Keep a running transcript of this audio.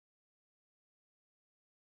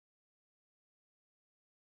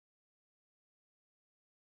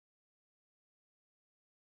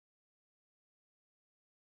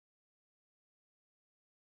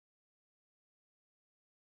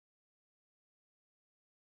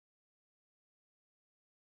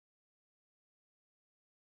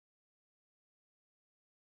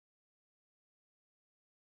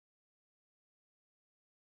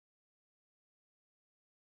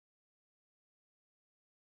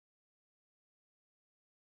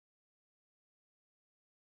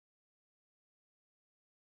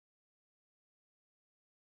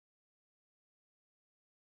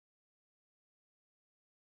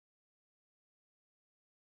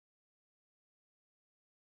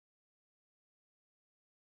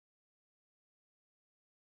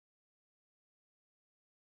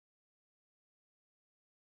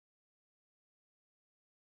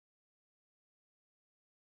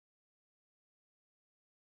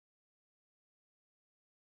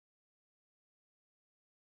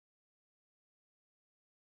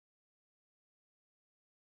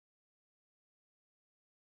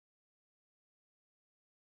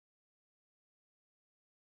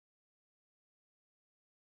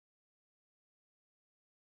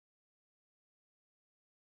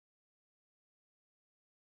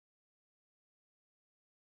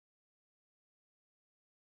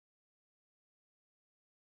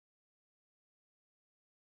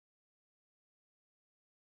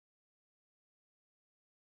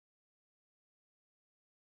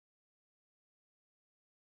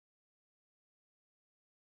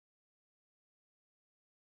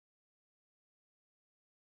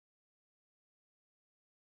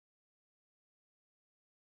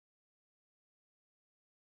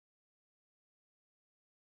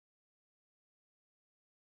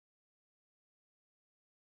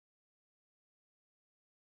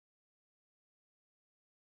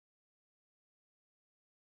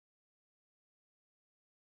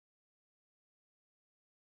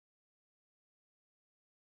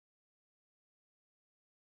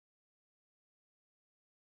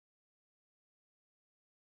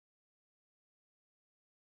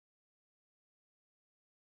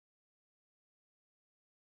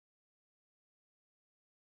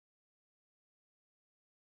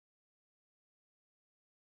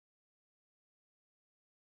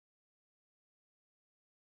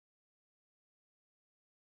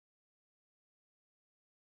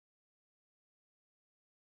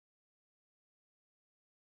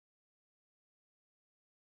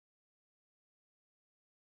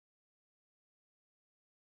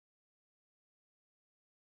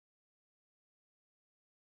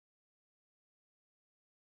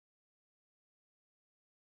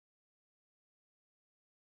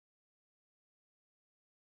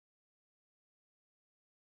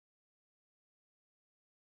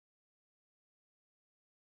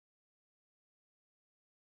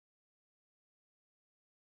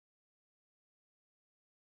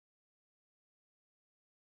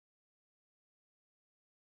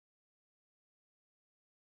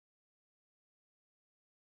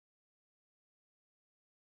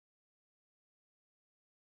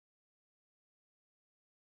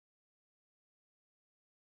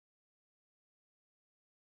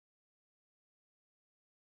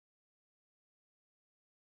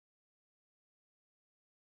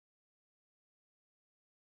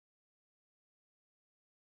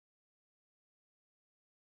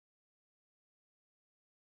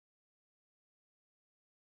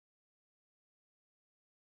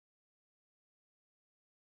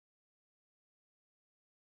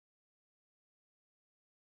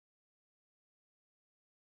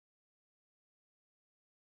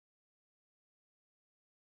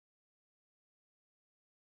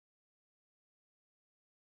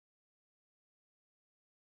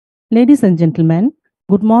Ladies and gentlemen,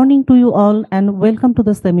 good morning to you all and welcome to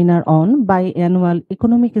the seminar on Biannual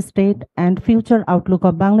Economic State and Future Outlook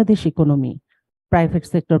of Bangladesh Economy, Private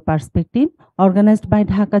Sector Perspective, organized by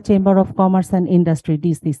Dhaka Chamber of Commerce and Industry,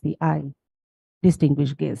 DCCI.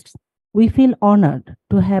 Distinguished guests, we feel honored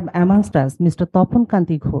to have amongst us Mr. Tapan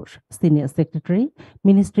Kanti Ghosh, Senior Secretary,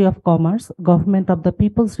 Ministry of Commerce, Government of the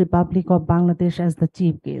People's Republic of Bangladesh as the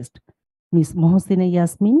chief guest, Ms. Mohsina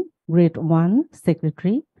Yasmin, Grade 1,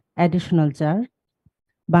 Secretary, Additional Charge,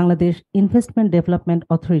 Bangladesh Investment Development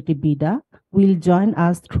Authority BIDA, will join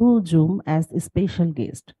us through Zoom as a special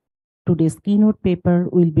guest. Today's keynote paper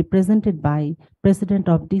will be presented by President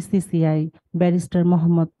of DCCI, Barrister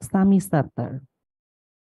Mohammad Sami Sattar.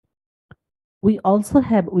 We also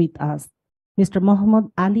have with us Mr.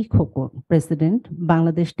 Mohammad Ali Khokon, President,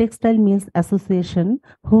 Bangladesh Textile Mills Association,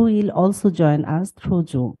 who will also join us through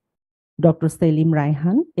Zoom. Dr. Selim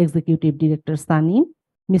Raihan, Executive Director SANIM,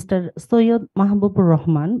 Mr. Soyod Mahbubur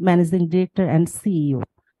Rahman, Managing Director and CEO,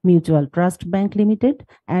 Mutual Trust Bank Limited,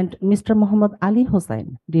 and Mr. Muhammad Ali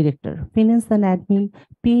Hossain, Director, Finance and Admin,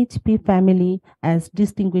 PHP Family, as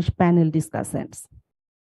distinguished panel discussants.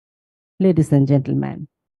 Ladies and gentlemen,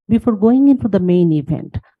 before going into the main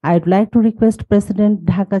event, I'd like to request President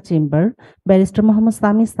Dhaka Chamber, Barrister Mohammad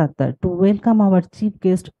Sami Sattar, to welcome our chief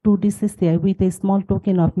guest to DCCI with a small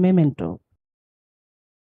token of memento.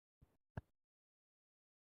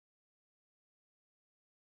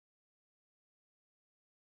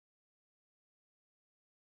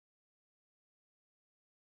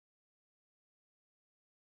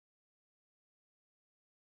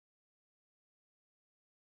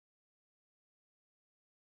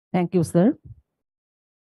 Thank you, sir.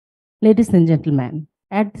 Ladies and gentlemen,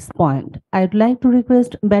 at this point, I'd like to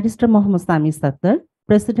request Barrister Mohammad Sami Sattar,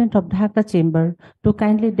 President of Dhaka Chamber, to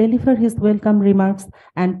kindly deliver his welcome remarks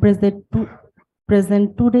and present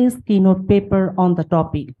today's keynote paper on the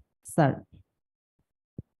topic. Sir.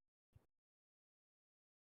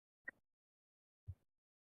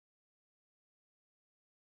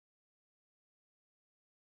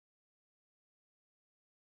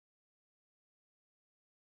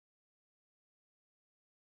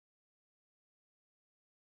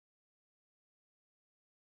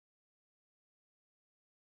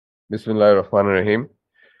 Bismillahir Rahmanir Rahim.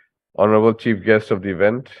 Honorable Chief Guest of the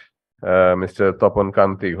event, Mr. Tapan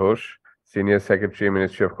Kanti Ghosh, Senior Secretary,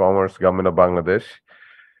 Ministry of Commerce, Government of Bangladesh.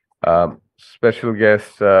 Special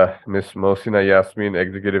guest, Ms. Mohsina Yasmin,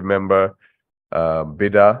 Executive Member,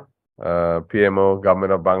 BIDA, PMO,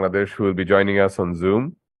 Government of Bangladesh, who will be joining us on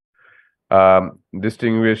Zoom.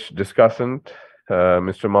 Distinguished discussant,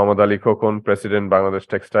 Mr. Mohammad Ali Khokon, President, Bangladesh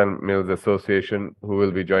Textile Mills Association, who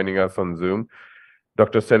will be joining us on Zoom.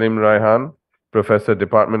 Dr. Selim Raihan, Professor,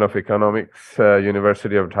 Department of Economics,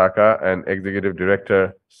 University of Dhaka, and Executive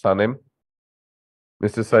Director, SANIM.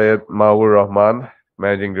 Mr. Syed Mahbubur Rahman,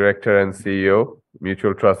 Managing Director and CEO,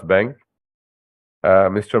 Mutual Trust Bank.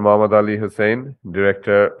 Mr. Muhammad Ali Hossain,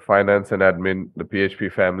 Director, Finance and Admin, the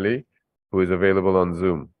PHP Family, who is available on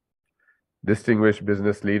Zoom. Distinguished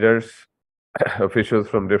business leaders, officials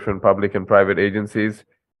from different public and private agencies,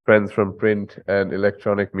 friends from print and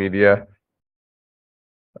electronic media.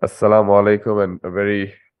 Assalamu alaikum and a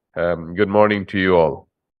very good morning to you all.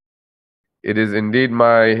 It is indeed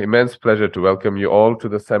my immense pleasure to welcome you all to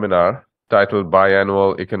the seminar titled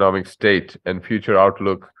Biannual Economic State and Future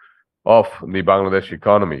Outlook of the Bangladesh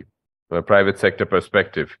Economy, a Private Sector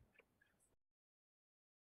Perspective,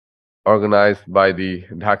 organized by the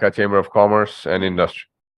Dhaka Chamber of Commerce and Industry.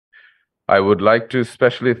 I would like to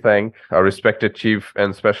especially thank our respected chief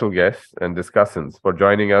and special guests and discussants for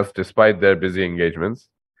joining us despite their busy engagements.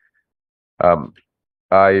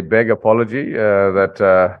 I beg apology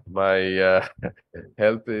that my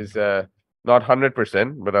health is not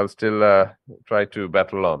 100%, but I'll still try to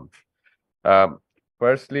battle on.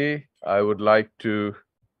 Firstly, I would like to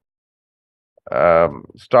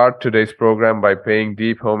start today's program by paying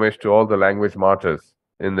deep homage to all the language martyrs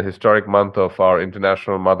in the historic month of our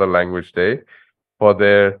International Mother Language Day for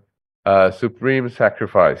their supreme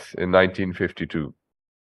sacrifice in 1952.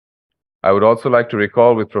 I would also like to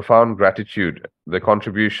recall with profound gratitude the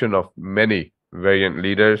contribution of many variant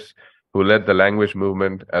leaders who led the language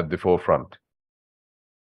movement at the forefront.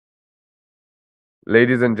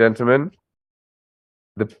 Ladies and gentlemen,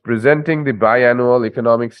 presenting the biannual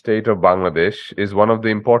economic state of Bangladesh is one of the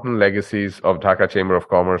important legacies of Dhaka Chamber of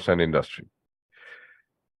Commerce and Industry.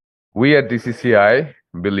 We at DCCI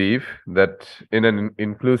believe that in an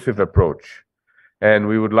inclusive approach, and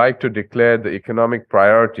we would like to declare the economic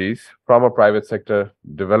priorities from a private sector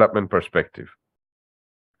development perspective.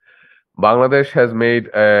 Bangladesh has made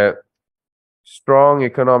a strong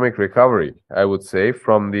economic recovery, I would say,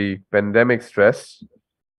 from the pandemic stress,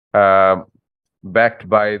 backed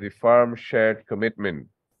by the firm shared commitment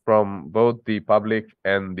from both the public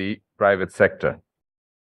and the private sector.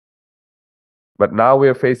 But now we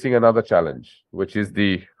are facing another challenge, which is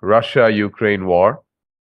the Russia-Ukraine war.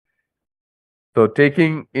 So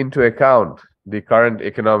taking into account the current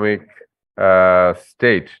economic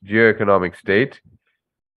geoeconomic state,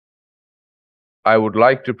 I would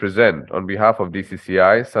like to present on behalf of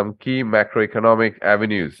DCCI some key macroeconomic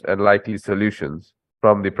avenues and likely solutions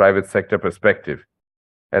from the private sector perspective,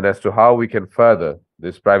 and as to how we can further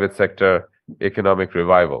this private sector economic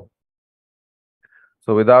revival.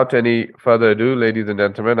 So without any further ado, ladies and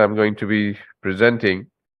gentlemen, I'm going to be presenting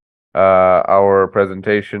our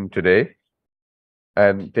presentation today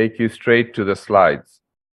and take you straight to the slides.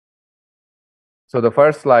 So the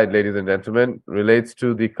first slide, ladies and gentlemen, relates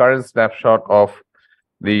to the current snapshot of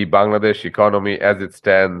the Bangladesh economy as it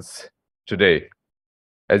stands today.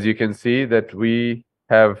 As you can see that we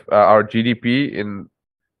have our GDP in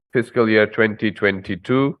fiscal year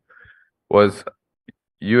 2022 was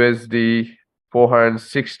USD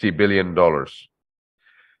 $460 billion.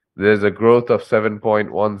 There's a growth of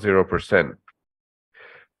 7.10%.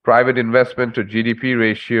 Private investment to GDP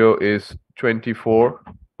ratio is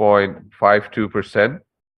 24.52%.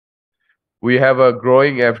 We have a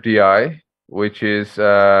growing FDI, which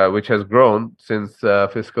has grown since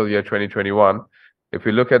fiscal year 2021. If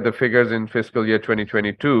we look at the figures in fiscal year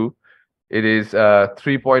 2022, it is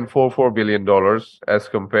 $3.44 billion as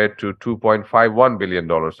compared to $2.51 billion.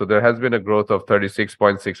 So there has been a growth of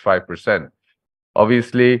 36.65%.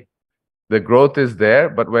 Obviously, the growth is there,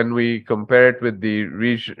 but when we compare it with the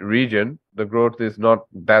region, the growth is not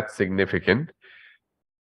that significant.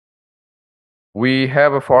 We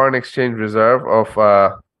have a foreign exchange reserve of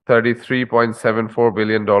 $33.74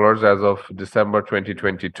 billion as of December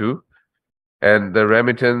 2022, and the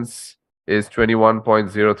remittance is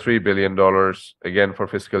 $21.03 billion again for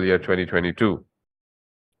fiscal year 2022.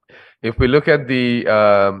 If we look at the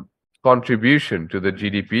contribution to the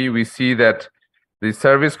GDP, we see that the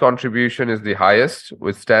service contribution is the highest,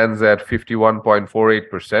 which stands at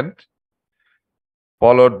 51.48%,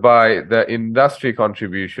 followed by the industry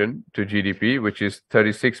contribution to GDP, which is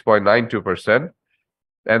 36.92%.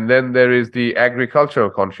 And then there is the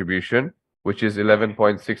agricultural contribution, which is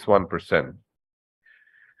 11.61%.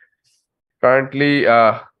 Currently,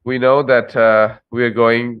 we know that we are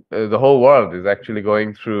going, the whole world is actually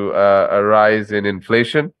going through a rise in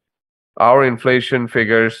inflation. Our inflation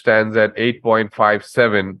figure stands at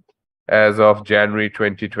 8.57 as of January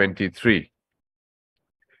 2023.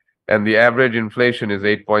 And the average inflation is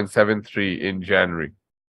 8.73 in January.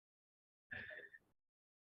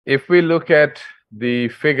 If we look at the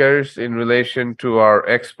figures in relation to our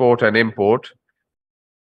export and import,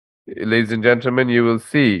 ladies and gentlemen, you will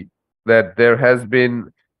see that there has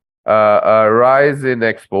been a rise in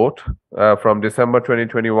export from December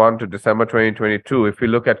 2021 to December 2022. If we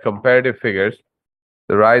look at comparative figures,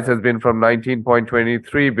 the rise has been from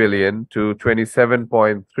 19.23 billion to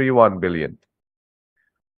 27.31 billion.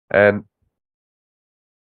 And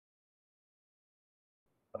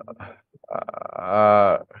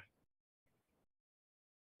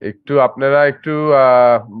একটু আপনারা একটু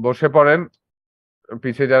বসে পড়েন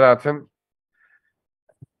পিছে যারা আছেন.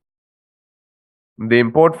 The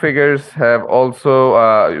import figures have also,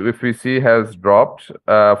 if we see, has dropped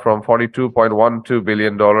from $42.12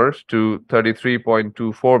 billion to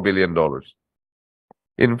 $33.24 billion.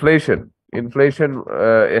 Inflation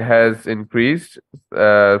has increased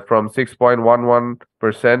from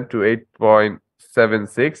 6.11% to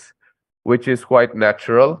 8.76%, which is quite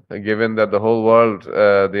natural, given that the whole world,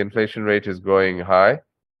 the inflation rate is going high.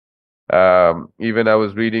 Even I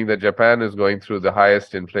was reading that Japan is going through the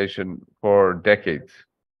highest inflation for decades.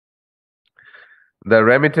 The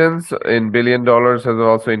remittance in $1 billion has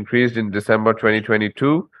also increased in December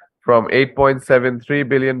 2022 from $8.73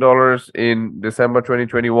 billion in December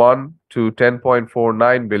 2021 to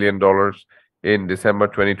 $10.49 billion in December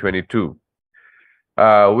 2022.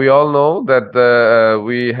 We all know that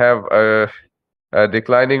we have a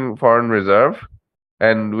declining foreign reserve,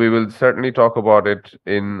 and we will certainly talk about it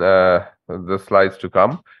in the slides to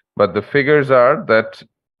come. But the figures are that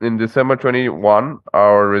in December 21,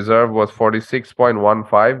 our reserve was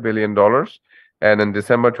 $46.15 billion, and in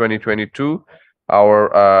December 2022, our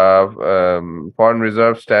foreign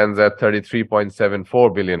reserve stands at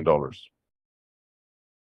 $33.74 billion.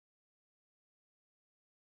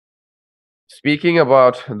 Speaking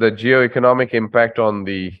about the geoeconomic impact on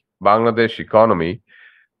the Bangladesh economy,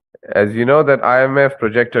 as you know that IMF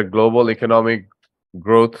projected global economic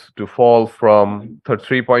growth to fall from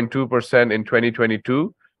 3.2% in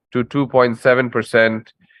 2022 to 2.7%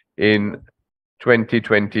 in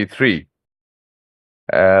 2023.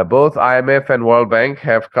 Both IMF and World Bank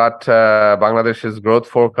have cut Bangladesh's growth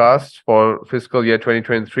forecast for fiscal year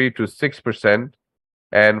 2023 to 6%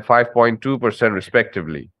 and 5.2%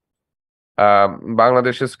 respectively.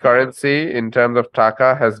 Bangladesh's currency in terms of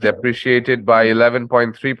taka has depreciated by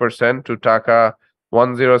 11.3% to taka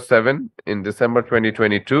 107 in December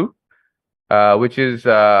 2022, which is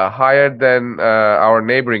higher than our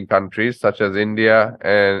neighboring countries such as India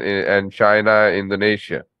and China,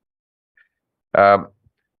 Indonesia.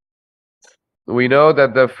 We know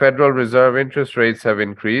that the Federal Reserve interest rates have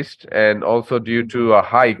increased, and also due to a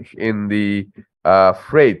hike in the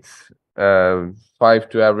freights, 5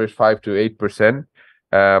 to 8%,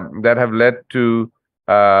 that have led to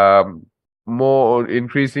more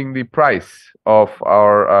increasing the price of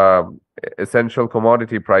our essential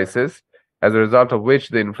commodity prices, as a result of which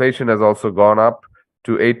the inflation has also gone up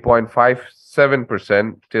to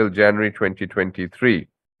 8.57% till January 2023.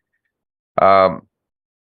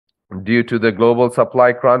 Due to the global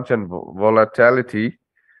supply crunch and volatility,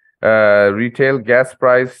 retail gas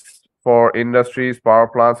price for industries, power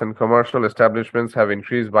plants, and commercial establishments have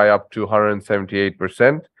increased by up to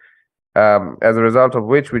 178%. As a result of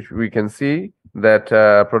which we can see that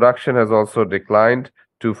production has also declined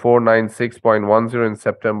to 496.10 in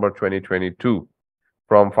September 2022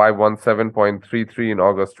 from 517.33 in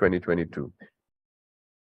August 2022.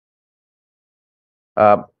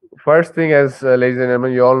 First thing, as ladies and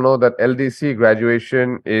gentlemen, you all know that LDC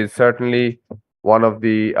graduation is certainly one of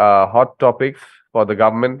the hot topics for the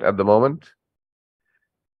government at the moment.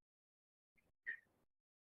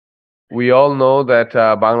 We all know that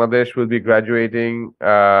Bangladesh will be graduating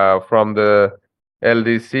from the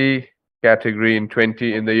LDC category in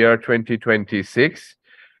the year 2026,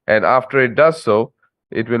 and after it does so,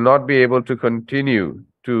 it will not be able to continue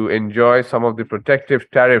to enjoy some of the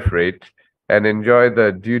protective tariff rate and enjoy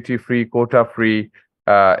the duty-free, quota-free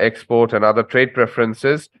export and other trade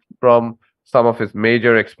preferences from some of its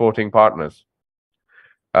major exporting partners.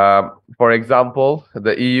 For example,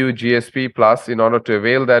 the EU GSP Plus, in order to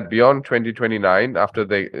avail that beyond 2029, after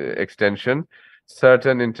the extension,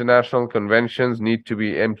 certain international conventions need to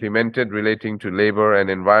be implemented relating to labor and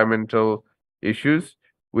environmental issues,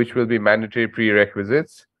 which will be mandatory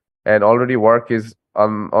prerequisites, and already work is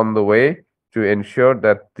on the way to ensure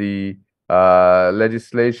that the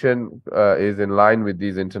legislation is in line with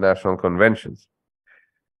these international conventions.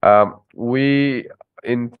 We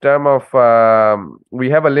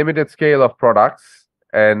have a limited scale of products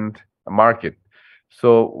and market.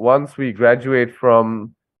 So once we graduate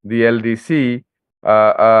from the LDC,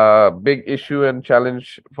 a big issue and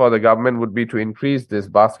challenge for the government would be to increase this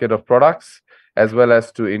basket of products, as well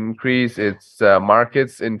as to increase its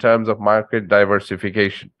markets in terms of market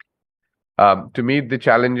diversification. To meet the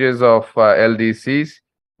challenges of LDC's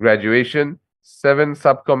graduation, 7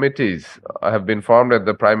 subcommittees have been formed at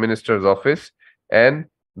the Prime Minister's office, and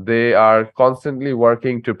they are constantly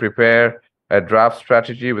working to prepare a draft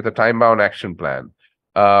strategy with a time-bound action plan.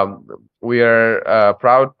 We are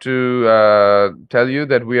proud to tell you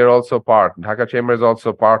that we are also Dhaka Chamber is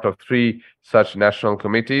also part of 3 such national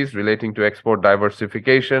committees relating to export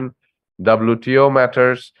diversification, WTO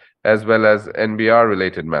matters, as well as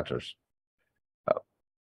NBR-related matters.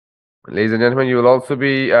 Ladies and gentlemen, you will also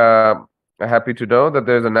be happy to know that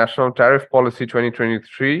there is a National Tariff Policy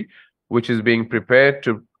 2023, which is being prepared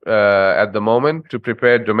to at the moment to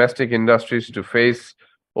prepare domestic industries to face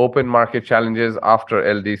open market challenges after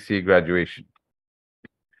LDC graduation.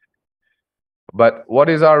 But what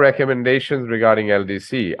is our recommendations regarding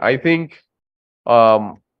LDC? I think,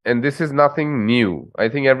 and this is nothing new, I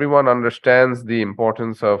think everyone understands the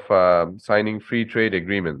importance of signing free trade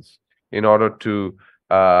agreements in order to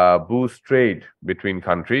boost trade between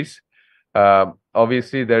countries.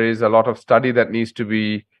 Obviously, there is a lot of study that needs to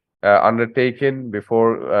be undertaken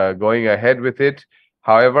before going ahead with it.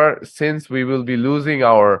 However, since we will be losing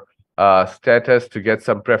our status to get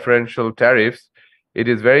some preferential tariffs, it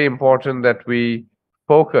is very important that we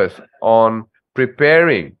focus on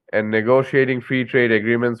preparing and negotiating free trade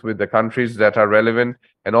agreements with the countries that are relevant,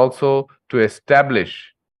 and also to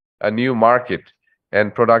establish a new market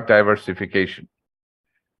and product diversification.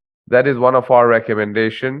 That is one of our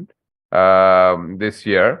recommendations this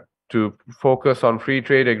year, to focus on free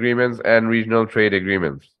trade agreements and regional trade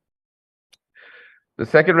agreements. The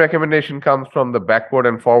second recommendation comes from the backward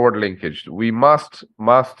and forward linkage. We must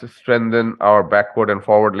strengthen our backward and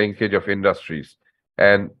forward linkage of industries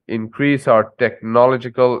and increase our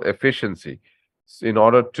technological efficiency. in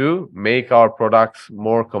order to make our products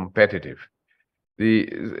more competitive.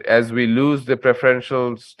 As we lose the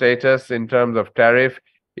preferential status in terms of tariff,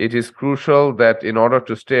 it is crucial that in order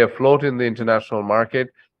to stay afloat in the international market,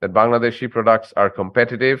 that Bangladeshi products are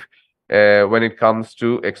competitive when it comes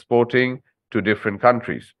to exporting to different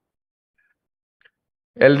countries.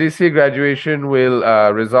 LDC graduation will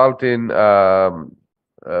result in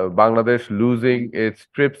Bangladesh losing its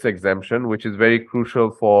TRIPS exemption, which is very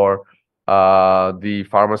crucial for the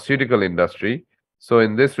pharmaceutical industry. So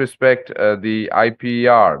in this respect, the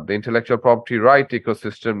IPR, the intellectual property right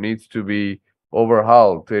ecosystem, needs to be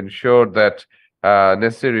overhauled to ensure that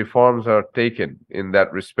necessary reforms are taken in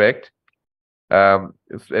that respect,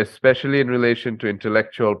 especially in relation to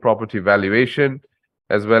intellectual property valuation,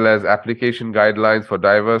 as well as application guidelines for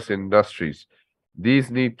diverse industries.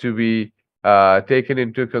 These need to be taken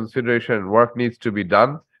into consideration. Work needs to be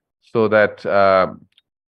done so that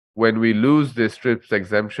when we lose this TRIPS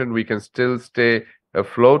exemption, we can still stay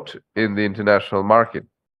afloat in the international market.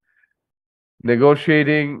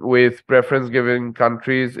 Negotiating with preference-given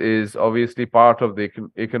countries is obviously part of the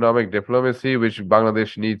economic diplomacy which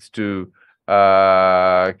Bangladesh needs to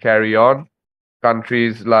carry on.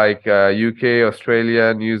 Countries like UK,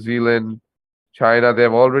 Australia, New Zealand, China,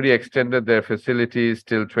 they've already extended their facilities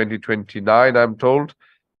till 2029, I'm told.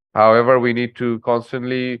 However, we need to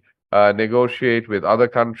constantly negotiate with other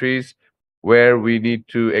countries where we need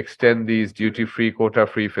to extend these duty-free,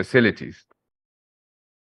 quota-free facilities.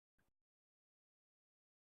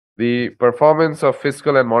 The performance of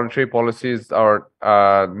fiscal and monetary policies are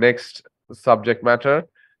next subject matter.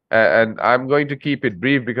 And I'm going to keep it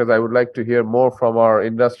brief because I would like to hear more from our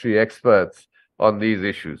industry experts on these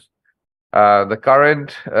issues. The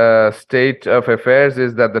current state of affairs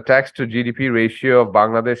is that the tax to GDP ratio of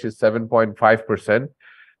Bangladesh is 7.5%,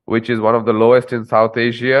 which is one of the lowest in South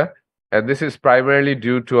Asia. And this is primarily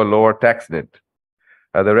due to a lower tax net.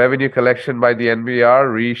 The revenue collection by the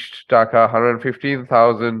NBR reached Taka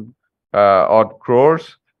 115,000 odd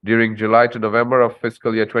crores during July to November of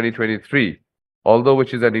fiscal year 2023, although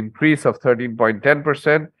which is an increase of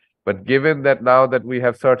 13.10%. But given that now that we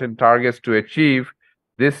have certain targets to achieve,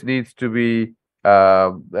 this needs to be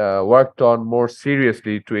worked on more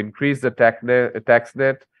seriously to increase the tax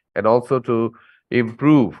net and also to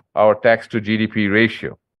improve our tax to GDP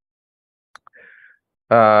ratio.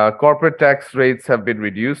 Corporate tax rates have been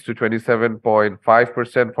reduced to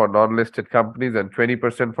 27.5% for non-listed companies and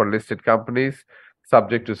 20% for listed companies,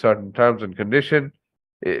 subject to certain terms and conditions.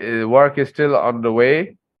 Work is still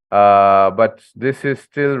underway, but this is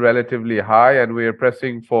still relatively high, and we are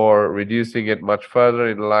pressing for reducing it much further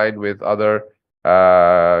in line with other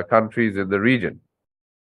countries in the region.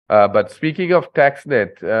 But speaking of tax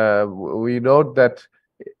net, we note that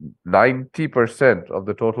 90% of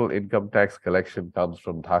the total income tax collection comes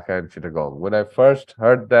from Dhaka and Chittagong. When I first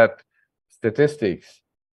heard that statistics,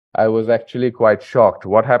 I was actually quite shocked.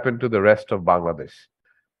 What happened to the rest of Bangladesh?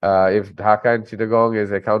 If Dhaka and Chittagong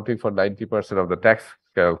is accounting for 90% of the tax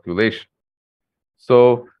calculation.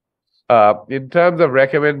 So in terms of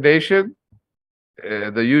recommendation,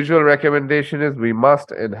 the usual recommendation is we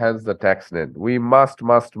must enhance the tax net. We must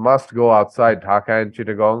go outside Dhaka and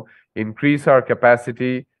Chittagong, increase our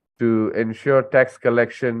capacity to ensure tax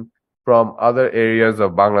collection from other areas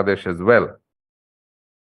of Bangladesh as well.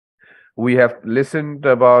 We have listened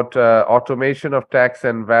about automation of tax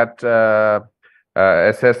and VAT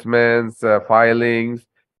assessments, filings.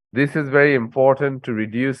 This is very important to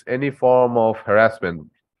reduce any form of harassment.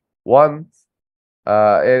 Once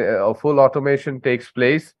a full automation takes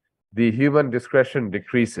place, the human discretion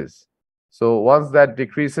decreases. So once that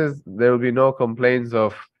decreases, there will be no complaints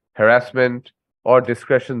of harassment or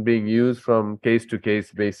discretion being used from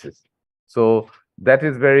case-to-case basis. So that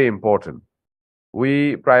is very important.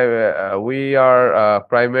 We are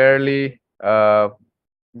primarily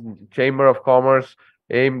Chamber of Commerce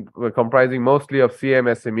comprising mostly of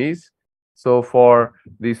CMSMEs. So for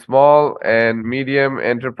the small and medium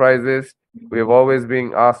enterprises, we have always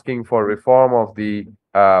been asking for reform of the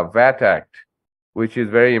VAT Act, which is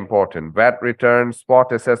very important. VAT return,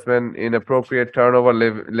 spot assessment, inappropriate turnover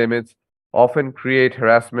limits often create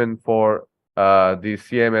harassment for the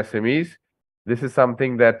CMSMEs. This is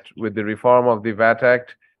something that with the reform of the VAT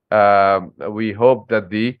Act, we hope that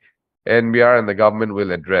the NBR and the government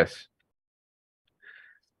will address.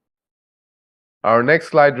 Our next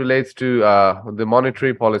slide relates to the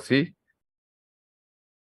monetary policy.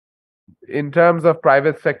 In terms of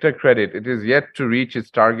private sector credit, it is yet to reach its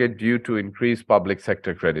target due to increased public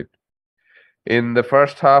sector credit. In the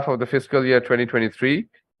first half of the fiscal year 2023,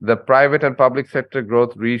 the private and public sector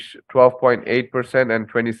growth reached 12.8%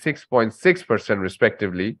 and 26.6%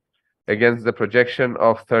 respectively, against the projection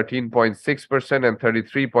of 13.6% and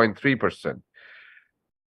 33.3%.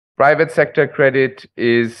 Private sector credit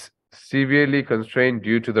is severely constrained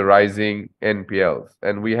due to the rising NPLs.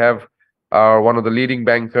 And we have one of the leading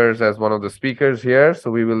bankers as one of the speakers here. So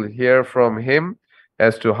we will hear from him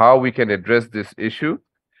as to how we can address this issue.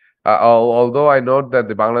 Although I note that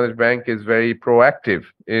the Bangladesh Bank is very proactive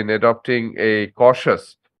in adopting a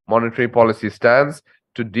cautious monetary policy stance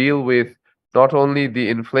to deal with not only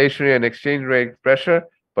the inflationary and exchange rate pressure,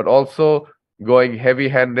 but also going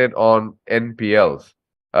heavy-handed on NPLs.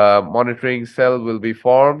 Monitoring cell will be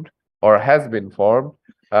formed or has been formed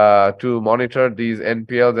to monitor these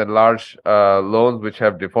NPLs and large loans which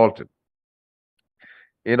have defaulted.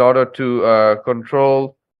 In order to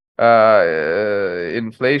control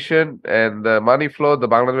inflation and the money flow, the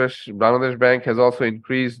Bangladesh Bank has also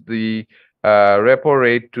increased the repo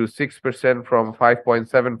rate to 6% from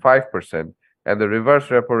 5.75%, and the reverse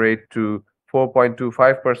repo rate to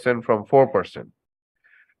 4.25% from 4%.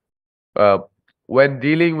 When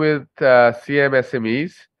dealing with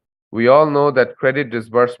CMSMEs, we all know that credit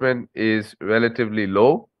disbursement is relatively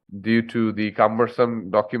low due to the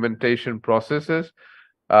cumbersome documentation processes.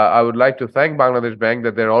 I would like to thank Bangladesh Bank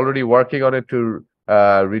that they're already working on it to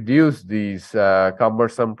reduce these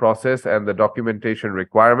cumbersome process and the documentation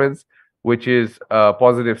requirements, which is a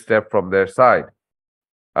positive step from their side.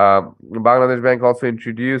 Bangladesh Bank also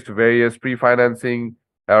introduced various pre-financing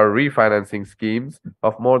or refinancing schemes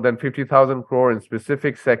of more than 50,000 crore in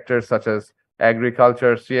specific sectors such as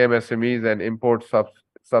agriculture, CMSMEs, and import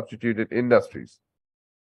substituted industries.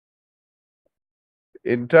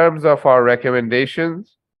 In terms of our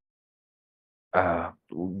recommendations,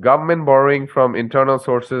 government borrowing from internal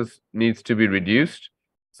sources needs to be reduced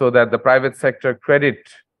so that the private sector credit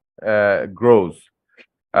grows.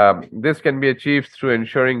 This can be achieved through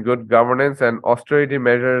ensuring good governance and austerity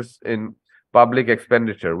measures in public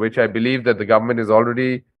expenditure, which I believe that the government has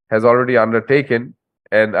already undertaken,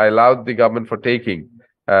 and I allowed the government for taking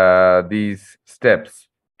these steps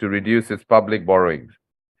to reduce its public borrowings.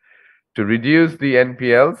 To reduce the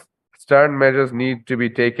NPLs, stern measures need to be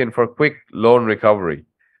taken for quick loan recovery.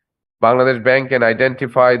 Bangladesh Bank can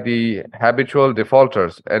identify the habitual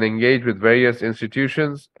defaulters and engage with various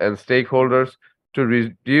institutions and stakeholders to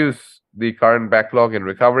reduce the current backlog in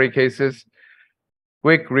recovery cases.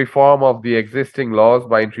 Quick reform of the existing laws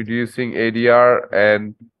by introducing ADR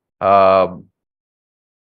and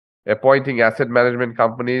appointing asset management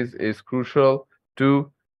companies is crucial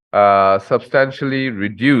to substantially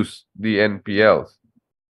reduce the NPLs.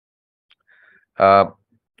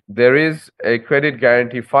 There is a credit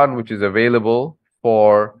guarantee fund which is available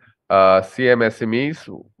for CMSMEs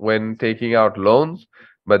when taking out loans,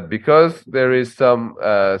 but because there is some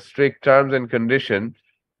strict terms and conditions,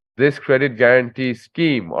 this credit guarantee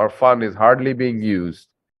scheme or fund is hardly being used,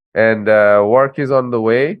 and work is on the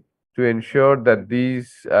way to ensure that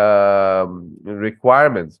these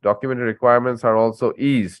documented requirements are also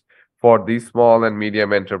eased for these small and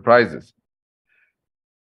medium enterprises.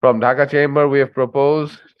 From Dhaka Chamber, we have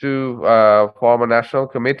proposed to form a national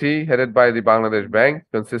committee headed by the Bangladesh Bank,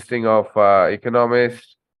 consisting of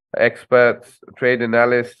economists, experts, trade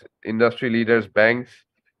analysts, industry leaders, banks,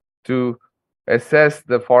 to assess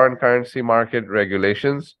the foreign currency market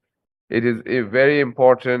regulations. It is very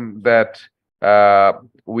important that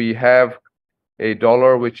we have a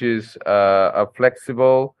dollar which is a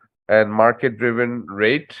flexible and market-driven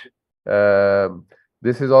rate.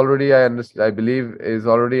 This is already, I believe, is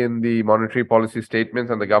already in the monetary policy statements,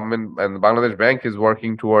 and the government and the Bangladesh Bank is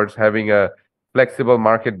working towards having a flexible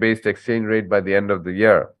market-based exchange rate by the end of the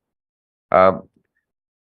year.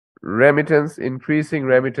 Increasing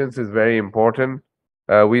remittance is very important.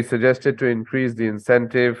 We suggested to increase the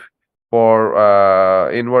incentive for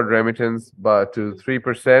inward remittance to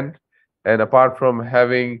 3%. And apart from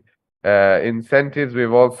having incentives,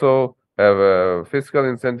 we've also fiscal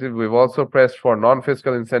incentives. We've also pressed for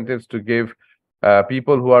non-fiscal incentives to give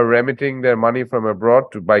people who are remitting their money from abroad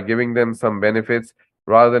by giving them some benefits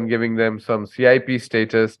rather than giving them some CIP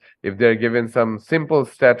status. If they're given some simple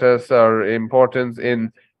status or importance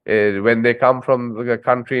in when they come from the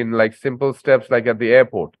country in like simple steps, like at the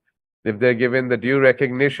airport, if they're given the due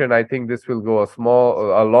recognition, I think this will go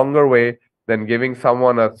a longer way than giving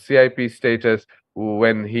someone a CIP status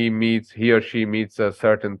when he or she meets a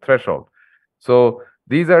certain threshold. So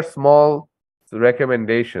these are small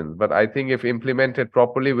recommendations, but I think if implemented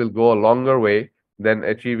properly, will go a longer way than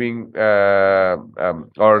achieving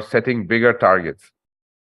or setting bigger targets.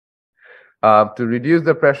 To reduce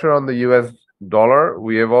the pressure on the US dollar.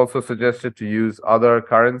 We have also suggested to use other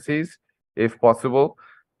currencies if possible,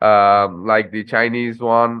 like the Chinese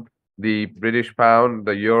yuan, the British pound,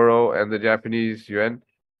 the euro, and the Japanese yuan.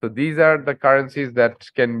 So these are the currencies that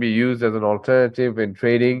can be used as an alternative in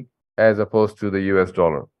trading as opposed to the US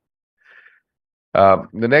dollar. The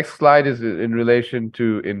next slide is in relation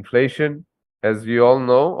to inflation. As you all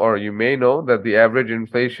know, or you may know, that the average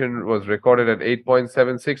inflation was recorded at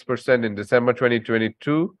 8.76% in December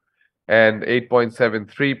 2022 and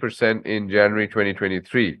 8.73% in January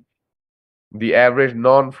 2023. The average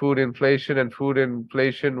non-food inflation and food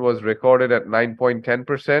inflation was recorded at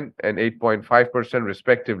 9.10% and 8.5%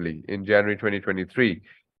 respectively in January 2023.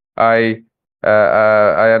 I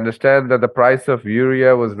understand that the price of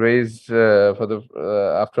urea was raised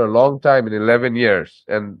after a long time, in 11 years,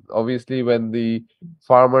 and obviously when the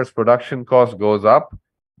farmers' production cost goes up,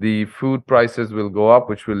 the food prices will go up,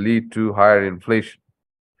 which will lead to higher inflation.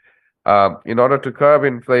 In order to curb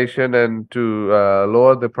inflation and to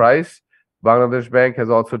lower the price, Bangladesh Bank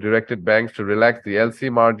has also directed banks to relax the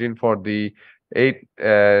LC margin for the 8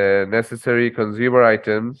 necessary consumer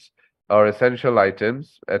items or essential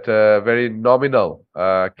items at a very nominal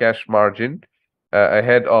cash margin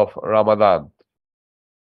ahead of Ramadan.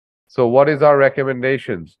 So what is our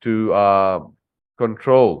recommendations to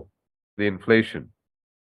control the inflation?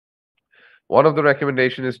 One of the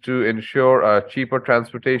recommendations is to ensure cheaper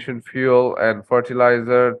transportation, fuel, and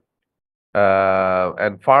fertilizer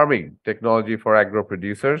and farming technology for agro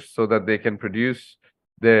producers so that they can produce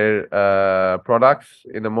their products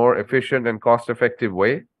in a more efficient and cost-effective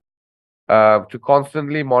way. To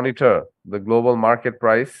constantly monitor the global market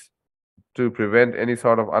price to prevent any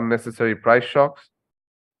sort of unnecessary price shocks.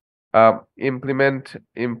 Implement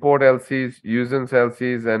import LCs, usance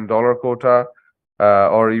LCs, and dollar quota,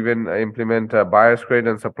 or even implement a buyer's credit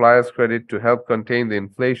and supplier's credit to help contain the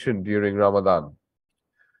inflation during Ramadan.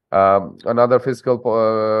 Another fiscal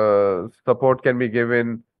support can be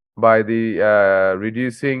given by the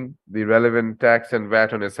reducing the relevant tax and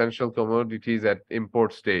VAT on essential commodities at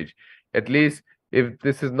import stage. At least if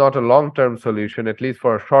this is not a long-term solution, at least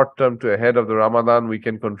for a short term to ahead of the Ramadan, we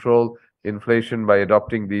can control inflation by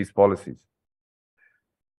adopting these policies.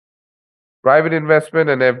 Private investment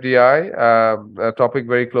and FDI, a topic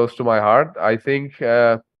very close to my heart. I think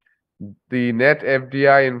the net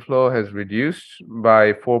FDI inflow has reduced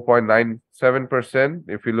by 4.97%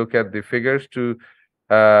 if you look at the figures to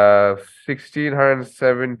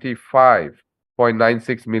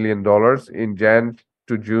 $1,675.96 million in Jan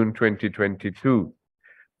to June 2022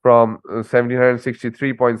 from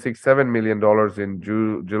 $1,763.67 million in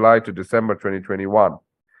July to December 2021.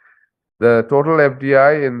 The total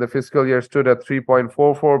FDI in the fiscal year stood at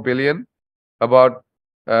 3.44 billion,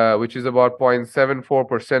 which is about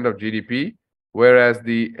 0.74% of GDP, whereas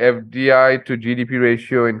the FDI to GDP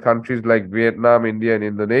ratio in countries like Vietnam, India, and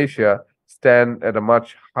Indonesia stand at a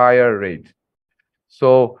much higher rate.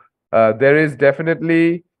 So there is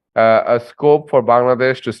definitely a scope for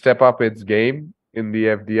Bangladesh to step up its game in the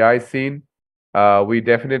FDI scene. We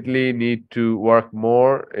definitely need to work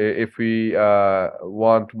more if we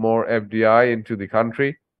want more FDI into the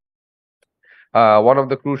country. One of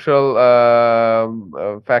the crucial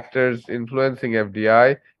factors influencing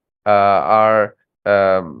FDI are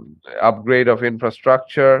upgrade of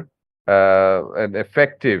infrastructure, and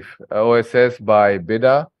effective OSS by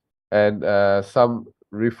BIDA, and some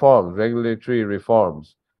reforms, regulatory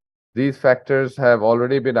reforms. These factors have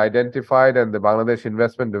already been identified, and the Bangladesh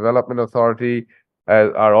Investment Development Authority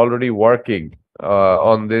are already working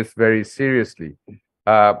on this very seriously.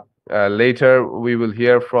 Later, we will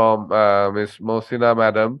hear from Ms. Mohsina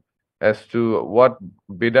Madam as to what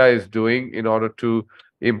BIDA is doing in order to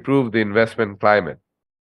improve the investment climate.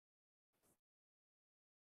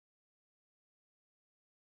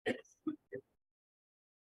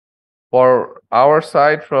 For our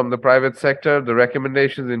side, from the private sector, the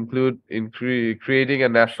recommendations include creating a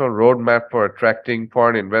national roadmap for attracting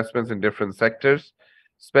foreign investments in different sectors,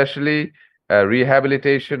 especially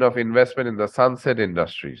rehabilitation of investment in the sunset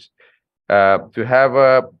industries. To have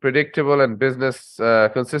a predictable and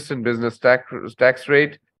consistent business tax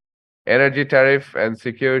rate, energy tariff, and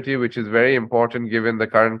security, which is very important given the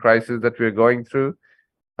current crisis that we're going through.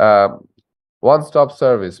 One-stop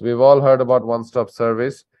service. We've all heard about one-stop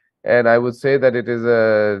service. And I would say that it is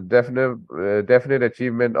a definite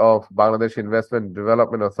achievement of Bangladesh Investment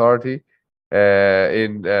Development Authority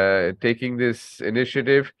in taking this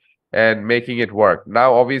initiative and making it work.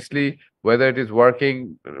 Now, obviously, whether it is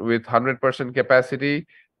working with 100% capacity,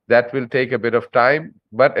 that will take a bit of time,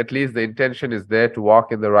 but at least the intention is there to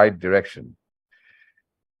walk in the right direction.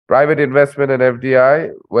 Private investment and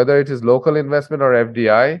FDI, whether it is local investment or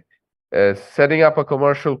FDI, setting up a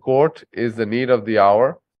commercial court is the need of the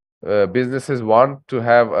hour. Businesses want to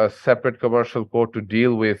have a separate commercial court to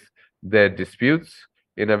deal with their disputes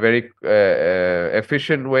in a very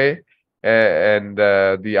efficient way. And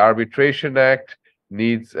the Arbitration Act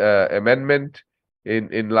needs amendment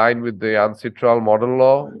in line with the UNCITRAL model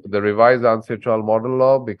law, the revised UNCITRAL model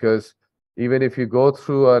law, because even if you go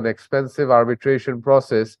through an expensive arbitration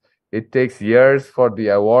process, it takes years for the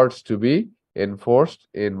awards to be enforced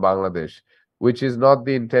in Bangladesh, which is not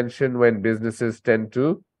the intention when businesses tend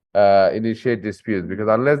to initiate disputes, because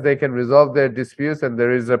unless they can resolve their disputes and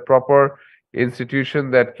there is a proper institution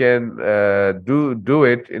that can do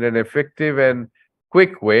it in an effective and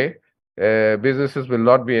quick way, businesses will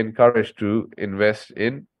not be encouraged to invest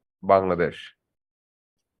in Bangladesh.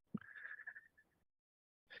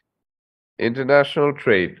 International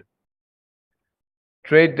trade.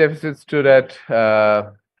 Trade deficit stood at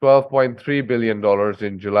 $12.3 billion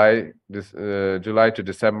in July to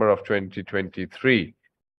December of 2023.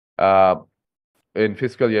 In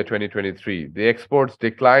fiscal year 2023, the exports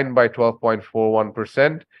declined by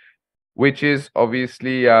 12.41%, which is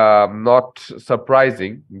obviously not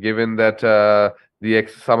surprising, given that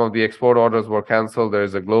some of the export orders were canceled. There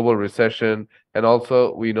is a global recession, and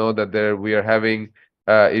also we know that we are having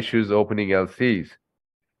issues opening LCs.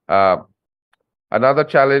 Another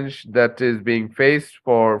challenge that is being faced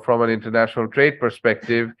from an international trade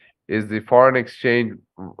perspective is the foreign exchange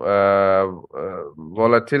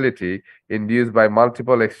volatility induced by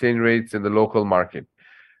multiple exchange rates in the local market,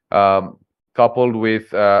 coupled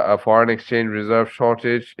with a foreign exchange reserve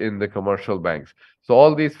shortage in the commercial banks. So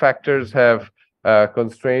all these factors have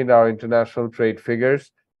constrained our international trade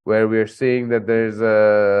figures, where we are seeing that there is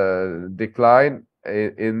a decline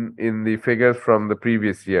in the figures from the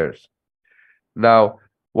previous years. Now,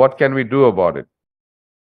 what can we do about it?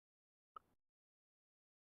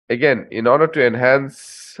 Again, in order to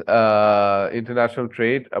enhance international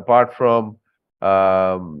trade, apart from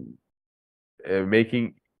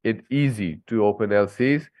making it easy to open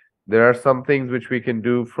LCs, there are some things which we can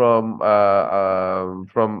do from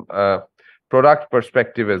product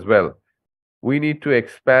perspective as well. We need to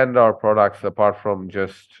expand our products apart from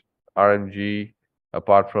just RMG,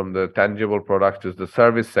 apart from the tangible products, to the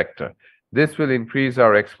service sector. This will increase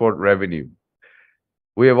our export revenue.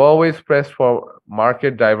 We have always pressed for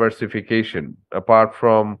market diversification. Apart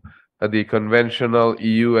from the conventional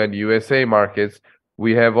EU and USA markets,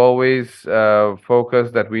 we have always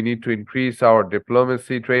focused that we need to increase our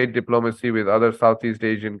trade diplomacy with other Southeast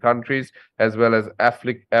Asian countries, as well as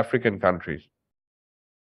African countries.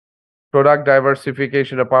 Product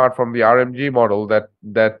diversification, apart from the RMG model that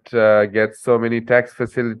gets so many tax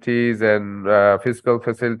facilities and fiscal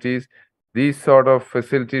facilities, these sort of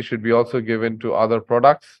facilities should be also given to other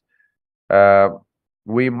products.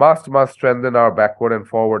 We must strengthen our backward and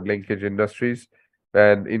forward linkage industries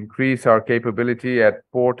and increase our capability at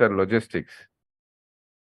port and logistics,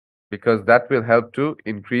 because that will help to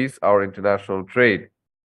increase our international trade.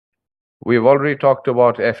 We've already talked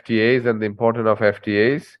about FTAs and the importance of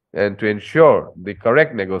FTAs, and to ensure the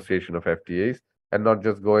correct negotiation of FTAs and not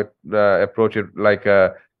just approach it like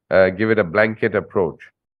give it a blanket approach.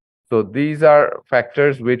 So these are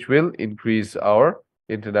factors which will increase our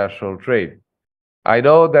international trade. I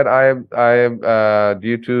know that I am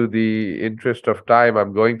due to the interest of time,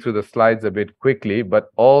 I'm going through the slides a bit quickly, but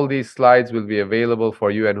all these slides will be available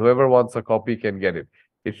for you, and whoever wants a copy can get it.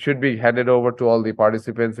 It should be handed over to all the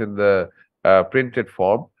participants in the printed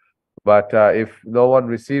form. But if no one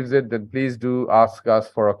receives it, then please do ask us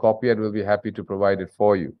for a copy, and we'll be happy to provide it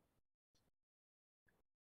for you.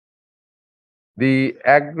 The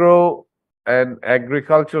agro and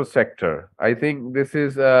agricultural sector, I think this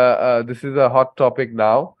is a hot topic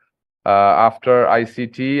now. After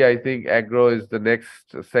ICT, I think agro is the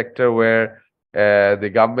next sector where the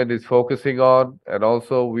government is focusing on, and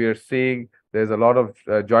also we are seeing there's a lot of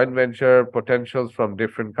joint venture potentials from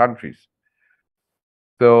different countries.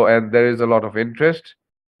 So, and there is a lot of interest.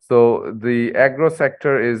 So the agro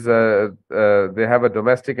sector is, they have a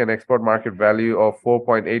domestic and export market value of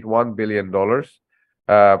 $4.81 billion.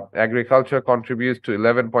 Agriculture contributes to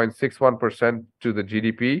 11.61% to the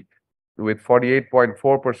GDP, with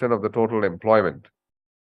 48.4% of the total employment.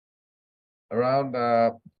 Around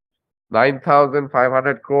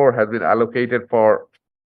 9,500 crore has been allocated for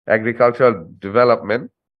agricultural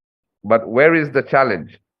development. But where is the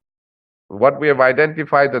challenge? What we have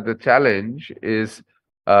identified that the challenge is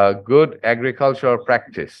good agricultural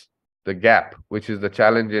practice, the gap, which is the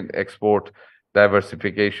challenge in export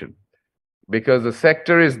diversification. Because the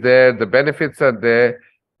sector is there, the benefits are there,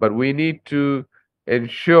 but we need to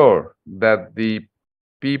ensure that the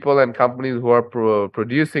people and companies who are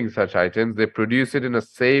producing such items, they produce it in a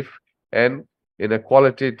safe and in a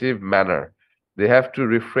qualitative manner. They have to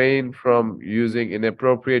refrain from using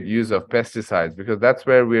inappropriate use of pesticides, because that's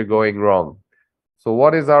where we're going wrong. So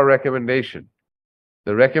what is our recommendation?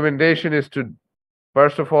 The recommendation is to,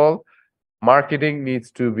 first of all, marketing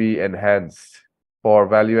needs to be enhanced for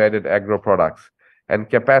value-added agro products, and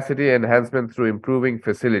capacity enhancement through improving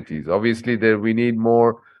facilities. Obviously, we need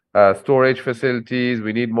more storage facilities.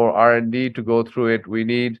 We need more R&D to go through it. We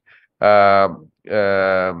need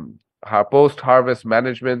post-harvest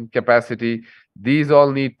management capacity. These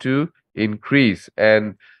all need to increase,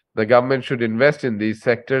 and the government should invest in these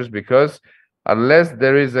sectors, because unless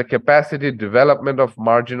there is a capacity development of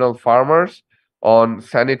marginal farmers on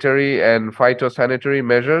sanitary and phytosanitary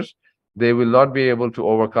measures, they will not be able to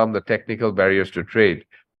overcome the technical barriers to trade.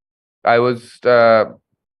 I was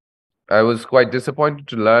quite disappointed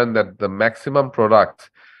to learn that the maximum products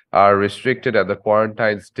are restricted at the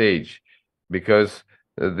quarantine stage, because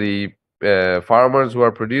the farmers who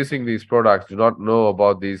are producing these products do not know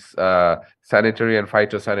about these sanitary and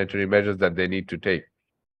phytosanitary measures that they need to take.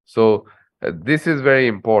 So this is very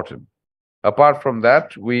important. Apart from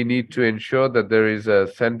that, we need to ensure that there is a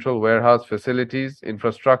central warehouse facilities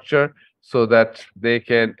infrastructure, so that they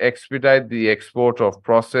can expedite the export of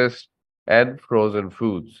processed and frozen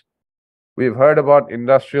foods. We've heard about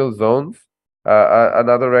industrial zones.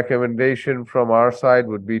 Another recommendation from our side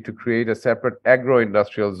would be to create a separate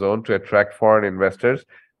agro-industrial zone to attract foreign investors.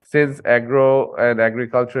 Since agro and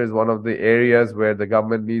agriculture is one of the areas where the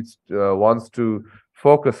government wants to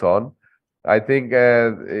focus on, I think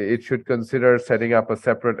it should consider setting up a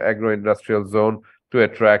separate agro-industrial zone to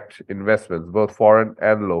attract investments, both foreign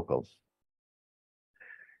and local.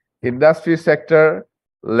 Industry sector,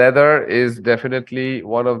 leather is definitely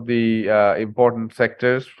one of the important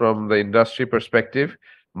sectors from the industry perspective.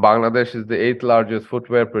 Bangladesh is the 8th largest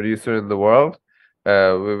footwear producer in the world.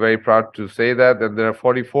 We're very proud to say that. And there are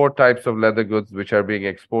 44 types of leather goods which are being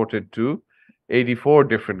exported to 84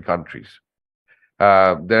 different countries.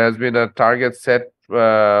 There has been a target set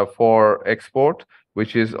for export,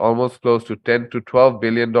 which is almost close to $10 to $12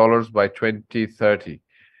 billion by 2030.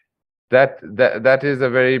 That is a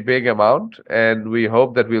very big amount, and we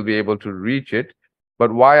hope that we'll be able to reach it.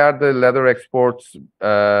 But why are the leather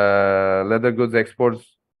goods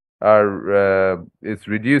exports is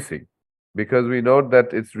reducing? Because we note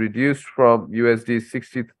that it's reduced from USD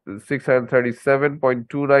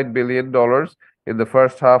 $637.29 billion in the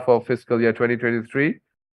first half of fiscal year 2023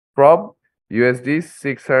 from USD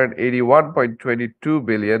 $681.22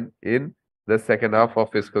 billion in the second half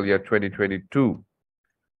of fiscal year 2022.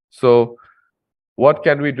 So what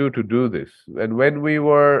can we do to do this? And when we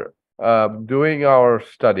were doing our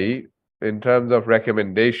study in terms of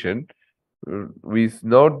recommendation, we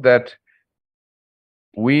note that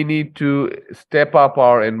we need to step up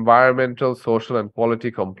our environmental, social, and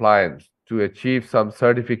quality compliance to achieve some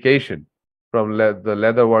certification from the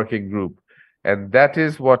Leather Working Group. And that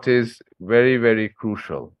is what is very, very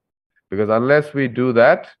crucial, because unless we do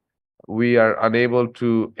that, we are unable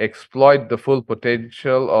to exploit the full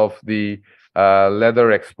potential of the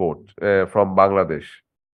leather export from Bangladesh.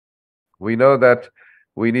 We know that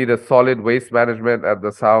we need a solid waste management at the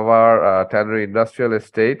Savar Tannery Industrial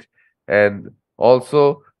Estate, and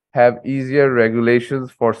also have easier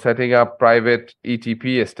regulations for setting up private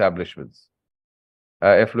ETP establishments,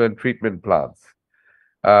 effluent treatment plants.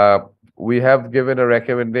 We have given a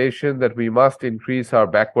recommendation that we must increase our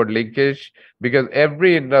backward linkage, because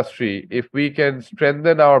every industry, if we can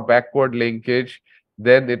strengthen our backward linkage,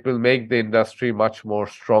 then it will make the industry much more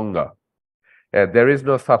stronger. There is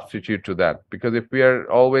no substitute to that, because if we are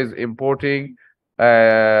always importing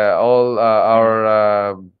all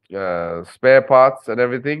our spare parts and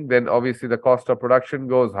everything, then obviously the cost of production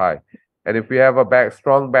goes high. And if we have a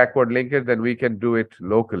strong backward linkage, then we can do it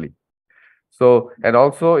locally. So, and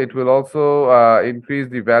also it will also increase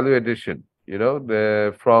the value addition,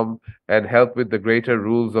 and help with the greater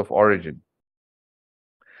rules of origin.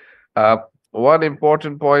 One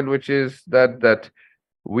important point, which is that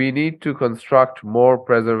we need to construct more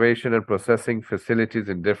preservation and processing facilities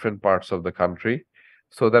in different parts of the country,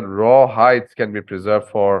 so that raw hides can be preserved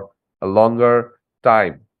for a longer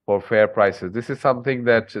time for fair prices. This is something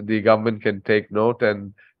that the government can take note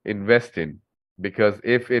and invest in, because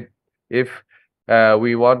if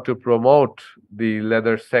we want to promote the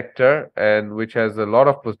leather sector, and which has a lot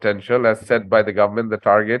of potential, as set by the government, the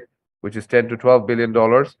target, which is $10 to $12 billion,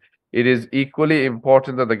 it is equally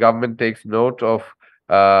important that the government takes note of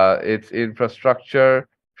its infrastructure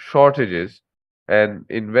shortages, and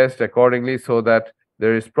invest accordingly so that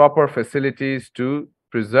there is proper facilities to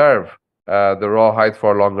preserve the rawhide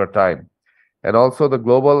for a longer time. And also the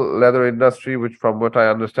global leather industry, which from what I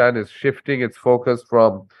understand is shifting its focus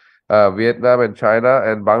from Vietnam and China,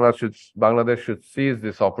 and Bangladesh should seize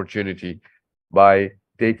this opportunity by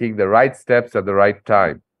taking the right steps at the right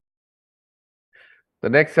time. The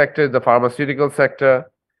next sector is the pharmaceutical sector.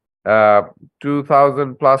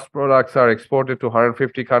 2,000 plus products are exported to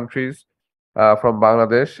 150 countries from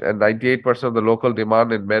Bangladesh, and 98% of the local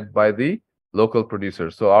demand is met by the local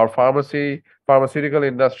producers. So our pharmaceutical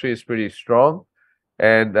industry is pretty strong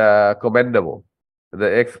and commendable.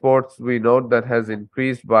 The exports, we note, that has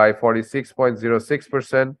increased by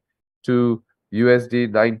 46.06% to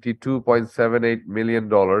USD $92.78 million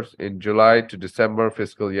in July to December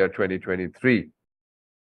fiscal year 2023.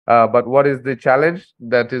 But what is the challenge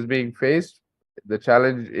that is being faced? The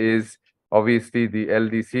challenge is obviously the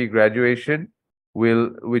LDC graduation,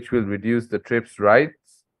 which will reduce the TRIPS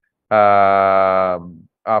rights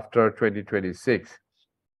after 2026.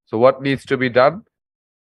 So what needs to be done?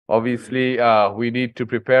 Obviously, we need to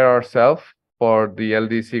prepare ourselves for the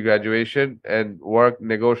LDC graduation and work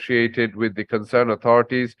negotiated with the concerned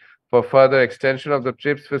authorities for further extension of the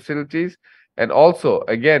TRIPS facilities. And also,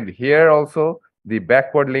 again, here also, the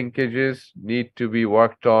backward linkages need to be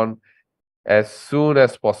worked on as soon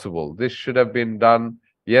as possible. This should have been done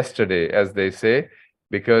yesterday, as they say,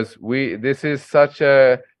 because this is such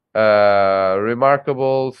a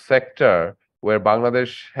remarkable sector where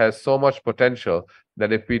Bangladesh has so much potential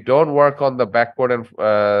that if we don't work on the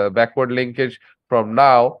backward linkage from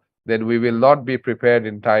now, then we will not be prepared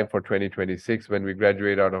in time for 2026 when we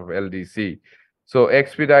graduate out of LDC. So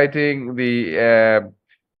expediting the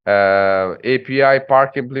API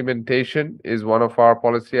park implementation is one of our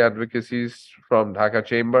policy advocacies from Dhaka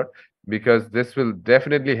Chamber, because this will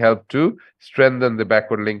definitely help to strengthen the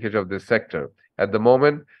backward linkage of this sector. At the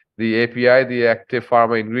moment, the API, the active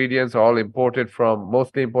pharma ingredients, are all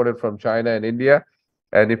mostly imported from China and India.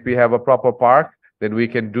 And if we have a proper park, then we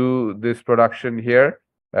can do this production here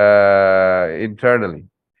internally.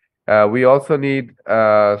 We also need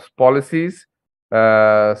policies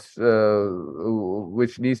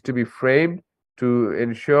which needs to be framed to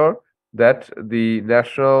ensure that the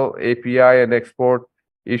national API and export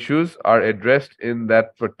issues are addressed in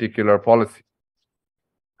that particular policy.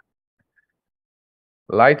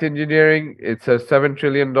 Light engineering, it's a $7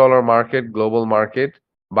 trillion market, global market.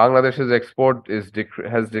 Bangladesh's export has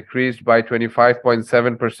decreased by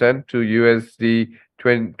 25.7% to USD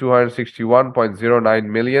 261.09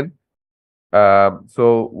 million.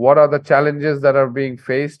 So what are the challenges that are being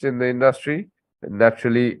faced in the industry?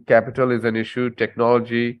 Naturally, capital is an issue,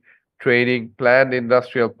 technology, training, planned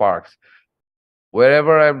industrial parks.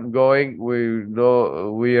 Wherever I'm going,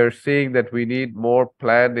 we are seeing that we need more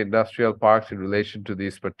planned industrial parks in relation to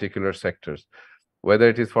these particular sectors. Whether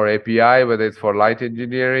it is for API, whether it's for light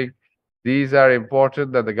engineering, these are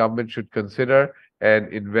important that the government should consider and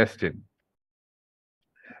invest in.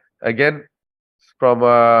 Again, from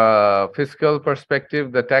a fiscal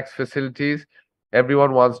perspective, the tax facilities,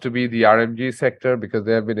 everyone wants to be the RMG sector because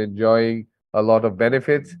they have been enjoying a lot of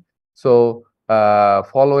benefits. So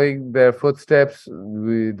following their footsteps,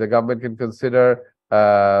 the government can consider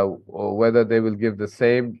whether they will give the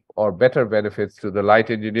same or better benefits to the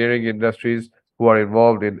light engineering industries who are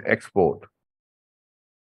involved in export.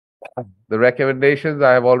 The recommendations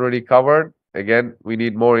I have already covered. Again, we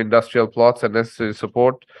need more industrial plots and necessary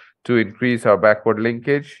support to increase our backward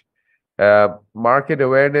linkage. Market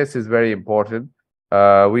awareness is very important.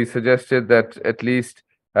 We suggested that at least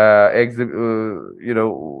some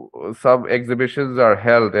exhibitions are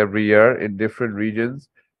held every year in different regions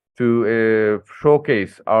to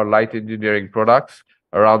showcase our light engineering products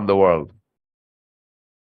around the world.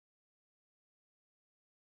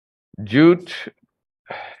 Jute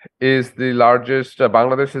is the largest,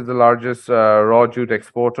 Bangladesh is the largest raw jute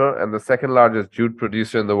exporter and the second largest jute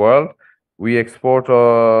producer in the world. We export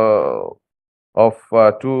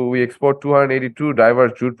 282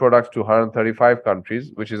 diverse jute products to 135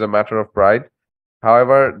 countries, which is a matter of pride.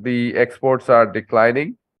 However, the exports are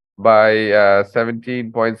declining by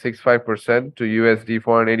 17.65% to USD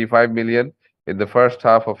 485 million in the first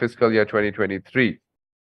half of fiscal year 2023.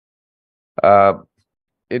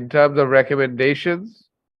 In terms of recommendations,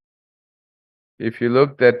 if you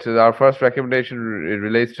looked at our first recommendation, it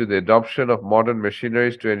relates to the adoption of modern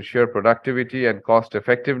machineries to ensure productivity and cost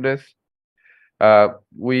effectiveness.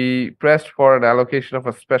 We pressed for an allocation of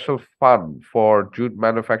a special fund for jute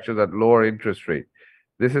manufacturers at lower interest rate.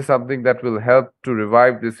 This is something that will help to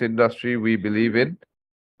revive this industry we believe in.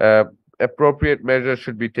 Appropriate measures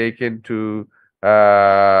should be taken to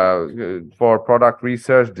for product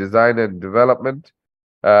research, design, and development,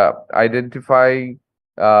 identifying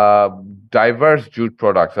diverse jute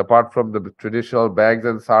products apart from the traditional bags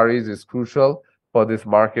and saris is crucial for this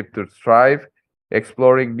market to thrive.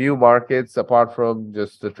 Exploring new markets apart from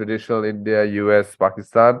just the traditional India, US,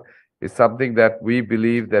 Pakistan is something that we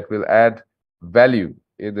believe that will add value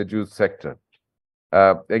in the jute sector.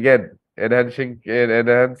 Again, enhancing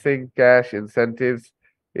cash incentives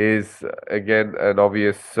is again an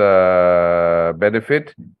obvious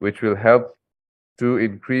benefit, which will help to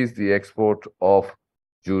increase the export of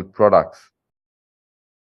jute products.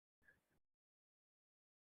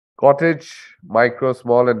 Cottage, micro,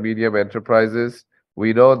 small, and medium enterprises.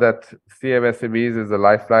 We know that CMSMEs is the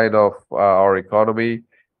lifeline of our economy,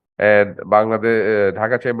 and Bangladesh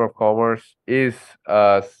Dhaka Chamber of Commerce is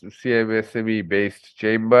a CMSME-based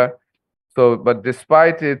chamber. So, but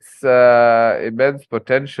despite its immense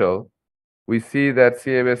potential, we see that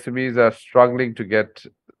CMSMEs are struggling to get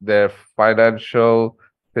their financial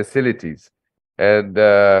facilities. And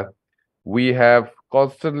we have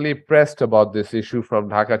constantly pressed about this issue from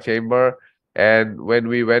Dhaka Chamber. And when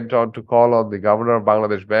we went on to call on the governor of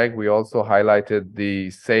Bangladesh Bank, we also highlighted the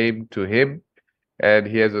same to him. And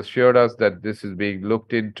he has assured us that this is being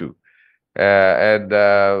looked into. We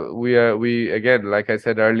again, like I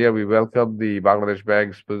said earlier, we welcome the Bangladesh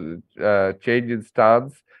Bank's change in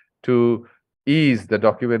stance to ease the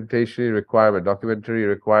documentary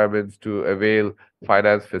requirements to avail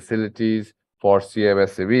finance facilities for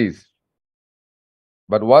CMSMEs.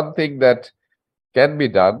 But one thing that can be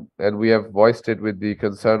done, and we have voiced it with the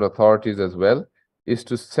concerned authorities as well, is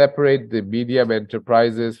to separate the medium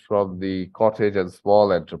enterprises from the cottage and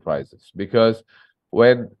small enterprises. Because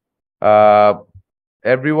when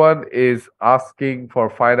everyone is asking for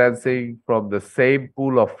financing from the same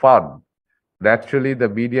pool of fund, naturally the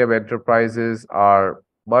medium enterprises are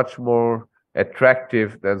much more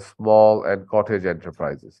attractive than small and cottage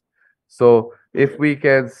enterprises. So if we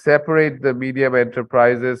can separate the medium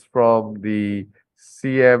enterprises from the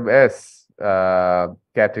CMS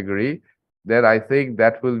category, then I think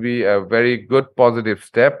that will be a very good positive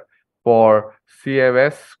step for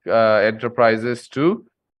CMS enterprises to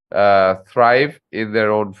thrive in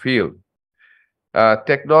their own field.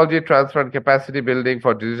 Technology transfer and capacity building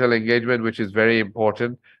for digital engagement, which is very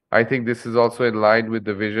important. I think this is also in line with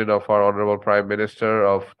the vision of our Honorable Prime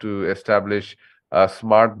Minister to establish a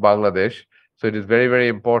smart Bangladesh. So it is very, very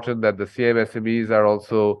important that the CMSMEs are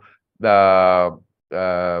also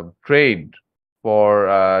trained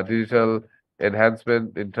for digital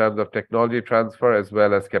enhancement in terms of technology transfer as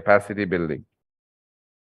well as capacity building.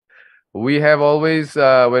 We have always,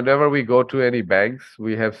 whenever we go to any banks,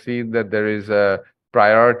 we have seen that there is a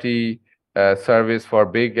priority service for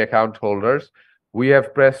big account holders. We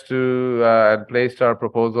have pressed to and placed our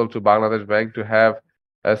proposal to Bangladesh Bank to have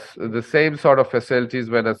the same sort of facilities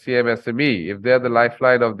when a CMSME, if they're the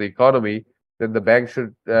lifeline of the economy, then the bank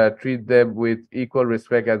should treat them with equal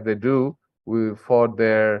respect as they do for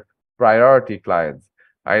their priority clients.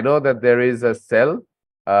 I know that there is a cell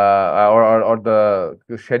or the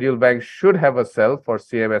scheduled bank should have a cell for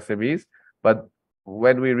CMSMEs, but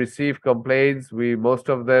when we receive complaints, most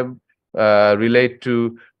of them relate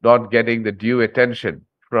to not getting the due attention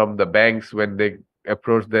from the banks when they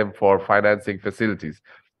approach them for financing facilities.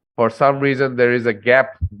 For some reason, there is a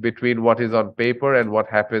gap between what is on paper and what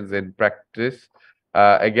happens in practice.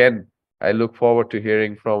 Again, I look forward to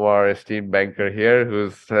hearing from our esteemed banker here,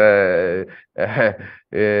 who's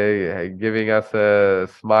giving us a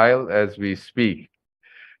smile as we speak.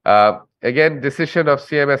 Again, decision of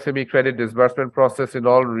CMSME credit disbursement process in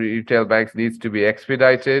all retail banks needs to be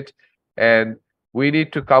expedited, and we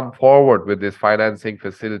need to come forward with these financing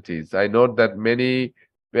facilities. I note that many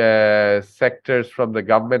sectors from the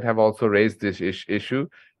government have also raised this issue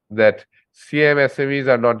that CMSMEs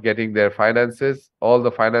are not getting their finances. All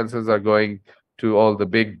the finances are going to all the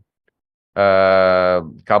big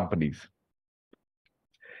companies.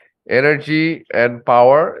 Energy and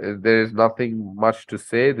power, there is nothing much to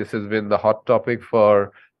say. This has been the hot topic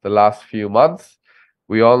for the last few months.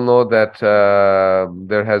 We all know that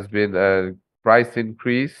there has been a price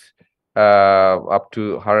increase up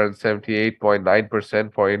to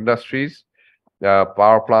 178.9% for industries.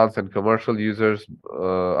 Power plants and commercial users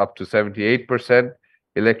up to 78%.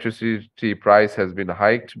 Electricity price has been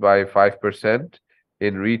hiked by 5%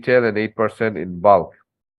 in retail and 8% in bulk.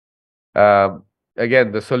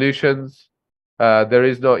 Again, the solutions, there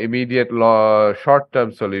is no immediate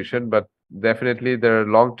short-term solution, but definitely there are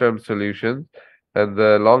long-term solutions. And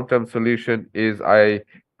the long-term solution is,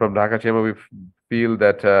 from Dhaka Chamber, we feel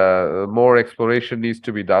that more exploration needs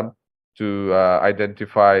to be done to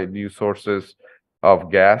identify new sources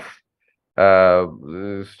of gas,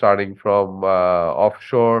 starting from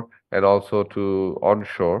offshore and also to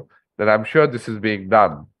onshore, then I'm sure this is being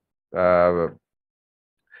done.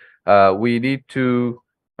 We need to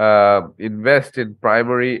invest in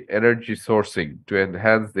primary energy sourcing to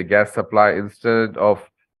enhance the gas supply instead of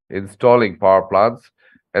installing power plants.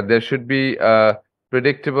 And there should be a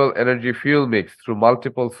predictable energy fuel mix through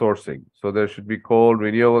multiple sourcing. So there should be coal,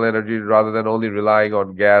 renewable energy rather than only relying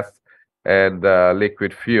on gas and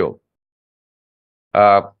liquid fuel.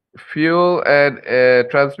 Fuel and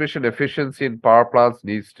transmission efficiency in power plants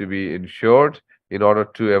needs to be ensured in order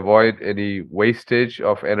to avoid any wastage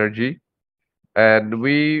of energy. And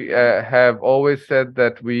we have always said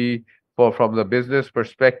that from the business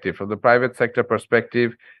perspective, from the private sector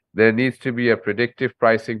perspective, there needs to be a predictive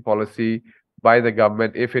pricing policy by the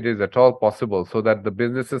government, if it is at all possible, so that the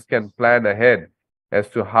businesses can plan ahead as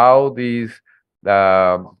to how these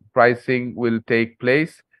pricing will take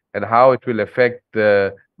place and how it will affect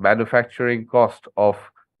the manufacturing cost of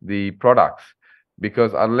the products.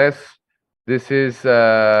 Because unless this is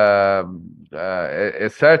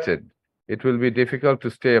asserted, it will be difficult to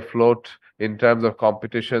stay afloat in terms of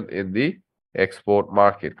competition in the export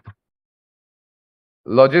market.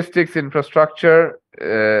 Logistics infrastructure,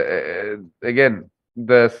 again,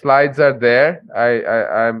 the slides are there.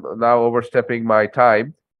 I'm now overstepping my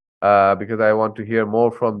time because I want to hear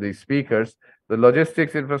more from the speakers. The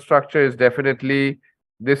logistics infrastructure is definitely,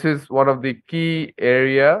 this is one of the key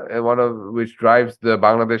area and one of which drives the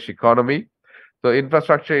Bangladesh economy. So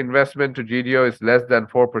infrastructure investment to GDO is less than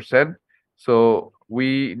 4%. So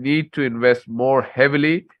we need to invest more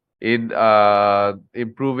heavily in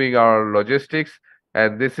improving our logistics.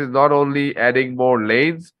 And this is not only adding more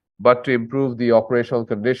lanes, but to improve the operational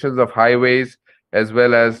conditions of highways, as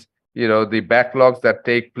well as, you know, the backlogs that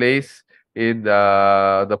take place in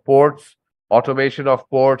the ports, automation of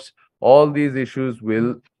ports. All these issues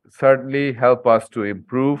will certainly help us to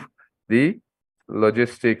improve the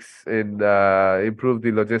logistics improve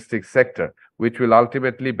the logistics sector, which will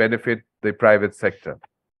ultimately benefit the private sector.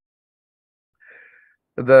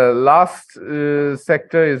 The last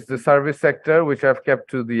sector is the service sector, which I've kept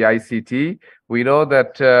to the ICT. We know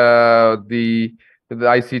that the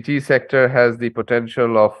ICT sector has the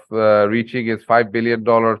potential of reaching its $5 billion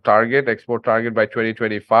target, export target by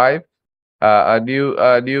 2025. A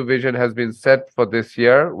new vision has been set for this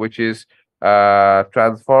year, which is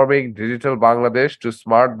transforming digital Bangladesh to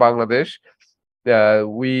smart Bangladesh.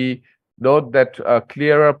 We note that a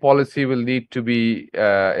clearer policy will need to be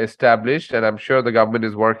established, and I'm sure the government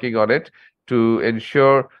is working on it to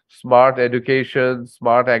ensure smart education,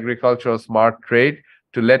 smart agriculture, smart trade,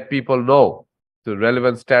 to let people know the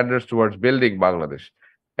relevant standards towards building Bangladesh.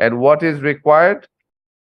 And what is required,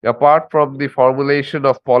 apart from the formulation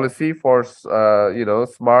of policy for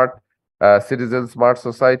smart citizens, smart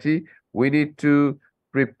society, we need to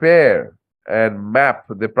prepare and map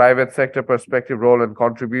the private sector perspective, role, and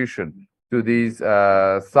contribution to these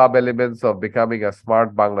sub-elements of becoming a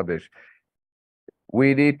smart Bangladesh.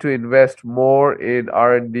 We need to invest more in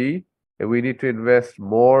R&D, and we need to invest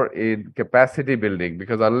more in capacity building,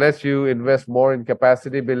 because unless you invest more in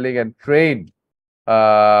capacity building and train,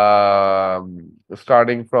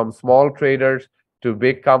 starting from small traders to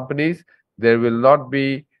big companies, there will not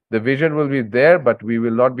be, the vision will be there, but we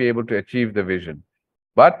will not be able to achieve the vision.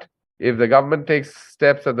 But if the government takes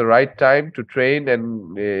steps at the right time to train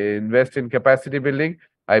and invest in capacity building,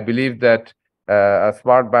 I believe that a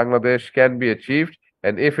smart Bangladesh can be achieved.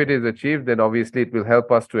 And if it is achieved, then obviously it will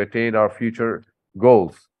help us to attain our future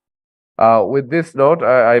goals. With this note,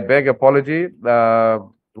 I beg apology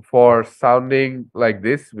for sounding like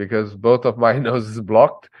this, because both of my noses is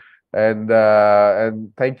blocked. And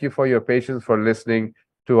thank you for your patience for listening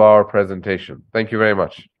to our presentation. Thank you very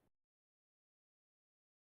much.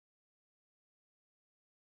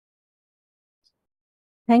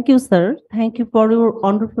 Thank you, sir. Thank you for your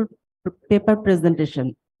wonderful paper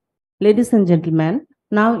presentation. Ladies and gentlemen,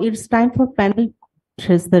 now it's time for panel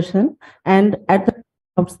session. And at the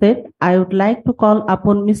outset, I would like to call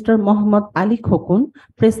upon Mr. Mohammad Ali Khokon,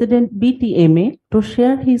 President BTMA, to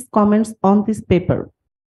share his comments on this paper.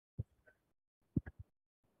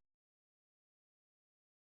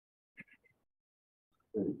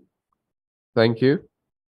 Thank you.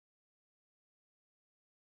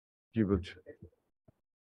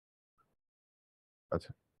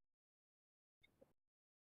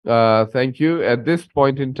 Thank you. At this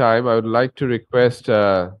point in time, I would like to request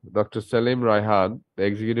Dr. Selim Raihan, the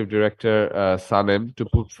Executive Director, SANEM, to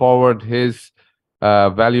put forward his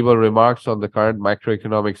valuable remarks on the current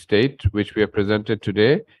macroeconomic state, which we have presented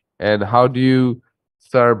today, and how do you,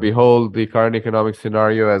 sir, behold the current economic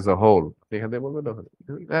scenario as a whole?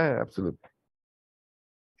 Yeah, absolutely.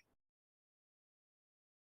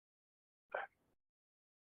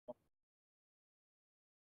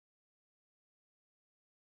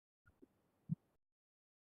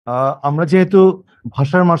 আমরা যেহেতু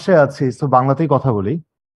ভাষার মাসে আছি তো বাংলাতেই কথা বলি।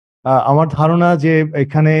 আমার ধারণা যে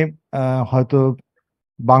এখানে হয়তো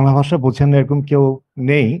বাংলা ভাষা বোঝেন না এরকম কেউ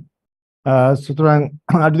নেই। সুতরাং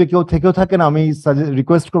আর যদি কেউ থেকেও থাকেন আমি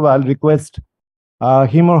রিকোয়েস্ট করবো, I request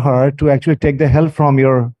him or her to actually take the help from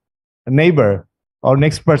your neighbor or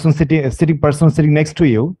next person sitting next to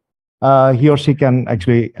you. He or she can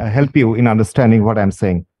actually help you in understanding what I'm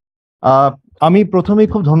saying. আমি প্রথমেই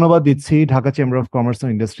খুব ধন্যবাদ দিচ্ছি Dhaka chamber of commerce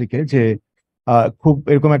and ইন্ডাস্ট্রিকে যে খুব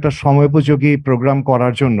এরকম একটা সময়োপযোগী প্রোগ্রাম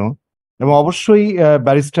করার জন্য, এবং অবশ্যই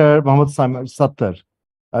ব্যারিস্টার মোহাম্মদ সাত্তার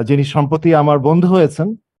যিনি সম্প্রতি আমার বন্ধু হয়েছেন,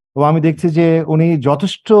 এবং আমি দেখছি যে উনি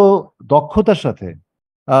যথেষ্ট দক্ষতার সাথে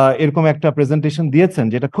এরকম একটা প্রেজেন্টেশন দিয়েছেন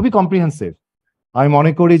যেটা খুবই কম্প্রিহেন্সিভ। আমি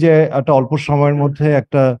মনে করি যে একটা অল্প সময়ের মধ্যে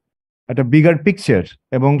একটা বিগার পিকচার,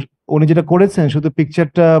 এবং উনি যেটা করেছেন শুধু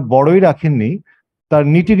পিকচারটা বড়ই রাখেননি, তার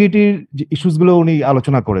নিটিগিটির ইস্যুসগুলো উনি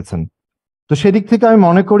আলোচনা করেছেন। তো সেদিক থেকে আমি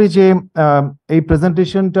মনে করি যে এই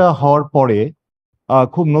প্রেজেন্টেশনটা হওয়ার পরে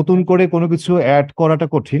খুব নতুন করে কোনো কিছু অ্যাড করাটা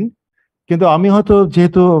কঠিন, কিন্তু আমি হয়তো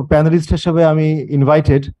যেহেতু প্যানেলিস্ট হিসেবে আমি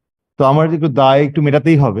ইনভাইটেড, তো আমার একটু দায় একটু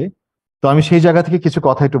মেটাতেই হবে, তো আমি সেই জায়গা থেকে কিছু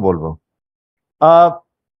কথা একটু বলবো।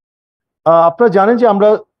 আপনারা জানেন যে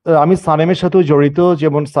আমি সানেমের সাথেও জড়িত,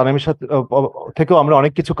 যেমন সানেমের সাথে থেকেও আমরা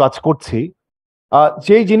অনেক কিছু কাজ করছি।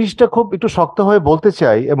 যেই জিনিসটা খুব একটু শক্ত হয়ে বলতে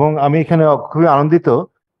চাই, এবং আমি এখানে খুবই আনন্দিত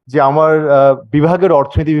যে আমার বিভাগের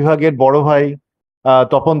অর্থনীতি বিভাগের বড় ভাই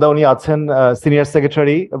তপন দা উনি আছেন সিনিয়র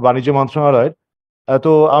সেক্রেটারি বাণিজ্য মন্ত্রণালয়ের।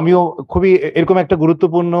 তো আমিও খুবই এরকম একটা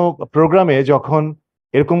গুরুত্বপূর্ণ প্রোগ্রামে যখন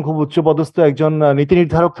এরকম খুব উচ্চপদস্থ একজন নীতি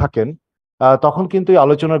নির্ধারক থাকেন, তখন কিন্তু এই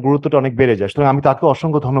আলোচনার গুরুত্বটা অনেক বেড়ে যায়। সুতরাং আমি তাকে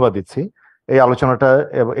অসংখ্য ধন্যবাদ দিচ্ছি এই আলোচনাটা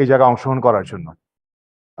এই জায়গায় অংশগ্রহণ করার জন্য।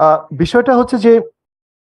 বিষয়টা হচ্ছে যে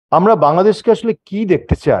আমরা বাংলাদেশকে আসলে কি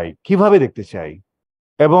দেখতে চাই, কিভাবে দেখতে চাই,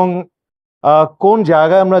 এবং কোন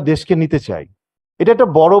জায়গায় আমরা দেশকে নিতে চাই, এটা একটা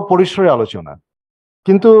বড় পরিসরে আলোচনা।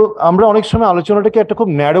 কিন্তু আমরা অনেক সময় আলোচনাটাকে একটা খুব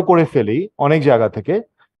ন্যারো করে ফেলি অনেক জায়গা থেকে,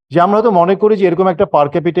 যে আমরা হয়তো মনে করি যে এরকম একটা পার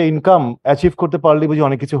ক্যাপিটা ইনকাম অ্যাচিভ করতে পারলে বুঝি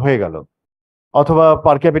অনেক কিছু হয়ে গেল, অথবা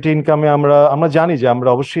পার ক্যাপিটা ইনকামে আমরা জানি যে আমরা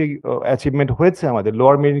অবশ্যই অ্যাচিভমেন্ট হয়েছে আমাদের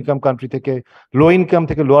লোয়ার মিডল ইনকাম কান্ট্রি থেকে, লো ইনকাম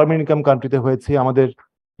থেকে লোয়ার মিডল ইনকাম কান্ট্রিতে হয়েছে, আমাদের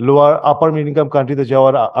লোয়ার আপার মিডল ইনকাম কান্ট্রিতে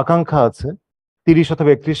যাওয়ার আকাঙ্ক্ষা আছে 30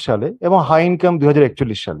 অথবা 31 সালে, এবং হাই ইনকাম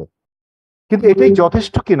 2041 সালে। কিন্তু এটাই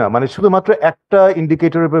যথেষ্ট কিনা, মানে শুধুমাত্র একটা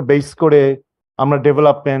ইন্ডিকেটরের উপর বেস করে আমরা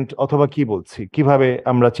ডেভেলপমেন্ট অথবা কি বলছি, কিভাবে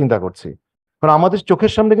আমরা চিন্তা করছি? কারণ আমাদের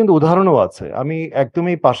চোখের সামনে কিন্তু উদাহরণও আছে। আমি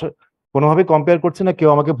একদমই পাশে কোনোভাবে কম্পেয়ার করছি না, কেউ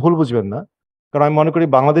আমাকে ভুল বুঝবেন না, কারণ আমি মনে করি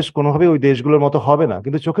বাংলাদেশ কোনোভাবে ওই দেশগুলোর মতো হবে না,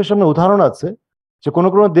 কিন্তু চোখের সামনে উদাহরণ আছে যে কোনো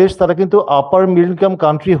কোনো দেশ তারা কিন্তু আপার মিডল ইনকাম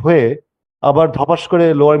কান্ট্রি হয়ে আবার ধপাস করে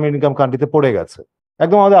লোয়ার মিডল ইনকাম কান্ট্রিতে পড়ে গেছে।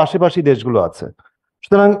 একদম আমাদের আশেপাশে দেশগুলো আছে।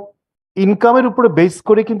 সুতরাং ইনকামের উপরে বেস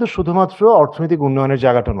করে কিন্তু শুধুমাত্র অর্থনৈতিক উন্নয়নের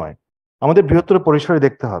জায়গাটা নয়, আমাদের বৃহত্তর পরিসরে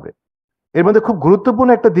দেখতে হবে। এর মধ্যে খুব গুরুত্বপূর্ণ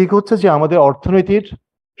একটা দিক হচ্ছে যে আমাদের অর্থনীতির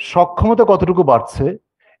সক্ষমতা কতটুকু বাড়ছে।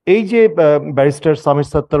 এই যে ব্যারিস্টার সামির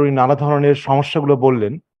সাত্তার উনি নানা ধরনের সমস্যাগুলো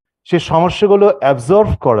বললেন, সেই সমস্যাগুলো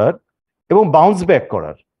অ্যাবজর্ভ করার এবং বাউন্স ব্যাক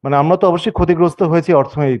করার, মানে আমরা তো অবশ্যই ক্ষতিগ্রস্ত হয়েছি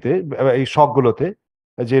অর্থনীতিতে এই শকগুলোতে,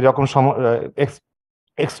 যে রকম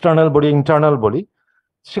এক্সটার্নাল বলি ইন্টারনাল বলি,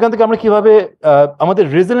 সেখান থেকে আমরা কিভাবে আমাদের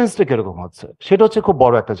রেজিলিয়েন্সটা কিরকম হচ্ছে, সেটা হচ্ছে খুব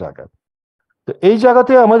বড় একটা জায়গা। তো এই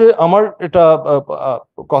জায়গাতে আমার এটা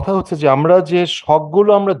কথা হচ্ছে যে আমরা যে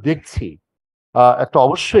শকগুলো আমরা দেখছি, একটা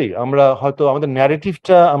অবশ্যই আমরা হয়তো আমাদের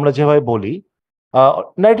ন্যারেটিভটা আমরা যেভাবে বলি,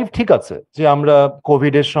 ন্যারেটিভ ঠিক আছে যে আমরা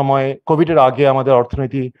কোভিডের সময়, কোভিডের আগে আমাদের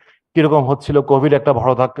অর্থনীতি কিরকম হচ্ছিল, কোভিড একটা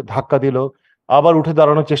বড় ধাক্কা দিল, আবার উঠে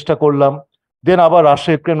দাঁড়ানোর চেষ্টা করলাম, দেন আবার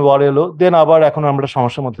রাশিয়া ইউক্রেন ওয়ার এলো, দেন আবার এখন আমরা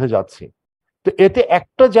সমস্যার মধ্যে যাচ্ছি। তো এতে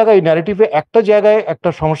একটা জায়গায় ন্যারেটিভে একটা জায়গায় একটা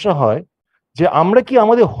সমস্যা হয় যে আমরা কি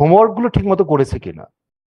আমাদের হোমওয়ার্কগুলো ঠিক মতো করেছি কিনা,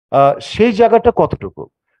 সেই জায়গাটা কতটুকু।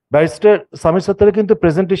 ব্যারিস্টার সামির সাত্তারের কিন্তু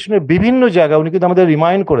প্রেজেন্টেশনের বিভিন্ন জায়গায় উনি কিন্তু আমাদের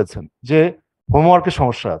রিমাইন্ড করেছেন যে হোমওয়ার্কের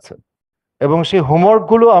সমস্যা আছে, এবং সেই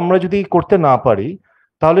হোমওয়ার্কগুলো আমরা যদি করতে না পারি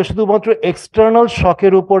তাহলে শুধুমাত্র এক্সটার্নাল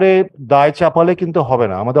শকের উপরে দায় চাপালে কিন্তু হবে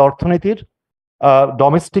না। আমাদের অর্থনীতির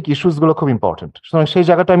ডোমেস্টিক ইস্যুসগুলো খুব ইম্পর্টেন্ট। সুতরাং সেই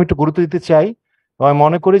জায়গাটা আমি একটু গুরুত্ব দিতে চাই। আমি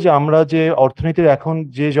মনে করি যে আমরা যে অর্থনীতির এখন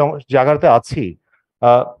যে জায়গাতে আছি,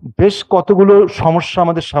 বেশ কতগুলো সমস্যা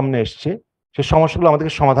আমাদের সামনে এসছে, সেই সমস্যাগুলো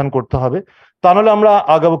আমাদেরকে সমাধান করতে হবে, তা নাহলে আমরা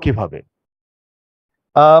আগাবো কিভাবে।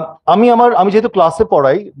 আমি যেহেতু ক্লাসে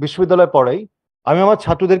পড়াই, বিশ্ববিদ্যালয়ে পড়াই, আমি আমার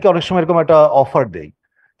ছাত্রদেরকে অনেক সময় এরকম একটা অফার দেই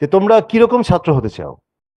যে তোমরা কিরকম ছাত্র হতে চাও।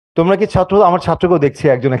 তোমরা কি ছাত্র? আমার ছাত্রকেও দেখছি,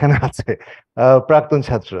 একজন এখানে আছে প্রাক্তন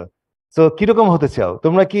ছাত্র। তো কিরকম হতে চাও?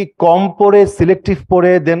 তোমরা কি কম পড়ে, সিলেক্টিভ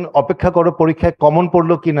পড়ে, দেন অপেক্ষা করো পরীক্ষায় কমন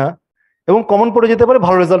পড়লো কিনা, এবং কমন পড়ে যেতে পারে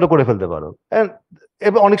ভালো রেজাল্টও করে ফেলতে পারো,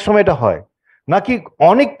 এবার অনেক সময় এটা হয়, নাকি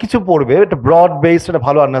অনেক কিছু পড়বে, একটা ব্রড বেসড একটা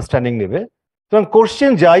ভালো আন্ডারস্ট্যান্ডিং নেবে, সুতরাং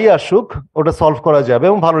কোশ্চেন যাই আসুক ওটা সলভ করা যাবে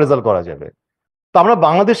এবং ভালো রেজাল্ট করা যাবে। তো আমরা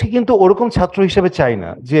বাংলাদেশে কিন্তু ওরকম ছাত্র হিসেবে চাই না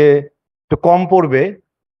যে একটু কম পড়বে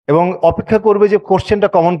এবং অপেক্ষা করবে যে কোশ্চেনটা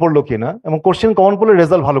কমন পড়লো কিনা, এবং কোশ্চেন কমন পড়লে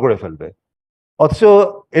রেজাল্ট ভালো করে ফেলবে। অথচ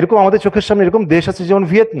এরকম আমাদের চোখের সামনে এরকম দেশ আছে যেমন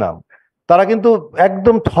ভিয়েতনাম, তারা কিন্তু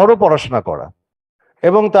একদম থরো পড়াশোনা করা,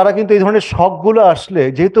 এবং তারা কিন্তু এই ধরনের শখগুলো আসলে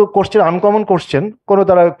যেহেতু কোশ্চেন আনকমন কোশ্চেন কোনো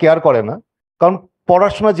তারা কেয়ার করে না, কারণ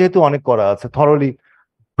পড়াশোনা যেহেতু অনেক করা আছে, থরলি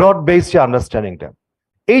ব্রড বেসড যে আন্ডারস্ট্যান্ডিংটা,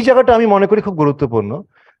 এই জায়গাটা আমি মনে করি খুব গুরুত্বপূর্ণ।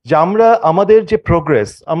 যে আমরা আমাদের যে প্রোগ্রেস,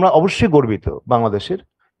 আমরা অবশ্যই গর্বিত বাংলাদেশের,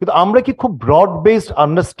 কিন্তু আমরা কি খুব ব্রড বেসড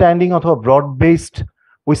আন্ডারস্ট্যান্ডিং অথবা ব্রড বেসড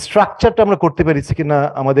ওই স্ট্রাকচারটা আমরা করতে পেরেছি কিনা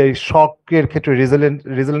আমাদের এই শখের ক্ষেত্রে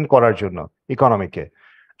রেজিলেন্ট করার জন্য ইকোনমিকে।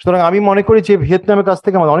 সুতরাং আমি মনে করি যে ভিয়েতনামের কাছ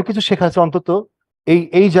থেকে আমাদের অনেক কিছু শেখা আছে, অন্তত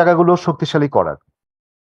এই জায়গাগুলো শক্তিশালী করার।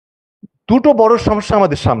 দুটো বড় সমস্যা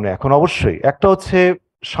আমাদের সামনে এখন অবশ্যই, একটা হচ্ছে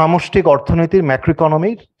সামষ্টিক অর্থনীতির ম্যাক্রো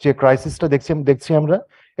ইকোনমির যে ক্রাইসিসটা দেখছি আমরা,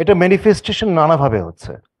 এটা ম্যানিফেস্টেশন নানাভাবে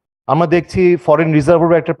হচ্ছে। আমরা দেখছি ফরেন রিজার্ভের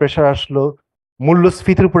উপর একটা প্রেশার আসলো,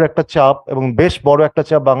 মূল্যস্ফীতির উপর একটা চাপ, এবং বেশ বড় একটা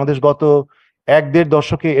চাপ, বাংলাদেশ গত 1-1.5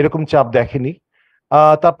 দশকে এরকম চাপ দেখেনি।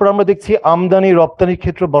 তারপর আমরা দেখছি আমদানি রপ্তানির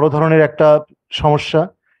ক্ষেত্রে বড় ধরনের একটা সমস্যা,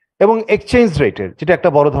 এবং এক্সচেঞ্জ রেটের যেটা একটা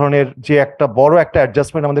বড় ধরনের যে একটা বড় একটা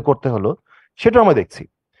অ্যাডজাস্টমেন্ট আমাদের করতে হলো, সেটা আমরা দেখছি।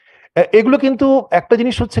 এগুলো কিন্তু একটা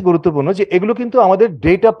জিনিস হচ্ছে গুরুত্বপূর্ণ, যে এগুলো কিন্তু আমাদের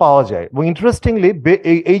ডেটা পাওয়া যায়, এবং ইন্টারেস্টিংলি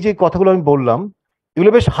এই যে কথাগুলো আমি বললাম,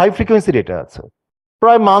 এগুলো বেশ হাই ফ্রিকোয়েন্সি ডেটা আছে,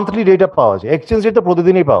 প্রায় মান্থলি ডেটা পাওয়া যায়, এক্সচেঞ্জ রেট তো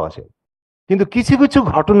প্রতিদিনই পাওয়া যায়। কিন্তু কিছু কিছু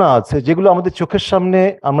ঘটনা আছে যেগুলো আমাদের চোখের সামনে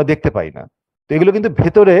আমরা দেখতে পাই না, তো এগুলো কিন্তু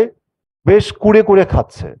ভেতরে বেশ কুড়ে কুড়ে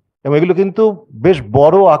খাচ্ছে, এবং এগুলো কিন্তু বেশ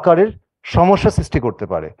বড় আকারের সমস্যা সৃষ্টি করতে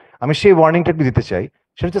পারে। আমি সেই ওয়ার্নিংটা একটু দিতে চাই,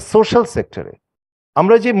 সেটা হচ্ছে সোশ্যাল সেক্টরে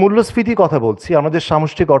আমরা যে মূল্যস্ফীতির কথা বলছি, আমাদের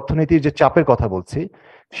সামষ্টিক অর্থনীতির যে চাপের কথা বলছি,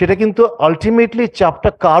 সেটা কিন্তু আলটিমেটলি চাপটা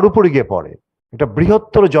কার উপরে গিয়ে পড়ে? একটা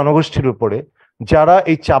বৃহত্তর জনগোষ্ঠীর উপরে, যারা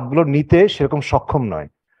এই চাপগুলো নিতে সেরকম সক্ষম নয়।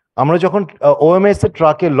 আমরা যখন ওএমএস এর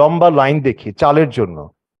ট্রাকে লম্বা লাইন দেখি চালের জন্য,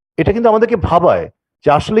 এটা কিন্তু আমাদেরকে ভাবায় যে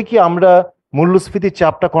আসলে কি আমরা মূল্যস্ফীতির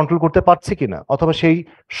চাপটা কন্ট্রোল করতে পারছি কিনা, অথবা সেই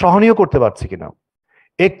সহনীয় করতে পারছি কিনা।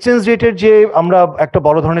 এক্সচেঞ্জ রেটের যে আমরা একটা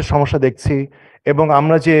বড় ধরনের সমস্যা দেখছি, এবং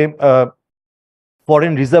আমরা যে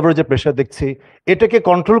ফরেন রিজার্ভের যে প্রেশার দেখছি, এটাকে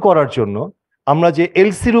কন্ট্রোল করার জন্য আমরা যে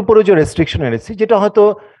এলসির উপরে যে রেস্ট্রিকশন এনেছি, যেটা হয়তো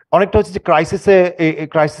অনেকটা হচ্ছে যে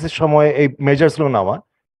ক্রাইসিসের সময় এই মেজার্সগুলো নেওয়া,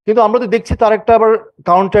 কিন্তু আমরা তো দেখছি তার একটা আবার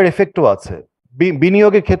কাউন্টার এফেক্টও আছে।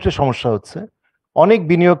 বিনিয়োগের ক্ষেত্রে সমস্যা হচ্ছে, অনেক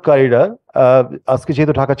বিনিয়োগকারীরা আজকে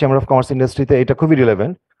যেহেতু ঢাকা চেম্বার অফ কমার্স ইন্ডাস্ট্রিতে এটা খুবই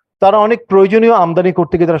রিলেভেন্ট, তারা অনেক প্রয়োজনীয় আমদানি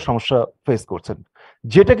করতে গিয়ে তারা সমস্যা ফেস করছেন,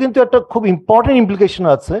 যেটা কিন্তু একটা খুব ইম্পর্টেন্ট ইমপ্লিকেশন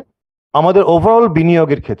আছে আমাদের ওভারঅল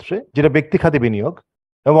বিনিয়োগের ক্ষেত্রে, যেটা ব্যক্তি খাতে বিনিয়োগ,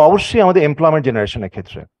 এবং অবশ্যই আমাদের এমপ্লয়মেন্ট জেনারেশনের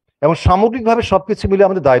ক্ষেত্রে, এবং সামগ্রিকভাবে সবকিছু মিলে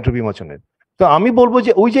আমাদের দারিদ্র বিমোচনের। তো আমি বলবো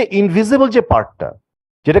যে ওই যে ইনভিজিবল যে পার্টটা,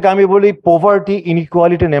 যেটাকে আমি বলি পভার্টি,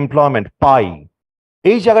 ইনইকুয়ালিটি এন্ড এমপ্লয়মেন্ট পাই,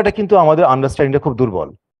 এই জায়গাটা কিন্তু আমাদের আন্ডারস্ট্যান্ডিংটা খুব দুর্বল।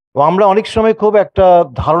 এবং আমরা অনেক সময় খুব একটা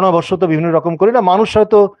ধারণাবশত বিভিন্ন রকম করি না, মানুষ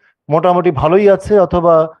হয়তো মোটামুটি ভালোই আছে,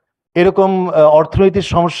 অথবা এরকম অর্থনৈতিক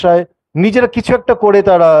সমস্যায় নিজেরা কিছু একটা করে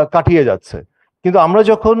তারা কাটিয়ে যাচ্ছে। কিন্তু আমরা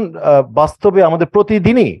যখন বাস্তবে আমাদের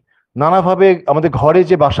প্রতিদিনই নানাভাবে আমাদের ঘরে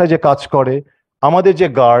যে বাসায় যে কাজ করে, আমাদের যে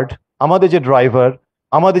গার্ড, আমাদের যে ড্রাইভার,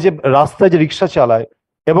 আমাদের যে রাস্তায় যে রিক্সা চালায়,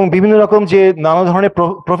 এবং বিভিন্ন রকম যে নানা ধরনের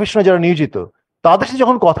প্রফেশনে যারা নিয়োজিত, তাদের সাথে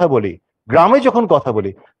যখন কথা বলি, গ্রামে যখন কথা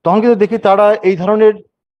বলি, তখন কিন্তু দেখি তারা এই ধরনের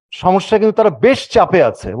সমস্যা কিন্তু তারা বেশ চাপে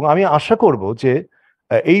আছে। এবং আমি আশা করব যে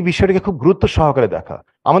এই বিষয়টাকে খুব গুরুত্ব সহকারে দেখা,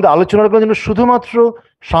 আমাদের আলোচনাগুলো যেন শুধুমাত্র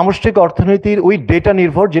সামষ্টিক অর্থনীতির ওই ডেটা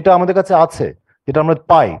নির্ভর যেটা আমাদের কাছে আছে, যেটা আমরা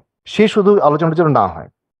পাই, সে শুধু আলোচনার জন্য না হয়।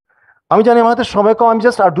 আমি জানি আমাদের সময় কম, আমি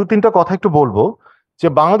জাস্ট আর 2-3টা কথা একটু বলবো। যে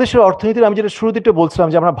বাংলাদেশের অর্থনীতির আমি যেটা শুরুতে একটু বলছিলাম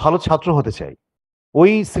যে আমরা ভালো ছাত্র হতে চাই,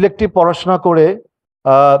 ওই সিলেক্টিভ পড়াশোনা করে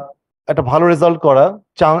একটা ভালো রেজাল্ট করা,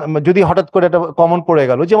 যদি হঠাৎ করে একটা কমন পড়ে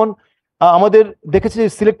গেল, যেমন আমাদের দেখেছি যে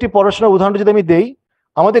সিলেক্টিভ পড়াশোনার উদাহরণ যদি আমি দেই,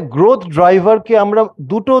 আমাদের গ্রোথ ড্রাইভারকে আমরা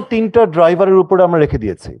 2-3টা ড্রাইভারের উপরে আমরা রেখে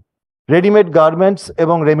দিয়েছি, রেডিমেড গার্মেন্টস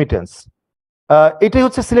এবং রেমিটেন্স। এটাই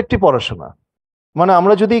হচ্ছে সিলেক্টিভ পড়াশোনা। মানে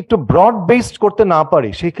আমরা যদি একটু ব্রড বেসড করতে না পারি,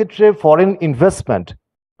 সেই ক্ষেত্রে ফরেন ইনভেস্টমেন্ট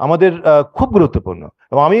আমাদের খুব গুরুত্বপূর্ণ।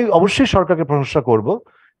 এবং আমি অবশ্যই সরকারকে প্রশংসা করব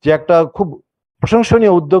যে একটা খুব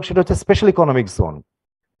প্রশংসনীয় উদ্যোগ, সেটা হচ্ছে স্পেশাল ইকোনমিক জোন,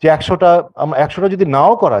 যে 100টা যদি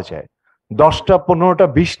নাও করা যায়, 10টা 15টা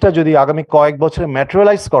 20টা যদি আগামী কয়েক বছরে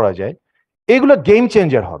ম্যাটেরিয়ালাইজ করা যায়, এগুলো গেম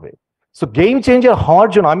চেঞ্জার হবে। সো গেম চেঞ্জার হওয়ার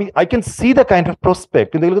জন্য I can see the kind of prospect,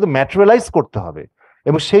 কিন্তু এগুলো কিন্তু ম্যাটেরিয়ালাইজ করতে হবে।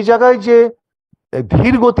 এবং সেই জায়গায় যে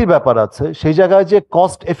ধীর গতির ব্যাপার আছে, সেই জায়গায় যে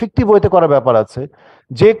কস্ট এফেক্টিভ ওয়েতে করার ব্যাপার আছে,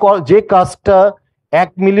 যে কাজটা $1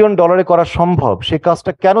 মিলিয়ন করা সম্ভব, সেই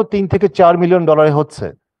কাজটা কেন $3 থেকে $4 মিলিয়ন হচ্ছে,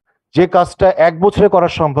 যে কাজটা 1 বছরে করা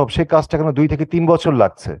সম্ভব সেই কাজটা কেন 2 থেকে 3 বছর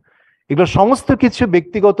লাগছে। এগুলো সমস্ত কিছু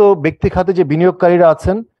ব্যক্তি খাতে যে বিনিয়োগকারীরা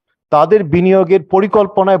আছেন তাদের বিনিয়োগের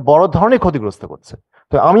পরিকল্পনায় বড় ধরনের ক্ষতিগ্রস্ত করছে।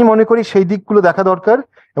 তো আমি মনে করি সেই দিকগুলো দেখা দরকার,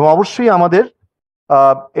 এবং অবশ্যই আমাদের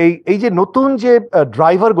এই যে নতুন যে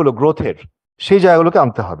ড্রাইভার গুলো গ্রোথের, সেই জায়গাগুলোকে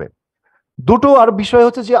আনতে হবে। দুটো আর বিষয়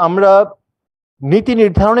হচ্ছে যে আমরা নীতি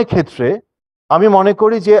নির্ধারণের ক্ষেত্রে আমি মনে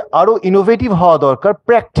করি যে আরো ইনোভেটিভ হওয়া দরকার,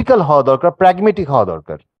 প্র্যাকটিক্যাল হওয়া দরকার, প্র্যাগমেটিক হওয়া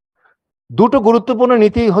দরকার। দুটো গুরুত্বপূর্ণ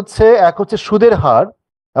নীতি হচ্ছে, এক হচ্ছে সুদের হার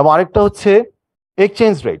এবং আরেকটা হচ্ছে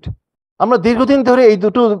এক্সচেঞ্জ রেট। আমরা দীর্ঘদিন ধরে এই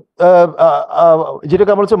দুটো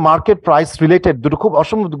যেটাকে আমরা হচ্ছে মার্কেট প্রাইস রিলেটেড দুটো খুব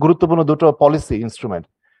গুরুত্বপূর্ণ দুটো পলিসি ইনস্ট্রুমেন্ট,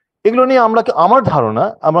 এগুলো নিয়ে আমার ধারণা,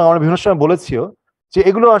 আমরা বিভিন্ন সময় বলেছিও যে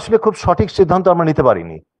এগুলো আসলে খুব সঠিক সিদ্ধান্ত আমরা নিতে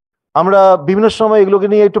পারিনি। আমরা বিভিন্ন সময় এগুলোকে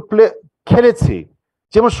নিয়ে একটু খেলেছি,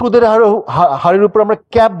 যেমন সুদের হারের উপর আমরা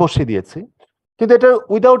ক্যাপ বসিয়ে দিয়েছি, কিন্তু এটা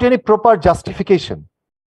উইদাউট এনি প্রপার জাস্টিফিকেশন।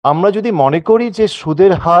 আমরা যদি মনে করি যে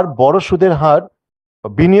বড় সুদের হার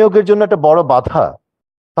বিনিয়োগের জন্য একটা বড় বাধা,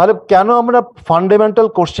 তাহলে কেন আমরা ফান্ডামেন্টাল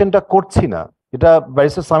কোশ্চেনটা করছি না? এটা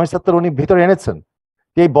ব্যারিস্টার সামির সাত্তার উনি ভিতরে এনেছেন।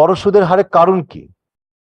 এই বড় সুদের হারের কারণ কি?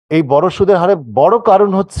 এই বড় সুদের হারে বড় কারণ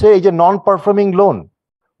হচ্ছে এই যে নন পারফর্মিং লোন,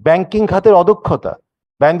 ব্যাংকিং খাতের অদক্ষতা,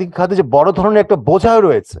 ব্যাংকিং খাতে যে বড় ধরনের একটা বোঝা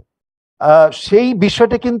রয়েছে, সেই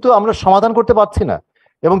বিষয়টা কিন্তু আমরা সমাধান করতে পারছি না।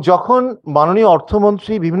 এবং যখন মাননীয়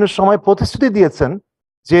অর্থমন্ত্রী বিভিন্ন সময় প্রতিশ্রুতি দিয়েছেন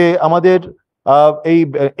যে আমাদের এই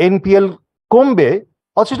এনপিএল কমবে,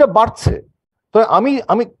 অথচ সেটা বাড়ছে। তো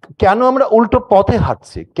আমি কেন আমরা উল্টো পথে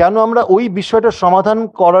হাঁটছি? কেন আমরা ওই বিষয়টা সমাধান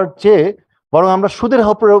করার চেয়ে বরং আমরা সুদের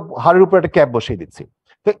হারের উপর একটা ক্যাপ বসিয়ে দিচ্ছি?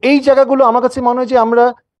 তো এই জায়গাগুলো আমার কাছে মনে হয় যে আমরা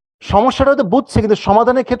সমস্যাটা তো বুঝছি, কিন্তু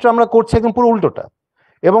সমাধানের ক্ষেত্রে আমরা করছি একদম পুরো উল্টোটা।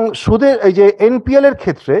 এবং সুদের এই যে এনপিএল এর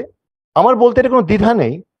ক্ষেত্রে আমার বলতে এটা কোনো দ্বিধা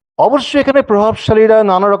নেই, অবশ্যই এখানে প্রভাবশালীরা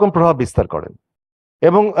নানা রকম প্রভাব বিস্তার করেন,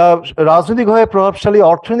 এবং রাজনৈতিকভাবে প্রভাবশালী,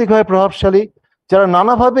 অর্থনৈতিকভাবে প্রভাবশালী, যারা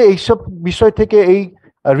নানাভাবে এইসব বিষয় থেকে, এই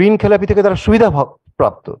ঋণ খেলাপি থেকে তারা সুবিধা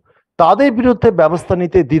প্রাপ্ত, তাদের বিরুদ্ধে ব্যবস্থা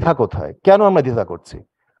নিতে দ্বিধা কোথায়? কেন আমরা দ্বিধা করছি?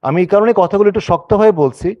 আমি এই কারণে কথাগুলো একটু শক্তভাবে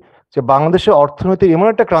বলছি যে বাংলাদেশের অর্থনীতির এমন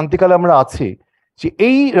একটা ক্রান্তিকালে আমরা আছি যে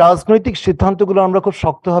এই রাজনৈতিক সিদ্ধান্তগুলো আমরা খুব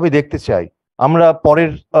শক্তভাবে দেখতে চাই আমরা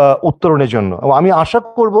পরের উত্তরণের জন্য। এবং আমি আশা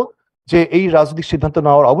করব যে এই রাজনৈতিক সিদ্ধান্ত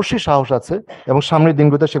নেওয়ার অবশ্যই সাহস আছে, এবং সামনের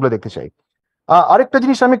দিনগুলোতে সেগুলো দেখতে চাই। আরেকটা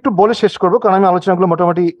জিনিস আমি একটু বলে শেষ করবো, কারণ আমি আলোচনাগুলো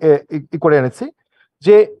মোটামুটি করে এনেছি,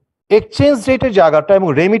 যে এক্সচেঞ্জ রেটের জায়গাটা এবং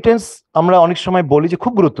রেমিটেন্স আমরা অনেক সময় বলি যে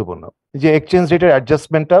খুব গুরুত্বপূর্ণ, যে এক্সচেঞ্জ রেটের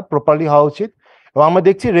অ্যাডজাস্টমেন্টটা প্রপারলি হওয়া উচিত। এবং আমরা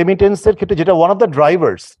দেখছি রেমিটেন্সের ক্ষেত্রে যেটা ওয়ান অফ দ্য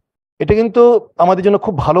ড্রাইভার্স, এটা কিন্তু আমাদের জন্য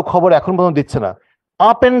খুব ভালো খবর এখন পর্যন্ত দিচ্ছে না।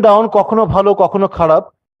 আপ এন্ড ডাউন, কখনো ভালো কখনো খারাপ।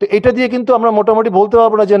 তো এটা দিয়ে কিন্তু আমরা মোটামুটি বলতে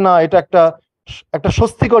পারবো না যে না, এটা একটা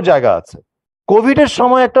স্বস্তিকর জায়গা আছে। কোভিড এর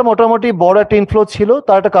সময় একটা মোটামুটি বড় একটা ইনফ্লো ছিল,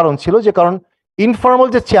 তার একটা কারণ ছিল, যে কারণ ইনফর্মাল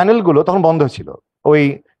যে চ্যানেলগুলো তখন বন্ধ ছিল, ওই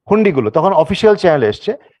হুন্ডিগুলো তখন অফিসিয়াল চ্যানেল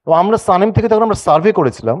এসছে। এবং আমরা সানেম থেকে তখন আমরা সার্ভে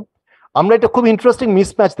করেছিলাম, আমরা এটা খুব ইন্টারেস্টিং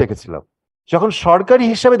মিসম্যাচ দেখেছিলাম। যখন সরকারি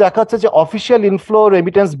হিসাবে দেখাচ্ছে যে অফিসিয়াল ইনফ্লো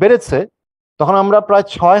রেমিটেন্স বেড়েছে, তখন আমরা প্রায়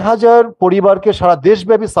 6,000 পরিবারকে সারা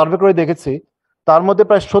দেশব্যাপী সার্ভে করে দেখেছি, তার মধ্যে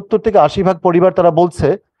প্রায় 70 থেকে 80% পরিবার তারা বলছে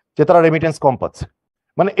যে তারা রেমিটেন্স কম পাচ্ছে।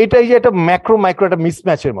 মানে এটাই যে একটা মাইক্রো একটা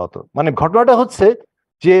মিসম্যাচের মতো। মানে ঘটনাটা হচ্ছে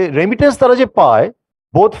যে রেমিটেন্স তারা যে পায়,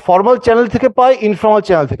 বোথ ফর্মাল চ্যানেল থেকে পায়, ইনফর্মাল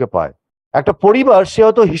চ্যানেল থেকে পায়। একটা পরিবার সে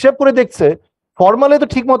হয়তো হিসেব করে দেখছে ফর্মালে তো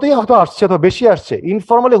ঠিক মতোই হয়তো আসছে, অথবা বেশি আসছে,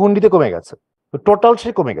 ইনফর্মালে হুন্ডিতে কমে গেছে, তো টোটাল সে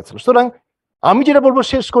কমে গেছে। সুতরাং আমি যেটা বলবো,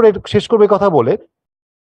 শেষ করবে কথা বলে,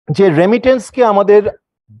 যে রেমিটেন্সকে আমাদের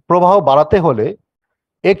প্রবাহ বাড়াতে হলে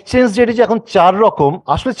এক্সচেঞ্জ রেটে যে এখন 4 রকম,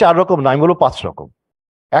 আসলে 4 রকম না, আমি বলবো 5 রকম।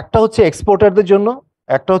 একটা হচ্ছে এক্সপোর্টারদের জন্য,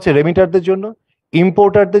 একটা হচ্ছে রেমিটারদের জন্য,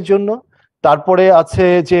 ইম্পোর্টারদের জন্য, তারপরে আছে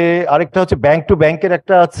যে আরেকটা হচ্ছে ব্যাংক টু ব্যাংকের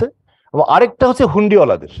একটা আছে, এবং আরেকটা হচ্ছে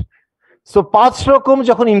হুন্ডিওয়ালাদের। সো 5 রকম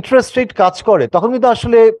যখন ইন্টারেস্ট রেট কাজ করে, তখন কিন্তু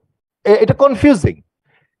আসলে এটা কনফিউজিং।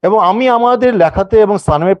 এবং আমি আমাদের লেখাতে এবং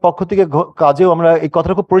সানেমের পক্ষ থেকে কাজেও আমরা এই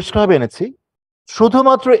কথাটা খুব পরিষ্কারভাবে এনেছি,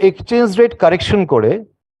 শুধুমাত্র এক্সচেঞ্জ রেট কারেকশন করে,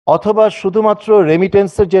 অথবা শুধুমাত্র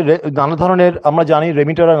রেমিটেন্সের যে নানা ধরনের, আমরা জানি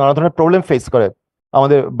রেমিটাররা নানা ধরনের প্রবলেম ফেস করে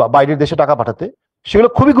আমাদের বাইরের দেশে টাকা পাঠাতে, সেগুলো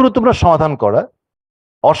খুবই গুরুত্বপূর্ণ সমাধান করা,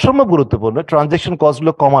 অসম্ভব গুরুত্বপূর্ণ ট্রানজেকশন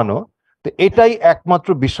কস্টগুলো কমানো। তো এটাই একমাত্র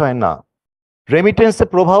বিষয় না।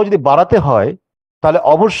 রেমিটেন্সের প্রবাহ যদি বাড়াতে হয়, তাহলে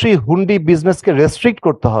অবশ্যই হুন্ডি বিজনেসকে রেস্ট্রিক্ট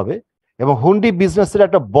করতে হবে। এবং হুন্ডি বিজনেসের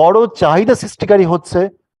একটা বড় চাহিদা সৃষ্টিকারী হচ্ছে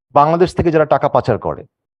বাংলাদেশ থেকে যারা টাকা পাচার করে,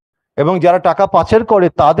 এবং যারা টাকা পাচার করে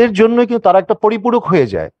তাদের জন্য কিন্তু তারা একটা পরিপূরক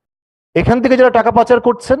হয়ে যায়। এখান থেকে যারা টাকা পাচার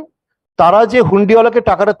করছেন তারা যে হুন্ডিওয়ালাকে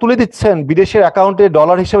টাকাটা তুলে দিচ্ছেন বিদেশের অ্যাকাউন্টে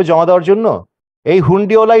ডলার হিসেবে জমা দেওয়ার জন্য, এই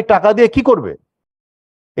হুন্ডিওয়ালা এই টাকা দিয়ে কি করবে?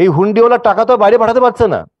 এই হুন্ডিওয়ালা টাকা তো বাইরে পাঠাতে পারছে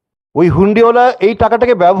না। ওই হুন্ডিওয়ালা এই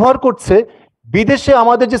টাকাটাকে ব্যবহার করছে বিদেশে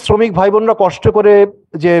আমাদের যে শ্রমিক ভাই বোনরা কষ্ট করে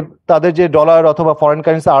যে তাদের যে ডলার অথবা ফরেন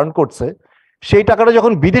কারেন্সি আর্ন করছে, সেই টাকাটা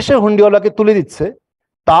যখন বিদেশের হুন্ডিওয়ালাকে তুলে দিচ্ছে,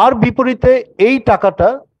 তার বিপরীতে এই টাকাটা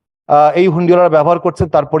এই হুন্ডিওয়ালা ব্যবহার করছেন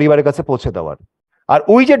তার পরিবারের কাছে পৌঁছে দেওয়ার। আর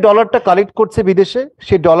ওই যে ডলারটা কালেক্ট করছে বিদেশে,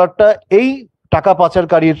 সেই ডলারটা এই টাকা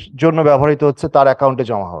পাচারকারীর জন্য ব্যবহৃত হচ্ছে তার অ্যাকাউন্টে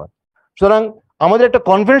জমা হওয়ার। সুতরাং আমাদের একটা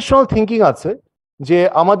কনভেনশনাল থিঙ্কিং আছে যে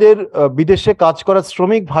আমাদের বিদেশে কাজ করা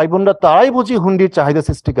শ্রমিক ভাই বোনরা তারাই বুঝি হুন্ডির চাহিদা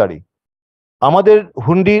সৃষ্টিকারী। আমাদের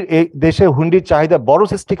হুন্ডির এই দেশে হুন্ডির চাহিদা বড়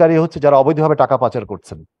সৃষ্টিকারী হচ্ছে যারা অবৈধভাবে টাকা পাচার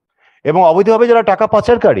করছেন। এবং অবৈধভাবে যারা টাকা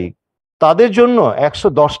পাচারকারী তাদের জন্য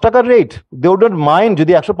 110 টাকার rate, they would not mind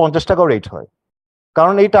যদি 150 টাকাও রেট হয়,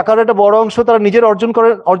 কারণ এই টাকার একটা বড় অংশ তারা নিজের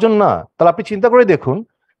অর্জন না। তাহলে আপনি চিন্তা করে দেখুন,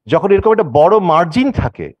 যখন এরকম একটা বড় মার্জিন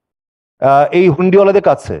থাকে এই হুন্ডিওয়ালাদের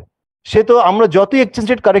কাছে, সে তো আমরা যতই এক্সচেঞ্জ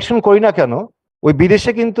রেট কারেকশন করি না কেন, ওই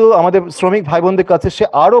বিদেশে কিন্তু আমাদের শ্রমিক ভাই বোনদের কাছে সে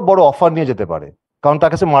আরো বড় অফার নিয়ে যেতে পারে, কারণ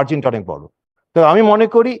তার কাছে মার্জিনটা অনেক বড়। তো আমি মনে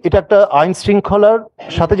করি এটা একটা আইন শৃঙ্খলার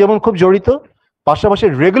সাথে যেমন খুব জড়িত, পাশাপাশি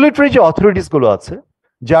রেগুলেটরি যে অথরিটিস গুলো আছে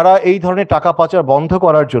যারা এই ধরনের টাকা পাচার বন্ধ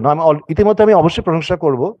করার জন্য, ইতিমধ্যে আমি অবশ্যই প্রশংসা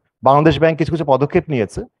করব বাংলাদেশ ব্যাংক কিছু কিছু পদক্ষেপ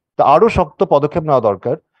নিয়েছে, তো আরো শক্ত পদক্ষেপ নেওয়া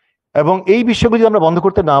দরকার। এবং এই বিষয়গুলো যদি আমরা বন্ধ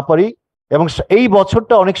করতে না পারি, এবং এই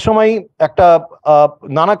বছরটা অনেক সময় একটা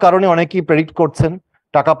নানা কারণে অনেকেই প্রেডিক্ট করছেন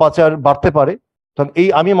টাকা পাচার বাড়তে পারে, তখন এই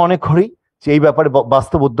আমি মনে করি যে এই ব্যাপারে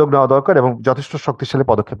বাস্তব উদ্যোগ নেওয়া দরকার এবং যথেষ্ট শক্তিশালী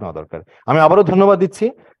পদক্ষেপ নেওয়া দরকার। আমি আবারও ধন্যবাদ দিচ্ছি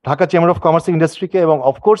ঢাকা চেম্বার অফ কমার্স ইন্ডাস্ট্রিকে এবং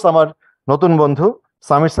অফকোর্স আমার নতুন বন্ধু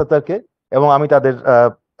সামির সাত্তারকে, এবং আমি তাদের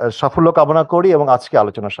সাফল্য কামনা করি এবং আজকে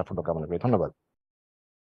আলোচনার সাফল্য কামনা করি। ধন্যবাদ।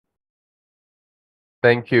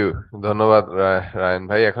 থ্যাংক ইউ, ধন্যবাদ রায়ন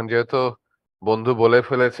ভাই। এখন যেহেতু বন্ধু বলে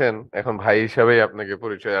ফেলেছেন, এখন ভাই হিসাবেই আপনাকে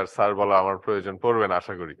পরিচয় আর স্যার বলা আমার প্রয়োজন পড়বে না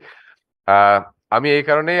আশা করি। আমি এই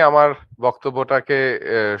কারণেই আমার বক্তব্যটাকে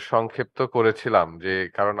সংক্ষিপ্ত করেছিলাম, যে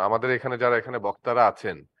কারণ আমাদের এখানে যারা এখানে বক্তারা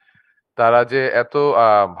আছেন তারা যে এত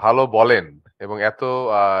ভালো বলেন এবং এত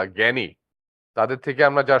জ্ঞানী, তাদের থেকে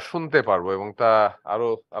আমরা যা শুনতে পারবো এবং তা আরো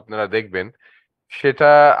আপনারা দেখবেন,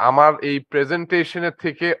 সেটা আমার এই প্রেজেন্টেশনের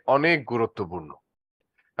থেকে অনেক গুরুত্বপূর্ণ।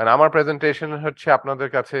 কারণ আমার প্রেজেন্টেশন হচ্ছে আপনাদের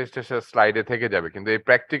কাছে স্লাইডে থেকে যাবে, কিন্তু এই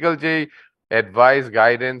প্র্যাকটিক্যাল যেই অ্যাডভাইস,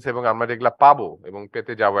 গাইডেন্স এবং আমরা যেগুলা পাবো এবং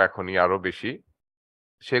পেতে যাবো এখনই আরো বেশি,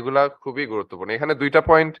 সেগুলা খুবই গুরুত্বপূর্ণ। এখানে দুইটা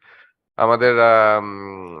পয়েন্ট আমাদের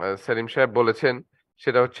সেলিম সাহেব বলেছেন,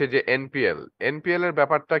 সেটা হচ্ছে যে এনপিএল এর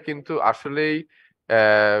ব্যাপারটা কিন্তু আসলেই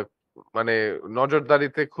মানে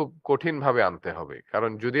নজরদারিতে খুব কঠিন ভাবে আনতে হবে।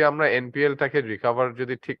 কারণ যদি আমরা এনপিএলটাকে রিকভার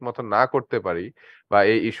যদি ঠিক মতো না করতে পারি বা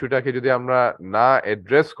এই ইস্যুটাকে যদি আমরা না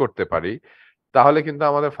অ্যাড্রেস করতে পারি, তাহলে কিন্তু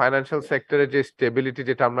আমাদের ফাইন্যান্সিয়াল সেক্টরে যে স্টেবিলিটি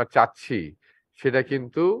যেটা আমরা চাচ্ছি, সেটা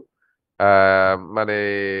কিন্তু মানে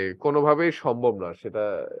কোনোভাবেই সম্ভব না সেটা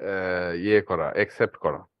অ্যাকসেপ্ট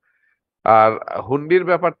করা। আর হুন্ডির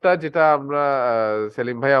ব্যাপারটা যেটা আমরা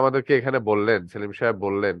সেলিম ভাই আমাদেরকে এখানে বললেন, সেলিম সাহেব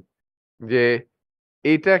বললেন যে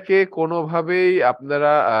এইটাকে কোনোভাবেই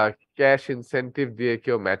আপনারা ক্যাশ ইনসেনটিভ দিয়ে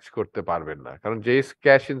কেউ ম্যাচ করতে পারবেন না। কারণ যেই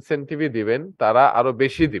ক্যাশ ইনসেনটিভই দিবেন তারা আরো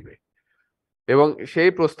বেশি দিবে। এবং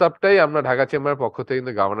সেই প্রস্তাবটাই আমরা ঢাকা চেম্বারের পক্ষ থেকে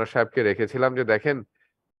কিন্তু গভর্নর সাহেবকে রেখেছিলাম, যে দেখেন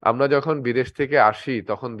আমরা যখন বিদেশ থেকে আসি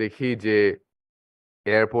তখন দেখি যে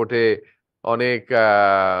এয়ারপোর্টে অনেক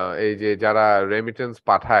এই যে যারা রেমিটেন্স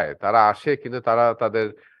পাঠায় তারা আসে, কিন্তু তারা তাদের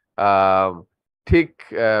ঠিক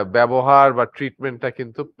ব্যবহার বা ট্রিটমেন্টটা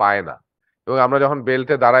কিন্তু পায় না। এবং আমরা যখন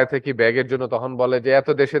বেল্টে দাঁড়ায় থাকি ব্যাগের জন্য, তখন বলে যে এত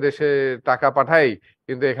দেশে দেশে টাকা পাঠাই,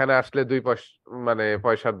 কিন্তু এখানে আসলে 2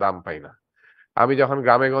 পয়সার দাম পাই না। আমি যখন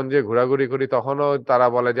গ্রামে গঞ্জে ঘোরাঘুরি করি তখনও তারা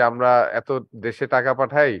বলে যে আমরা এত দেশে টাকা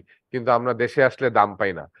পাঠাই, কিন্তু আমরা দেশে আসলে দাম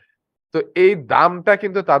পাই না। তো এই দামটা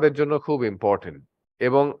কিন্তু তাদের জন্য খুব ইম্পর্টেন্ট।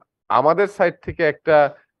 এবং আমাদের সাইড থেকে একটা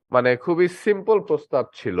মানে খুবই সিম্পল প্রস্তাব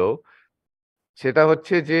ছিল, সেটা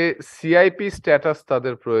হচ্ছে যে সিআইপি স্ট্যাটাস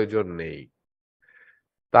তাদের প্রয়োজন নেই।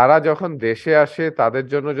 তারা যখন দেশে আসে তাদের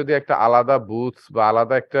জন্য যদি একটা আলাদা বুথ বা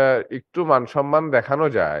আলাদা একটা একটু মান সম্মান দেখানো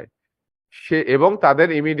যায়, সে এবং তাদের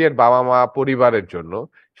ইমিডিয়েট বাবা মা পরিবারের জন্য,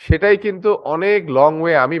 সেটাই কিন্তু অনেক লং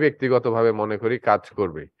ওয়ে আমি ব্যক্তিগতভাবে মনে করি কাজ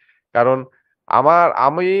করবে। কারণ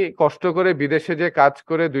আমি কষ্ট করে বিদেশে যে কাজ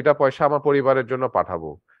করে 2টা পয়সা আমার পরিবারের জন্য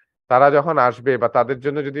পাঠাবো, তারা যখন আসবে বা তাদের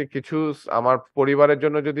জন্য যদি কিছু আমার পরিবারের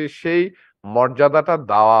জন্য যদি সেই মর্যাদাটা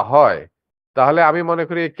দেওয়া হয়, তাহলে আমি মনে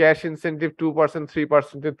করি ক্যাশ ইনসেনটিভ 2%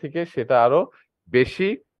 3% এর থেকে সেটা আরো বেশি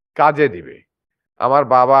কাজে দিবে। আমার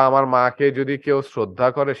বাবা আমার মাকে যদি কেউ শ্রদ্ধা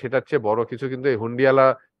করে, সেটার চেয়ে বড় কিছু কিন্তু এই হুন্ডিওয়ালা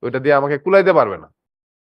ওইটা দিয়ে আমাকে কুলাইতে পারবে না।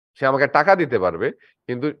 সে আমাকে টাকা দিতে পারবে,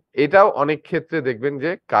 কিন্তু এটাও অনেক ক্ষেত্রে দেখবেন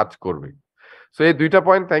যে কাজ করবে। সো এই দুইটা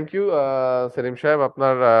পয়েন্ট, থ্যাংক ইউ সেলিম সাহেব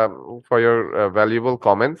আপনার ফর ইয়োর ভ্যালুয়েবল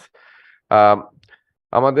কমেন্টস।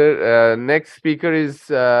 আমাদের নেক্সট স্পিকার ইজ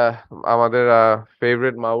আমাদের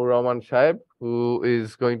ফেভারিট মাহবুর রহমান সাহেব,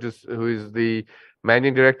 who is the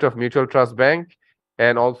managing director of Mutual Trust Bank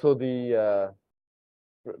and also the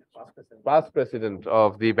past president of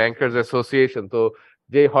the Bankers Association. তো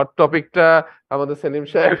যে হট টপিকটা আমাদের সেলিম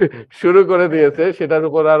সাহেব শুরু করে দিয়েছে, সেটার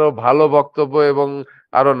উপর আরো ভালো বক্তব্য এবং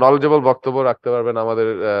আরো নলেজেবল বক্তব্য রাখতে পারবেন আমাদের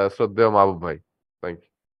শ্রদ্ধেয় মাহবুব ভাই। Thank you.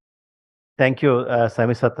 Thank you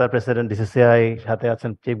Sami সত্তার, প্রেসিডেন্ট ডিসিসিআই, সাথে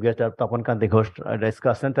আছেন চিফ গেস্ট তপন কান্তি ঘোষ,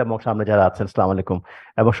 ডিসকাসেন্ট, এবং সামনে যারা আছেন আসসালামু আলাইকুম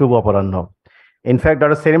এবং শুভ অপরাহ্ন। ইনফ্যাক্ট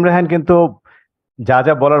ডক্টর সেলিম রায়হান কিন্তু যা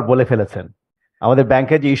যা বলার বলে ফেলেছেন। আমাদের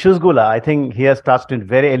ব্যাংকের যে ইস্যুসগুলো, I think he has touched it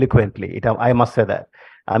very এলিকুয়েন্টলি, এটা আই মাস্ট সে দ্যাট।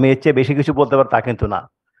 আমি এর চেয়ে বেশি কিছু বলতে পারি তা কিন্তু না,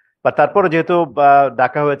 বা তারপরে যেহেতু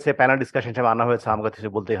ডাকা হয়েছে, প্যানেল ডিসকাশন হিসেবে আনা হয়েছে, আমাকে কিছু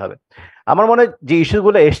বলতেই হবে। আমার মনে হয় যে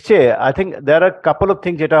ইস্যুগুলো এসছে, I think there R couple of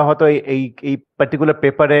things যেটা হয়তো এই পার্টিকুলার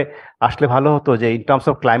পেপারে আসলে ভালো হতো, যে in terms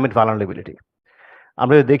of climate vulnerability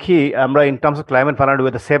আমরা যদি দেখি, আমরা in terms of climate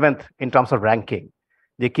vulnerability the 7th in terms of ranking,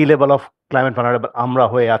 যে কি লেভেল অফ ক্লাইমেট ভালনারেবল আমরা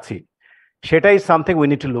হয়ে আছি, সেটাই something we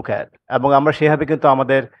need to look at, এবং আমরা সেভাবে কিন্তু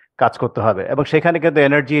আমাদের কাজ করতে হবে। এবং সেখানে কিন্তু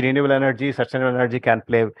energy, renewable energy, sustainable energy can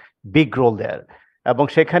play big role দেয়ার, এবং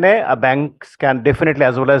সেখানে banks can definitely,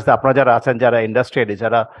 as well as আপনারা যারা আছেন, যারা ইন্ডাস্ট্রিয়ালি,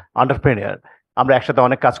 যারা এন্টারপ্রেনিয়ার, আমরা একসাথে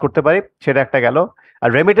অনেক কাজ করতে পারি। সেটা একটা গেল। আর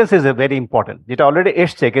remittance is a very important, যেটা অলরেডি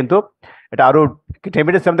এসছে, কিন্তু এটা আরো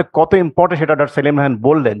রেমিটেন্স আমাদের কত ইম্পর্টেন্ট সেটা ডক্টর সেলিম রায়হান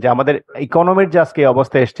বললেন, যে আমাদের ইকোনমির যে আজকে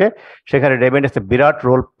অবস্থা এসছে, সেখানে রেমিটেন্স বিরাট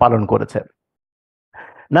রোল পালন করেছে।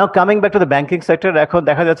 নাও coming back to the banking sector, এখন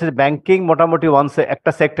দেখা যাচ্ছে যে ব্যাংকিং মোটামুটি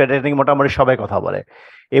একটা সেক্টর, এটা নিয়ে মোটামুটি সবাই কথা বলে।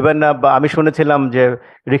 ইভেন আমি শুনেছিলাম যে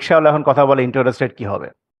রিক্সাওয়ালা এখন কথা বলে ইন্টারেস্ট রেট কি হবে,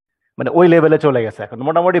 মানে ওই লেভেলে চলে গেছে এখন।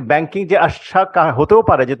 মোটামুটি ব্যাংকিং যে আশা হতেও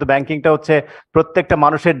পারে, যেহেতু ব্যাংকিংটা হচ্ছে প্রত্যেকটা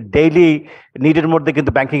মানুষের ডেইলি নিডের মধ্যে,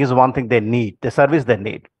 কিন্তু banking is one thing they need, the service they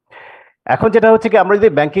need. এখন যেটা হচ্ছে কি, আমরা যদি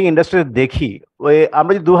ব্যাংকিং ইন্ডাস্ট্রি দেখি,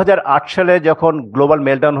 আমরা যদি 2008 সালে যখন গ্লোবাল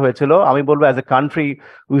মেলডাউন হয়েছিল, আমি বলবো as a country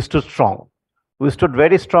we stood strong, we stood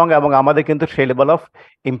very strong, এবং আমাদের কিন্তু সেই লেভেল অফ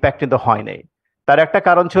ইম্প্যাক্ট কিন্তু হয় নাই। তার একটা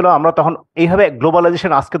কারণ ছিল, আমরা তখন এইভাবে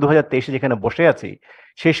গ্লোবালাইজেশন আজকে 2023 যেখানে বসে আছি,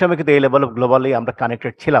 সেই সময় কিন্তু এই লেভেল অফ গ্লোবালি আমরা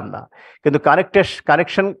কানেক্টেড ছিলাম না। কিন্তু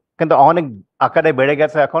কানেকশন কিন্তু অনেক আকারে বেড়ে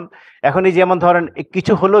গেছে এখন। এই যেমন ধরেন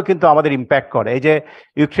কিছু হলেও কিন্তু আমাদের ইম্প্যাক্ট করে। এই যে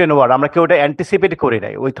ইউক্রেন ওয়ার, আমরা কেউ ওটা অ্যান্টিসিপেট করি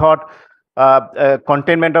নাই। We thought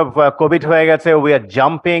containment of Covid হয়ে গেছে, we are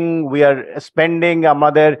jumping, we are spending,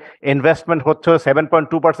 আমাদের ইনভেস্টমেন্ট হচ্ছে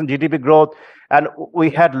 7.2% GDP growth, and we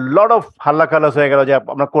had lot of হাল্লাকাল্লাস হয়ে গেল যে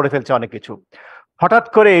আমরা করে ফেলছি অনেক কিছু। হঠাৎ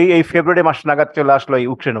করে এই ফেব্রুয়ারি মাস নাগাদ চলে আসলো এই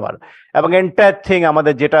ইউক্রেন ওয়ার, এবং এন্টায়ার থিং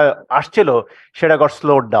আমাদের যেটা আসছিল সেটা গট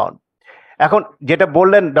স্লোড ডাউন। এখন যেটা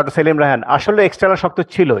বললেন ডক্টর সেলিম রায়হান, আসলে এক্সটার্নাল শক্ত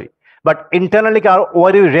ছিলই, but internally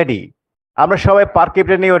were you ready? আমরা সবাই পার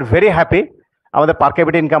ক্যাপিটা নিয়ে ওয়ার ভেরি হ্যাপি, আমাদের পার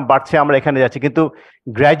ক্যাপিটা ইনকাম বাড়ছে, আমরা এখানে যাচ্ছি, কিন্তু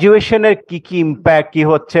গ্র্যাজুয়েশনের কি ইম্প্যাক্ট কি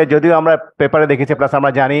হচ্ছে, যদিও আমরা পেপারে দেখেছি, প্লাস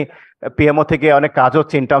আমরা জানি পিএমও থেকে অনেক কাজ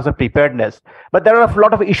হচ্ছে in terms of preparedness, but there R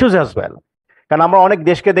lot of issues as well. কারণ আমরা অনেক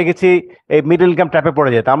দেশকে দেখেছি এই মিডল ইনকাম ট্র্যাপে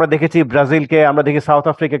পড়ে যেতে, আমরা দেখেছি ব্রাজিলকে, আমরা দেখি সাউথ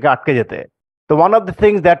আফ্রিকাকে আটকে যেতে। তো one of the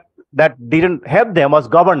things that didn't help them was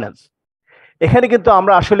governance. এখানে কিন্তু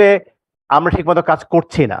আমরা ঠিকমতো কাজ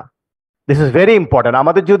করছি না। This is very important.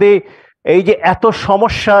 আমাদের যদি এই যে এত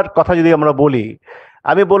সমস্যার কথা যদি আমরা বলি,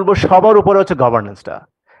 আমি বলবো সবার উপরে হচ্ছে গভর্নেন্সটা।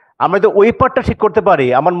 আমরা যদি ওই পার্টটা ঠিক করতে পারি,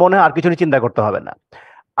 আমার মনে হয় আর কিছু চিন্তা করতে হবে না।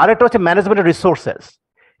 আরেকটা হচ্ছে ম্যানেজমেন্ট রিসোর্সেস।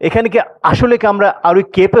 এখানে কি আসলে কি আমরা আর we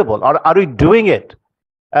capable, R we doing it?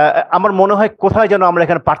 আমার মনে হয় কোথায় যেন আমরা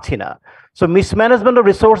এখানে পারছি না। So mismanagement of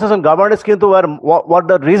resources and governance কিন্তু আর হোয়াট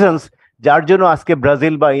দ্য রিজনস যার জন্য আজকে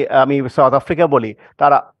ব্রাজিল বা আমি সাউথ আফ্রিকা বলি,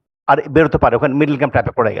 তারা আর বেরোতে পারে, ওখানে মিডল ইনকাম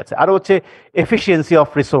ট্র্যাপে পড়ে গেছে। আর হচ্ছে efficiency of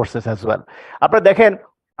resources as well. আপনারা দেখেন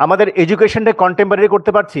আমাদের এডুকেশনটা কন্টেম্পোরারি করতে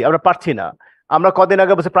আমরা পারছি না। আমরা কদিন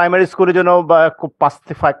আগে বসে প্রাইমারি স্কুলের জন্য বা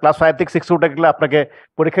ক্লাস 5 থেকে 6 উঠে গেলে আপনাকে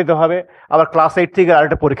পরীক্ষা দিতে হবে, আবার ক্লাস 8 থেকে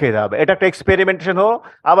আরেকটা পরীক্ষা দিতে হবে। এটা একটা এক্সপেরিমেন্টেশন হলো,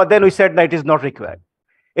 আবার দেন উই সেড না ইট ইজ নট রিকোয়ার্ড।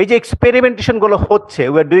 এই যে এক্সপেরিমেন্টেশন গুলো হচ্ছে,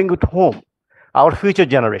 we are doing it home, our future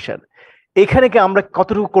generation. এখানে কি আমরা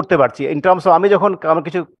কতটুকু করতে পারছি ইন টার্মস অফ, আমি যখন আমার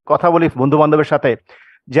কিছু কথা বলি বন্ধু বান্ধবের সাথে,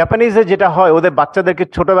 জাপানিজে যেটা হয়, ওদের বাচ্চাদেরকে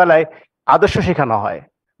ছোটবেলায় আদর্শ শেখানো হয়,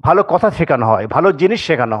 ভালো কথা শেখানো হয়, ভালো জিনিস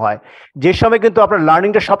শেখানো হয়, যে সময় কিন্তু আপনার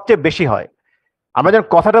লার্নিংটা সবচেয়ে বেশি হয়। আমরা যখন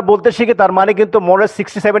কথাটা বলতে শিখি, তার মানে কিন্তু মোর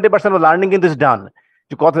 60-70% লার্নিং কিন্তু ইজ ডান।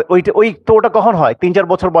 ওটা কখন হয়? 3-4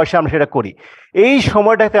 বছর বয়সে আমরা সেটা করি। এই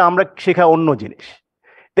সময়টাতে আমরা শেখা অন্য জিনিস।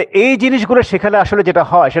 তো এই জিনিসগুলো শেখালে আসলে যেটা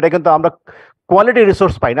হয়, সেটা কিন্তু আমরা কোয়ালিটি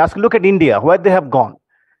রিসোর্স পাই না। আজকে look at India, where they have gone,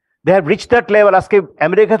 they have rich that level. আজকে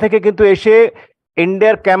আমেরিকা থেকে কিন্তু এসে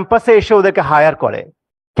ইন্ডিয়ার ক্যাম্পাসে এসে ওদেরকে হায়ার করে।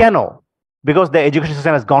 কেন? Because the education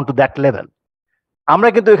system has gone to that level. আমরা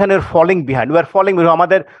কিন্তু এখানে falling behind, we are falling behind.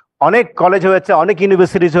 আমাদের অনেক কলেজ হয়েছে, অনেক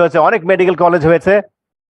ইউনিভার্সিটিজ হয়েছে, অনেক মেডিকেল কলেজ হয়েছে,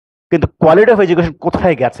 কিন্তু কোয়ালিটি অফ এডুকেশন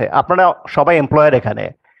কোথায় গেছে? আপনারা সবাই এমপ্লয়ার এখানে,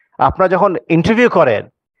 আপনারা যখন ইন্টারভিউ করেন,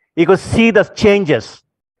 you can see the changes,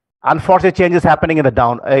 unfortunate changes happening in the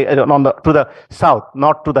down to the south,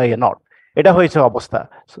 not to the north. এটা হয়েছে অবস্থা।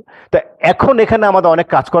 তো এখন এখানে আমাদের অনেক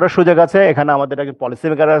কাজ করার সুযোগ আছে। এখানে আমাদের একজন পলিসি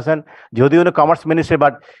মেকার আছেন, যদিও উনি commerce minister,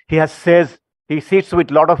 but he has Sage he sits with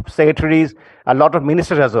lot of secretaries R lot of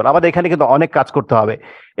minister as well. আমাদের এখানে কিন্তু অনেক কাজ করতে হবে।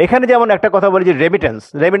 এখানে যেমন একটা কথা বলি যে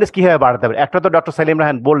রেমিটেন্স কিভাবে বাড়াতে হবে, একটা তো ডক্টর সেলিম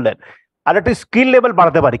রায়হান বললেন, আর একটা স্কিল লেভেল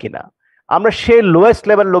বাড়াতে পারি কিনা। আমরা সেই লোয়েস্ট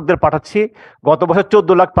লেভেল লোকদের পাঠাচ্ছি। গত বছর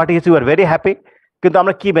 14 লাখ পাঠিয়েছি, উই আর ভেরি হ্যাপি, কিন্তু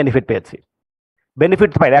আমরা কি বেনিফিট পেয়েছি?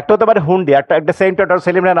 বেনিফিট পাই একটা হতে পারে হুন্ডি, একটা সেম ডক্টর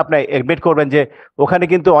সেলিম রায়হান আপনি এডমিট করবেন যে ওখানে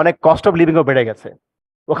কিন্তু অনেক কস্ট অফ লিভিংও বেড়ে গেছে,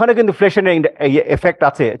 ওখানে কিন্তু ইনফ্লেশনের এফেক্ট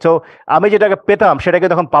আছে। তো আমি যেটাকে পেতাম সেটাকে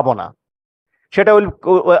তখন পাবো না, সেটা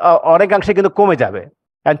অনেকাংশে কিন্তু কমে যাবে।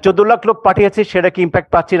 14 লাখ লোক পাঠিয়েছি, সেটা কি ইম্প্যাক্ট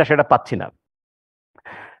পাচ্ছি না? সেটা পাচ্ছি না।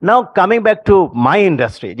 নাও coming back to my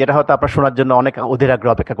industry, যেটা হয়তো আপনার শোনার জন্য অনেক অধীর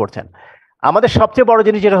আগ্রহ অপেক্ষা করছেন। আমাদের সবচেয়ে বড়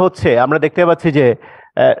জিনিস যেটা হচ্ছে, আমরা দেখতে পাচ্ছি যে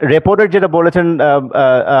রেপোর্টের যেটা বলেছেন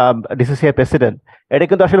ডিসিসিআই প্রেসিডেন্ট, এটা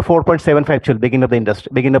কিন্তু আসলে 4.75 ছিল বিগিনিং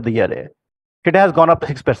অফ দ্য ইয়ারে, সেটা হ্যাজ গন আপ টু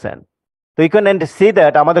 6%। তো ইউ ক্যান সি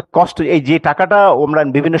দ্যাট আমাদের কষ্ট, এই যে টাকাটা আমরা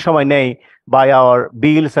বিভিন্ন সময় নেই by our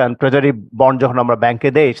beans and treasury bond, যখন আমরা ব্যাংকে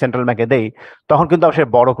দেই, সেন্ট্রাল ব্যাংকে দেই, তখন কিন্তু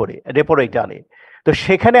আমরা বড় করি, রেপো রেট আনি। তো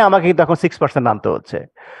সেখানে আমাকে কিন্তু এখন 6% আনতে হচ্ছে।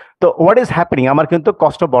 তো হোয়াট ইজ হ্যাপেনিং, আমার কিন্তু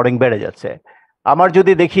কস্ট অফ বরোইং বেড়ে যাচ্ছে। আমার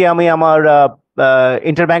যদি দেখি, আমি আমার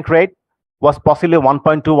ইন্টারব্যাংক rate was possibly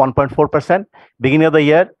 1.2-1.4% beginning of the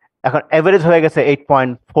year, এখন অ্যাভারেজ হয়ে গেছে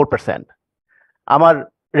 8.4%। আমার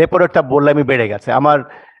রেপো রেটটা বললে আমি বেড়ে গেছে আমার।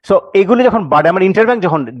 সো এগুলি যখন বাড়ে, আমার ইন্টারব্যাংক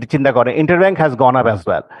যখন চিন্তা করে, ইন্টারব্যাংক has gone up as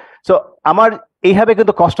well. So আমার এইভাবে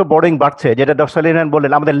কিন্তু কস্ট অফ বরোইং বাড়ছে, যেটা ডক্টর সেলিম রায়হান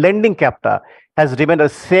বললেন। আমাদের লেন্ডিং ক্যাপটা has remain the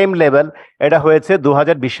same level, এটা হয়েছে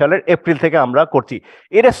 2020 সালের এপ্রিল থেকে আমরা করছি,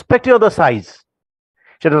 ইররেসপেক্টিভ অফ দ্য সাইজ,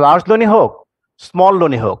 সেটা লার্জ লোনই হোক, স্মল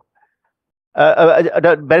লোনই হোক।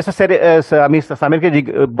 আমি সামিরকে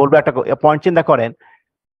বলবো, একটা পয়েন্ট চিন্তা করেন,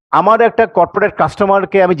 আমার একটা কর্পোরেট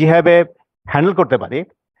কাস্টমারকে আমি যেভাবে হ্যান্ডেল করতে পারি,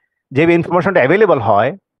 যে ইনফরমেশনটা অ্যাভেলেবল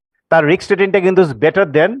হয়, তার রিস্ক রেটিংটা কিন্তু better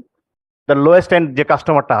then the lowest and যে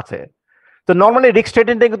কাস্টমারটা আছে। তো নর্মালি রিস্ক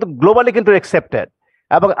রেটিংটা কিন্তু গ্লোবালি কিন্তু অ্যাকসেপ্টেড,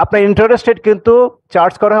 এবং আপনার ইন্টারেস্ট রেট কিন্তু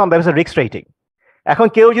চার্জ করা হয় on the basis of risk rating. এখন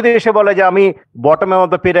কেউ যদি এসে বলে যে আমি বটম অফ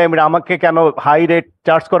দ্য পিরামিড, আমাকে কেন হাই রেট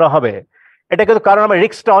চার্জ করা হবে, এটা কিন্তু কারণ আমার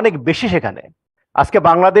রিস্কটা অনেক বেশি সেখানে। আজকে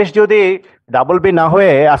বাংলাদেশ যদি ডাবল বি না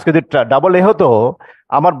হয়ে আজকে যদি ডাবল এ হতো,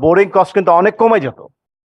 আমার বোরিং কস্ট কিন্তু অনেক কমে যেত।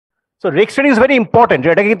 So risk rating is very important.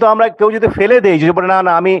 এটা কিন্তু আমরা কেউ যদি ফেলে দেই, যদি বলে না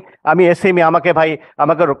না আমি এসএমই,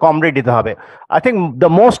 আমাকে কম রেট দিতে হবে, I think the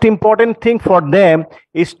most important thing for them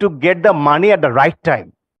is to get the money at the right time.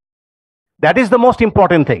 That is the most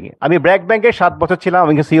important thing. আমি ব্র্যাক ব্যাংকে 7 বছর ছিলাম,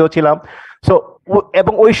 আমি সিও ছিলাম। সো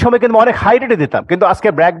এবং ওই সময় কিন্তু অনেক হাই রেটে দিতাম, কিন্তু আজকে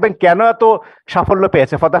ব্র্যাক ব্যাংক কেন এত সাফল্য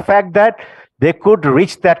পেয়েছে? For the fact that they could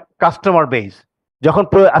rich that customer base. যখন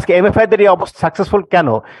আজকে এমএফআই দের এই অবস্থা সাকসেসফুল কেন?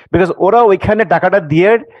 বিকজ ওরা ওইখানে টাকাটা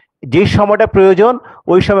দিয়ে যে সময়টা প্রয়োজন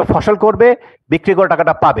ওই সময় ফসল করবে, বিক্রি করে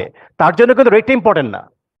টাকাটা পাবে। তার জন্য কিন্তু রেটটা ইম্পর্টেন্ট না।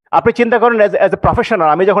 আপনি চিন্তা করেন অ্যাজ এ প্রফেশনাল,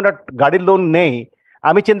 আমি যখন একটা গাড়ির লোন নেই,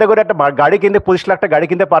 আমি চিন্তা করি একটা গাড়ি কিনতে 25 লাখ টাকা গাড়ি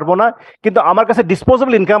কিনতে পারবো না, কিন্তু আমার কাছে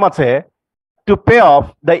ডিসপোজেবল ইনকাম আছে to pay off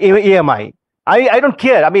the EMI. I don't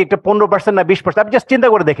care আমি একটা 15% না 20%, আপনি জাস্ট চিন্তা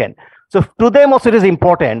করে দেখেন। So to them also it is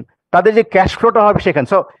important, তাদের যে ক্যাশ ফ্লোটা হবে সেখানে।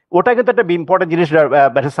 সো ওটা কিন্তু একটা ইম্পর্টেন্ট জিনিস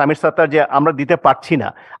সামির সাত্তার, যে আমরা দিতে পারছি না।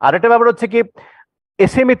 আর একটা ব্যাপার হচ্ছে কি,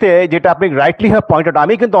 এসএমইতে যেটা আপনি রাইটলি হ্যাভ পয়েন্ট আউট,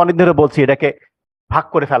 আমি কিন্তু অনেক ধরে বলছি এটাকে ভাগ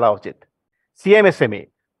করে ফেলা উচিত। CMSME,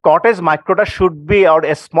 cottage মাইক্রোটা should be R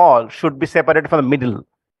a small should be separate from the middle.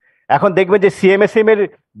 এখন দেখবেন যে সিএমএসএম এর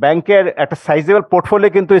ব্যাংকের একটা সাইজেবল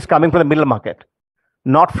পোর্টফোলিও কিন্তু is coming from the middle market,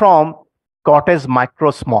 not from cottage micro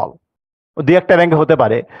small. দুই একটা ব্যাংকে হতে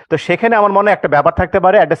পারে। তো সেখানে আমার মনে একটা ব্যাপার থাকতে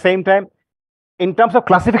পারে। At the same time in terms of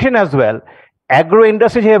classification as well, agro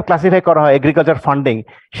industry যেভাবে ক্লাসিফাই করা হয় এগ্রিকালচার ফান্ডিং,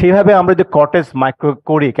 সেইভাবে আমরা যদি কটেজ মাইক্রো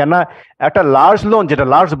করি, কেননা একটা লার্জ লোন যেটা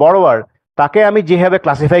লার্জ বড়োয়ার, তাকে আমি যেভাবে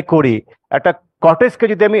ক্লাসিফাই করি, একটা কটেজকে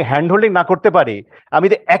যদি আমি হ্যান্ড হোল্ডিং না করতে পারি, আমি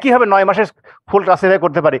যদি একইভাবে 9 মাসের ফুল ক্লাসিফাই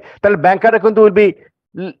করতে পারি, তাহলে ব্যাংকাররা কিন্তু উইল বি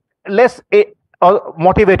লেস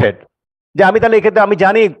মোটিভেটেড, যে আমি তাহলে এক্ষেত্রে আমি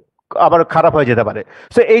জানি আবার খারাপ হয়ে যেতে পারে।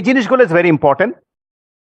 সো এই জিনিসগুলো ইজ ভেরি ইম্পর্টেন্ট।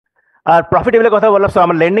 আর প্রফিটেবলের কথা বললাম, সো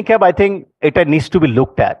আমার লেন্ডিং ক্যাপ আই থিঙ্ক এটা needs to B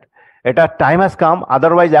looked at. এটা টাইম হ্যাজ কাম।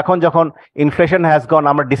 আদারওয়াইজ এখন যখন ইনফ্লেশন হ্যাজ গন,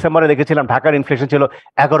 আমরা ডিসেম্বরে দেখেছিলাম ঢাকার ইনফ্লেশন ছিল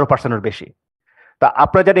 11%-এর বেশি। তা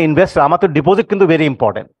আপনারা যারা ইনভেস্টার, আমার তো ডিপোজিট কিন্তু ভেরি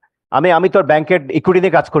ইম্পর্টেন্ট। আমি তো ব্যাংকের ইকুইটি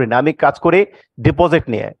নিয়ে কাজ করি না, আমি কাজ করি ডিপোজিট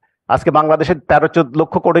নিয়ে। আজকে বাংলাদেশে 13-14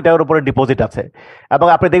 লক্ষ কোটি টাকার উপরে ডিপোজিট আছে, এবং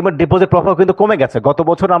আপনি দেখবেন ডিপোজিট প্রভাব কিন্তু কমে গেছে। গত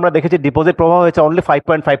বছর আমরা দেখেছি ডিপোজিট প্রভাব হয়েছে only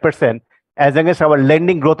 5.5%, as against hour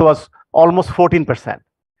lending growth was almost 14%।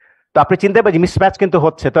 তো আপনি চিন্তা পাচ্ছি মিসম্যাচ কিন্তু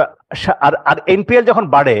হচ্ছে। তো আর এনপিএল যখন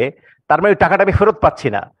বাড়ে, তার মানে টাকাটা আমি ফেরত পাচ্ছি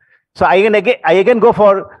না। So I again go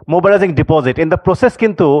for mobilising deposit. In the process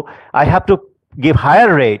কিন্তু I have to give higher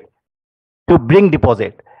rate to bring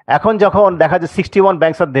deposit. এখন যখন দেখা যায় 61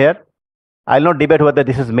 banks R there, I'll not debate whether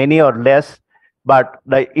this is many or less, but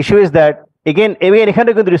the issue is that again এখানে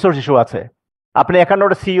কিন্তু resource issue আছে। আপনি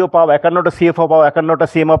 51টা CEO পাওয়া, 51টা সিএফও পাওয়া, 51টা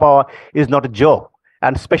সিএমও পাওয়া is not a joke,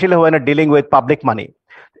 and specially when dealing with public মানি।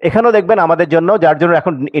 এখানেও দেখবেন আমাদের জন্য, যার জন্য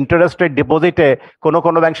এখন ইন্টারেস্ট রেট ডিপোজিটে কোনো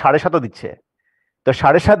ব্যাংক 7.5 দিচ্ছে। তো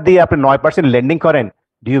 7.5 দিয়ে আপনি 9% লেন্ডিং করেন,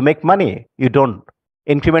 do you make money? You don't.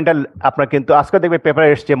 Incremental আপনার কিন্তু আজকে দেখবে পেপারে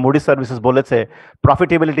এসছে, মুডি সার্ভিসেস বলেছে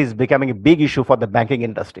profitability is becoming a big issue for the banking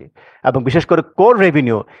industry, এবং বিশেষ করে core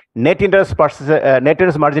revenue, net interest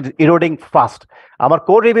margin ইরোডিং fast. আমার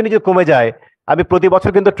কোর রেভিনিউ যদি কমে যায়, আমি প্রতি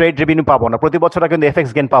বছর কিন্তু ট্রেড রেভিনিউ পাবো না, প্রতি বছর কিন্তু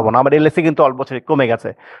এফএক্স গেন পাবো না, আমার এলএসি কিন্তু অল্প বছরে কমে গেছে।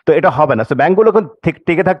 তো এটা হবে না। তো ব্যাংকগুলো কিন্তু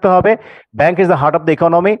টিকে থাকতে হবে। Bank is the heart of the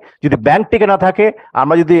economy. যদি ব্যাংক টিকে না থাকে,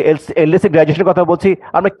 আমরা যদি এলএসি গ্রাজুয়েশনের কথা বলছি,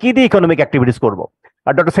 আমরা কি দিয়ে ইকোনমিক অ্যাক্টিভিটিস করবো?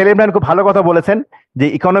 আর ডক্টর সেলিম রায়হান খুব ভালো কথা বলেছেন যে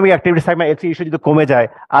ইকোনমিক অ্যাক্টিভিটিস থাকবে, এলসি ইস্যু যদি কমে যায়,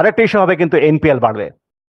 আরেকটা ইস্যু হবে কিন্তু এনপিএল বাড়বে।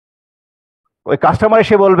 ওই কাস্টমার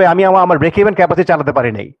এসে বলবে আমি আমার ব্রেক ইভেন ক্যাপাসিটি চালাতে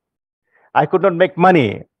পারি নাই, I could not make money,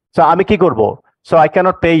 so আমি কি করবো? So I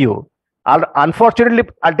cannot pay you. R unfortunately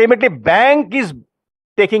ultimately bank is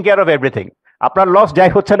taking care of everything. আপনার লস যাই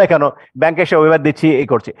হচ্ছে না কেন, ব্যাংক এসে ওয়েবার দিচ্ছি, এই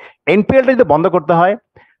করছে। এনপিএলটা যদি বন্ধ করতে হয়,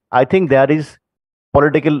 I think there is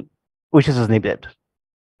political wishes is needed.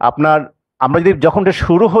 আমরা যদি যখন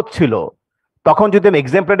শুরু হচ্ছিল, তখন যদি আমি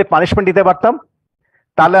এক্সাম্পলারি পানিশমেন্ট দিতে পারতাম,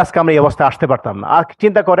 তাহলে আজকে আমরা এই অবস্থায় আসতে পারতাম না। আর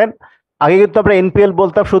চিন্তা করেন, আগে কিন্তু আমরা এনপিএল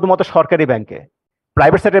বলতাম শুধুমাত্র সরকারি ব্যাংকে,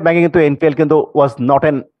 প্রাইভেট সেক্টর ব্যাংকে কিন্তু এনপিএল কিন্তু ওয়াজ নট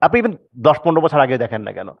এন, আপনি ইভেন 10-15 বছর আগে দেখেন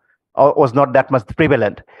না কেন, was not that much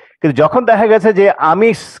prevalent. কিন্তু যখন দেখা গেছে যে আমি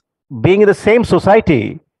being in the same society,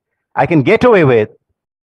 I can get away with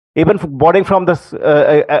even boarding from the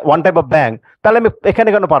one type of bank, তাহলে আমি এখানে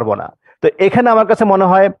কেন পারবো না? তো এখানে আমার কাছে মনে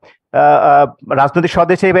হয় রাজনৈতিক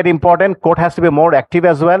স্বদেশে very important, court has to be more active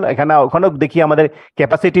as well. ওখানেও দেখি আমাদের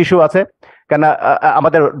ক্যাপাসিটি ইস্যু আছে, কেন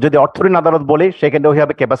আমাদের যদি অর্থঋণ আদালত বলি, সেখানে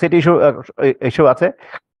ওইভাবে ক্যাপাসিটি ইস্যু আছে।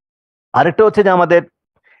 আরেকটা হচ্ছে যে আমাদের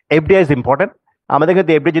এফডিআই ইজ ইম্পর্টেন্ট। আমাদের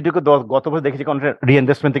কিন্তু এফডিআই যেটুকু গত বছর দেখেছি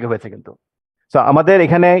রিইনভেস্টমেন্ট থেকে হয়েছে কিন্তু। সো আমাদের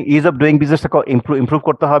এখানে ইজ অফ ডুইং বিজনেসটা ইমপ্রুভ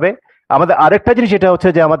করতে হবে। আমাদের আরেকটা জিনিস এটা হচ্ছে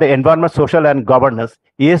যে আমাদের environment, social and governance,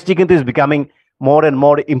 ESG কিন্তু is becoming more and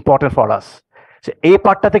more important for us. এই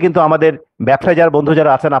পার্টটাতে কিন্তু আমাদের ব্যবসায় যারা বন্ধু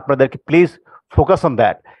যারা আছেন, আপনাদেরকে প্লিজ ফোকাস অন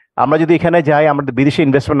দ্যাট। আমরা যদি এখানে যাই, আমাদের বিদেশি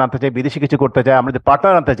ইনভেস্টমেন্ট আনতে চাই, বিদেশি কিছু করতে চাই, আমরা যদি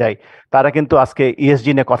পার্টনার আনতে চাই, তারা কিন্তু আজকে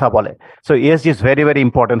ইএসজি নিয়ে কথা বলে। So ESG is very very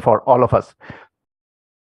important for all of us.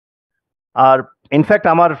 R in fact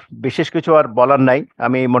আমার বিশেষ কিছু আর বলার নাই,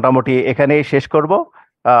 আমি মোটামুটি এখানেই শেষ করব।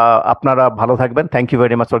 আপনারা ভালো থাকবেন। Thank you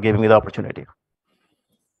very much for giving me the opportunity.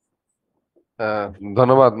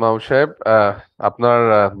 ধন্যবাদ মাহমুদ সাহেব। আপনার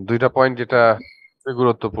দুইটা পয়েন্ট যেটা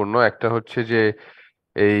গুরুত্বপূর্ণ, একটা হচ্ছে যে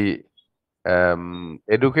এই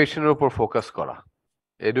এডুকেশনের উপর ফোকাস করা,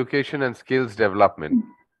 এডুকেশন এন্ড স্কিলস ডেভেলপমেন্ট।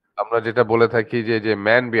 আমরা যেটা বলে থাকি যে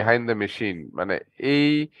ম্যান বিহাইন্ড দ্য মেশিন, মানে এই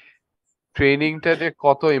ট্রেনিংটা যে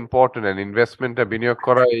কত ইম্পর্টেন্ট, ইনভেস্টমেন্টটা বিনিয়োগ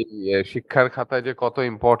করা এই শিক্ষার খাতায় যে কত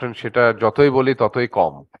ইম্পর্টেন্ট, সেটা যতই বলি ততই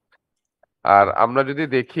কম। আর আমরা যদি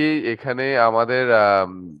দেখি এখানে আমাদের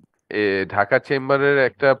ঢাকা চেম্বারের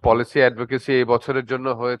একটা পলিসি অ্যাডভোকেসি এই বছরের জন্য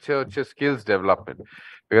হচ্ছে স্কিলস ডেভেলপমেন্ট।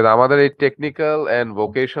 বিকজ আমাদের এই technical and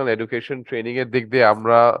vocational education training এর দিক দিয়ে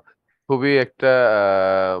আমরা খুবই একটা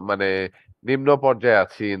মানে নিম্ন পর্যায়ে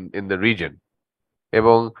আছি ইন দ্য রিজন।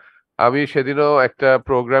 এবং আমি সেদিনও একটা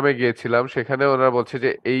প্রোগ্রামে গিয়েছিলাম, সেখানে ওনারা বলছে যে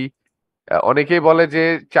এই অনেকেই বলে যে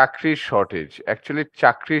চাকরির শর্টেজ, অ্যাকচুয়ালি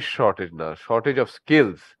চাকরির শর্টেজ না, shortage of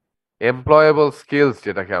skills, employable skills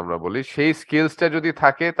যেটাকে আমরা বলি, সেই স্কিলসটা যদি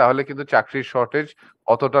থাকে তাহলে কিন্তু চাকরির শর্টেজ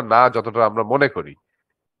অতটা না যতটা আমরা মনে করি।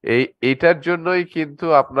 এইটার জন্যই কিন্তু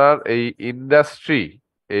আপনার এই ইন্ডাস্ট্রি,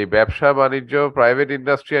 এই ব্যবসা বাণিজ্য, প্রাইভেট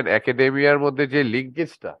ইন্ডাস্ট্রি অ্যান্ড একাডেমিয়ার মধ্যে যে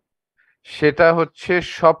লিঙ্কেজটা, সেটা হচ্ছে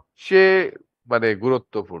সবচেয়ে মানে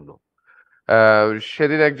গুরুত্বপূর্ণ।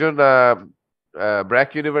 সেদিন একজন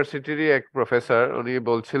ব্র্যাক ইউনিভার্সিটিরই এক প্রফেসর, উনি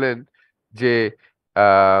বলছিলেন যে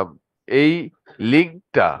এই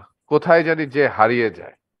লিঙ্কটা কোথায় জানি যে হারিয়ে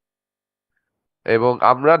যায়, এবং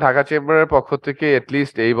আমরা ঢাকা চেম্বারের পক্ষ থেকে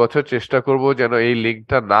এটলিস্ট এই বছর চেষ্টা করব যেন এই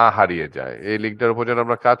লিঙ্কটা না হারিয়ে যায়, এই লিঙ্কটার উপর যেন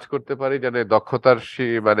আমরা কাজ করতে পারি, যেন দক্ষতার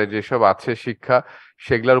মানে যেসব আছে শিক্ষা,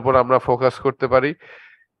 সেগুলোর উপর আমরা ফোকাস করতে পারি।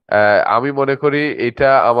 আমি মনে করি এটা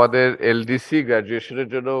আমাদের এলডিসি গ্রাজুয়েশনের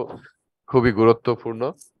জন্য খুবই গুরুত্বপূর্ণ,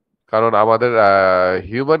 কারণ আমাদের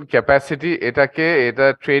হিউম্যান ক্যাপাসিটি এটা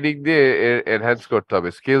ট্রেনিং দিয়ে এনহ্যান্স করতে হবে,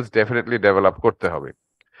 স্কিলস ডেফিনেটলি ডেভেলপ করতে হবে।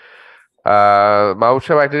 মাহমুদ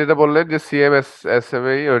সাহেব একটা যেটা বললেন যে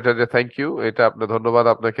সিএমএসএমই, ওইটা যে থ্যাংক ইউ, এটা আপনার ধন্যবাদ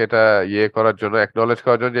আপনাকে, এটা করার জন্য, একনলেজ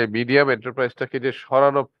করার জন্য যে মিডিয়াম এন্টারপ্রাইজটাকে যে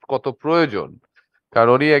সরানো কত প্রয়োজন। কারণ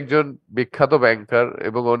উনি একজন বিখ্যাত ব্যাংকার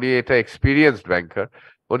এবং উনি এটা এক্সপিরিয়েন্সড ব্যাংকার।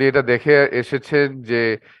 উনি এটা দেখে এসেছেন যে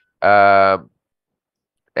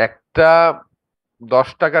একটা 10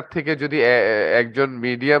 টাকার থেকে যদি একজন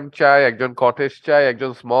মিডিয়াম চায়, একজন কটেজ চায়,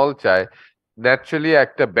 একজন স্মল চায়, ন্যাচারালি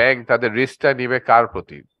একটা ব্যাংক তাদের রিস্কটা নিবে কার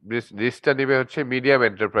প্রতি? রিস্কটা নিবে হচ্ছে মিডিয়াম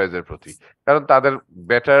এন্টারপ্রাইজের প্রতি, কারণ তাদের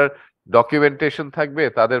বেটার ডকুমেন্টেশন থাকবে,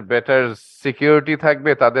 তাদের বেটার সিকিউরিটি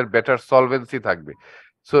থাকবে, তাদের বেটার সলভেন্সি থাকবে।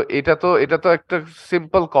 সো এটা তো একটা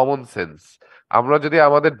সিম্পল কমন সেন্স। আমরা যদি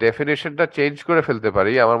আমাদের ডেফিনেশনটা চেঞ্জ করে ফেলতে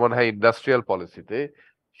পারি, আমার মনে হয় ইন্ডাস্ট্রিয়াল পলিসিতে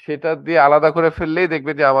সেটা দিয়ে আলাদা করে ফেললেই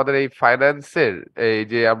দেখবে যে আমাদের এই ফাইন্যান্সের, এই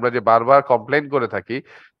যে আমরা যে বারবার কমপ্লেন করে থাকি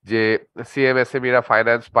যে সিএমএসএমইরা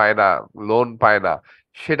ফাইন্যান্স পায় না, লোন পায় না,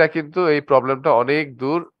 সেটা কিন্তু এই প্রবলেমটা অনেক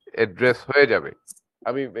দূর এড্রেস হয়ে যাবে,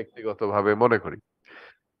 আমি ব্যক্তিগতভাবে মনে করি।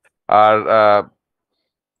 আর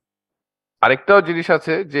আরেকটাও জিনিস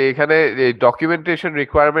আছে যে এখানে এই ডকুমেন্টেশন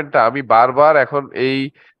রিকোয়ারমেন্টটা আমি বারবার এখন এই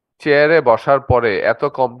চেয়ারে বসার পরে এত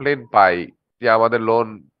কমপ্লেন পাই যে আমাদের লোন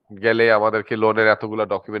গেলে আমাদেরকে লোনের এতগুলো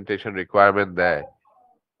ডকুমেন্টেশন রিকোয়ারমেন্ট দেয়।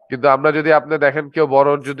 কিন্তু আমরা যদি আপনি দেখেন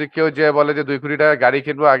যদি কেউ যে বলে যে 2 কোটি টাকা গাড়ি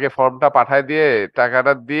কিনবো, আগে ফর্মটা পাঠায় দিয়ে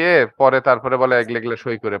টাকাটা দিয়ে পরে তারপরে বলে এগলে এগলে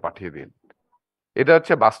সই করে পাঠিয়ে দিন। এটা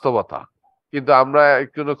হচ্ছে বাস্তবতা। কিন্তু আমরা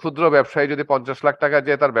কোনো ক্ষুদ্র ব্যবসায়ী যদি 50 লাখ টাকা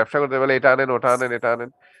দিয়ে তার ব্যবসা করতে বলে এটা আনেন, ওটা আনেন, এটা আনেন।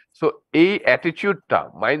 সো এই অ্যাটিটিউডটা,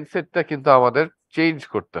 মাইন্ডসেটটা কিন্তু আমাদের চেঞ্জ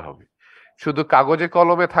করতে হবে। শুধু কাগজে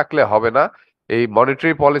কলমে থাকলে হবে না। এই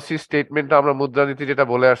মনিটারি পলিসি স্টেটমেন্টটা, আমরা মুদ্রানীতি যেটা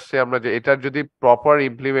বলে আসছে, আমরা যে এটার যদি প্রপার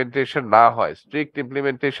ইমপ্লিমেন্টেশন না হয়, স্ট্রিক্ট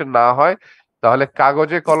ইমপ্লিমেন্টেশন না হয়, তাহলে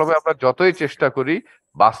কাগজে কলমে আমরা যতই চেষ্টা করি,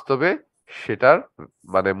 বাস্তবে সেটার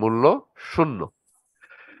মানে মূল্য শূন্য।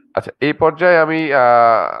 আচ্ছা, এই পর্যায়ে আমি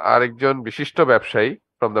আরেকজন বিশিষ্ট ব্যবসায়ী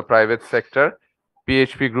from the private sector,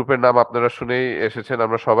 PHP গ্রুপের নাম আপনারা শুনেই এসেছেন,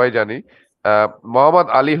 আমরা সবাই জানি, Mohammad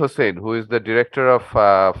Ali Hossain, who is the director of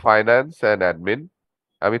finance and admin.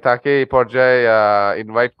 আমি তাকে এই পর্যায়ে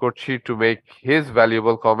ইনভাইট করছি to make his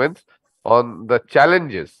valuable comments on the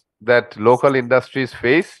challenges that local industries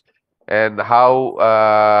face and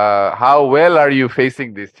how well are you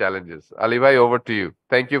facing these challenges? Ali bhai, over to you.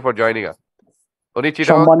 Thank you for joining us. উনি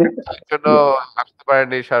সম্মানিত জন্য আসতে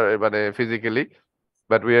পারেননি মানে physically,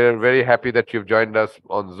 but we are very happy that you joined us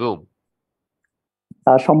on zoom.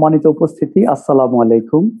 সম্মানিত উপস্থিতি, আসসালামু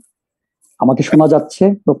আলাইকুম। আমাকে শোনা যাচ্ছে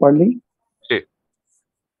প্রপারলি? জি।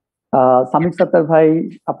 সামির সাত্তার ভাই,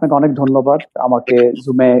 আপনাকে অনেক ধন্যবাদ আমাকে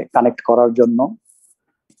জুমে কানেক্ট করার জন্য।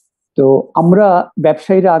 তো আমরা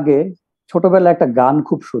ব্যবসায়ীরা আগে ছোটবেলায় একটা গান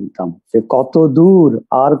খুব শুনতাম যে কত দূর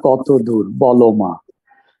আর কত দূর বলো মা।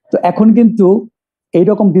 তো এখন কিন্তু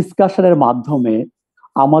এইরকম ডিসকাশনের মাধ্যমে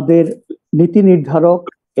আমাদের নীতি নির্ধারক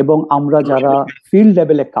এবং আমরা যারা ফিল্ড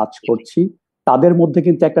লেভেলে কাজ করছি তাদের মধ্যে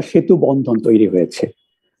কিন্তু একটা সেতু বন্ধন তৈরি হয়েছে।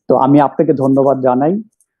 তো আমি আপনাকে ধন্যবাদ জানাই।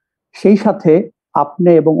 সেই সাথে আপনি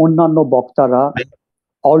এবং অন্যান্য বক্তারা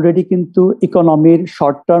অলরেডি কিন্তু ইকোনমির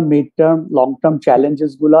short term, mid term, long term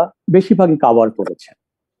challenges গুলা বেশিরভাগই কাভার করেছেন।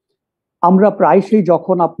 আমরা প্রায়শই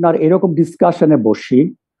যখন আপনার এরকম ডিসকাশনে বসি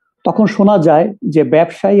তখন শোনা যায় যে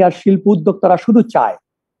ব্যবসায়ী আর শিল্প উদ্যোক্তারা শুধু চায়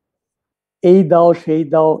এই দাও সেই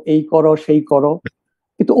দাও, এই করো সেই করো,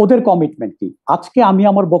 কিন্তু ওদের কমিটমেন্ট কি? আজকে আমি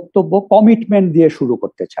আমার বক্তব্য কমিটমেন্ট দিয়ে শুরু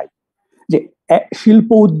করতে চাই। যে শিল্প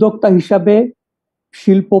উদ্যোক্তা হিসাবে,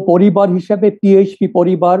 শিল্প পরিবার হিসাবে পিএইচপি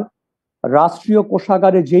পরিবার রাষ্ট্রীয়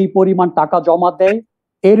কোষাগারে যেই পরিমাণ টাকা জমা দেয়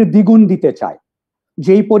এর দ্বিগুণ দিতে চায়।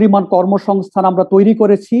 যেই পরিমাণ কর্মসংস্থান আমরা তৈরি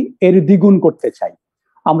করেছি এর দ্বিগুণ করতে চাই।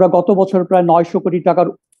 আমরা গত বছর প্রায় 900 কোটি টাকার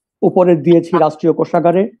উপরে দিয়েছি রাষ্ট্রীয়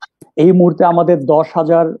কোষাগারে। এই মুহূর্তে আমাদের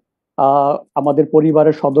 10,000 আমাদের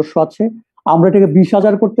পরিবারের সদস্য আছে। আমরা এটাকে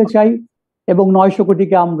 20,000 করতে চাই এবং 900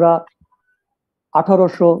 কোটিকে আমরা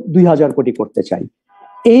 1800, 2000 কোটি করতে চাই।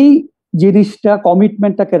 এই জিনিসটা,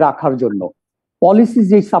 কমিটমেন্টটাকে রাখার জন্য পলিসি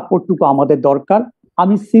যে সাপোর্টটুকু আমাদের দরকার,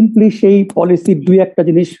 আমি সিম্পলি সেই পলিসির 2-1টা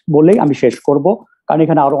জিনিস বলেই আমি শেষ করব, কারণ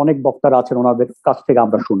এখানে আরো অনেক বক্তারা আছেন, ওনাদের কাছ থেকে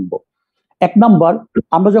আমরা শুনবো। 1 নাম্বার,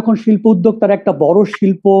 আমরা যখন শিল্প উদ্যোক্তার একটা বড়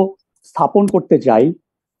শিল্প স্থাপন করতে যাই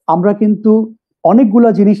আমরা কিন্তু অনেকগুলা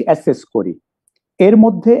জিনিস অ্যাসেস করি। এর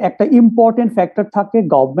মধ্যে একটা ইম্পর্টেন্ট ফ্যাক্টর থাকে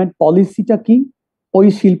গভর্নমেন্ট পলিসিটা কি ওই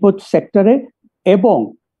শিল্প সেক্টরে এবং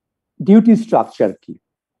ডিউটি স্ট্রাকচার কি।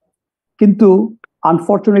 কিন্তু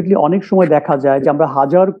আনফরচুনেটলি অনেক সময় দেখা যায় যে আমরা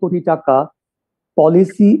 1000 কোটি টাকা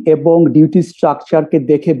পলিসি এবং ডিউটি স্ট্রাকচারকে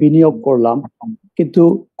দেখে বিনিয়োগ করলাম, কিন্তু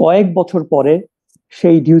কয়েক বছর পরে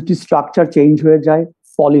সেই ডিউটি স্ট্রাকচার চেঞ্জ হয়ে যায়,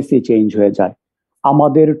 পলিসি চেঞ্জ হয়ে যায়,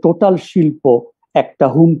 আমাদের টোটাল শিল্প একটা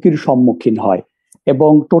হুমকির সম্মুখীন হয়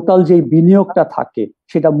এবং টোটাল যে বিনিয়োগটা থাকে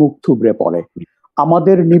সেটা মুখ থুবড়ে পড়ে।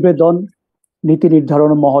 আমাদের নিবেদন নীতি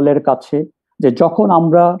নির্ধারণ মহলের কাছে যে যখন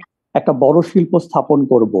আমরা একটা বড় শিল্প স্থাপন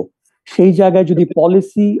করব, সেই জায়গায় যদি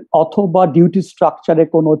পলিসি অথবা ডিউটি স্ট্রাকচারে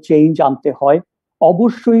কোনো চেঞ্জ আনতে হয়,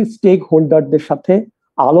 অবশ্যই স্টেক হোল্ডারদের সাথে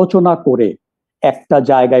আলোচনা করে একটা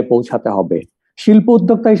জায়গায় পৌঁছাতে হবে। শিল্প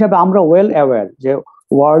উদ্যোক্তা হিসাবে আমরা ওয়েল অ্যাওয়্যার যে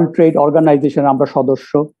ওয়ার্ল্ড ট্রেড অর্গানাইজেশন আমরা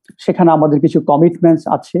সদস্য, সেখানে আমাদের কিছু কমিটমেন্টস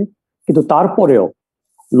আছে, কিন্তু তারপরেও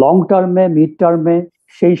লং টার্মে মিড টার্মে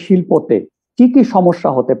সেই শিল্পতে কি কি সমস্যা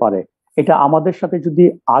হতে পারে এটা আমাদের সাথে যদি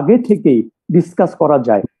আগে থেকেই ডিসকাস করা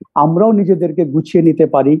যায়, আমরাও নিজেদেরকে গুছিয়ে নিতে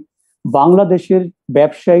পারি। বাংলাদেশের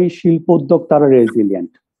ব্যবসায়ী শিল্প উদ্যোক্তারা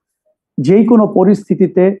রেজিলিয়েন্ট, যেই কোনো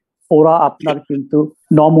পরিস্থিতিতে ওরা আপনার কিন্তু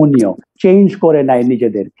নমনীয়, চেঞ্জ করে নেয়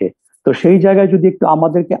নিজেদেরকে। তো সেই জায়গায় যদি একটু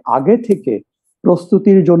আমাদেরকে আগে থেকে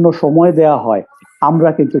প্রস্তুতির জন্য সময় দেয়া হয়, আমরা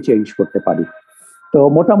কিন্তু চেঞ্জ করতে পারি। তো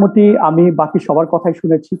মোটামুটি আমি বাকি সবার কথাই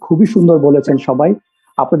শুনেছি, খুবই সুন্দর বলেছেন সবাই।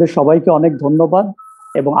 আপনাদের সবাইকে অনেক ধন্যবাদ,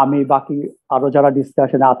 এবং আমি বাকি আরো যারা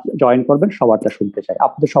ডিসকাশনে জয়েন করবেন সবারটা শুনতে চাই।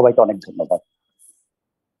 আপনাদের সবাইকে অনেক ধন্যবাদ।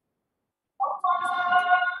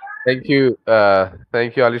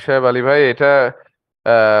 থ্যাংক ইউ আলী সাহেব, আলী ভাই। এটা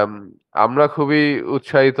আমরা খুবই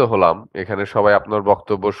উৎসাহিত হলাম এখানে সবাই আপনার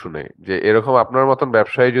বক্তব্য শুনে, যে এরকম আপনার মতন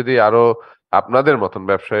ব্যবসায়ী যদি আরো, আপনাদের মতন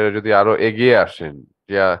ব্যবসায়ীরা যদি আরো এগিয়ে আসেন,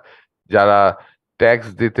 যারা ট্যাক্স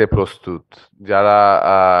দিতে প্রস্তুত, যারা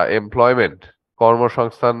এমপ্লয়মেন্ট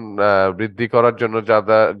কর্মসংস্থান বৃদ্ধি করার জন্য যা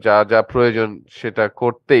যা যা প্রয়োজন সেটা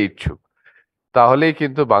করতে ইচ্ছুক, তাহলেই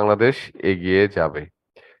কিন্তু বাংলাদেশ এগিয়ে যাবে।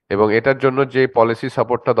 এবং এটার জন্য যে পলিসি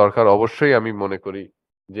সাপোর্টটা দরকার, অবশ্যই আমি মনে করি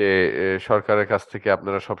যে সরকারের কাছ থেকে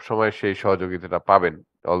আপনারা সবসময় সেই সহযোগিতাটা পাবেন।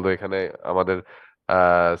 অলদো এখানে আমাদের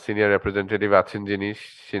সিনিয়র রিপ্রেজেন্টেটিভ আছেন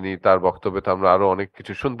যিনি তার বক্তব্যে তো আমরা আরো অনেক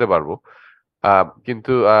কিছু শুনতে পারবো,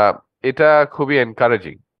 কিন্তু এটা খুবই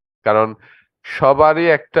এনকারেজিং, কারণ সবারই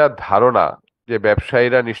একটা ধারণা যে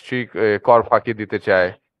ব্যবসায়ীরা নিশ্চয়ই কর ফাঁকি দিতে চায়,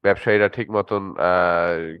 ব্যবসায়ীরা ঠিক মতন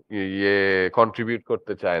কন্ট্রিবিউট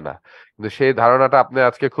করতে চায় না, কিন্তু সেই ধারণাটা আপনি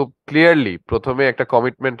আজকে খুব ক্লিয়ারলি প্রথমে একটা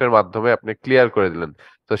কমিটমেন্টের মাধ্যমে আপনি ক্লিয়ার করে দিলেন,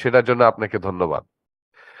 তো সেটার জন্য আপনাকে ধন্যবাদ।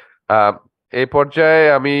 এই পর্যায়ে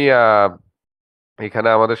আমি এখানে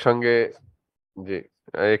আমাদের সঙ্গে জি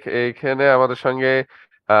এইখানে আমাদের সঙ্গে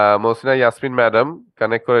মহসিনা ইয়াসমিন ম্যাডাম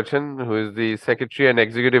কানেক্ট করেছেন, who is the secretary and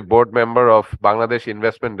executive board member of Bangladesh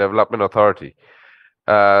investment development authority.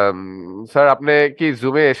 Sir, আপনি কি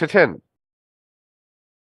জুমে এসেছেন?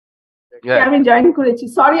 আমি জয়েন করেছি,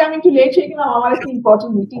 সরি আমি একটু লেট হয়ে গেলাম, আমার একটা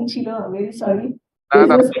ইম্পর্টেন্ট মিটিং ছিল, ভেরি সরি।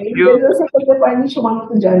 করতে পারিনি, সময়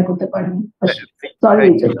মতো জয়েন করতে পারিনি, sorry.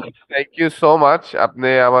 Thank you so much, আপনি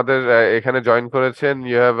আমাদের এখানে জয়েন করেছেন।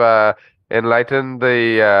 You have enlightened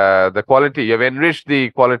the quality, you have enriched the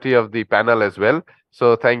quality of the panel as well, so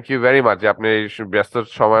thank you very much। আপনি এই ব্যস্ত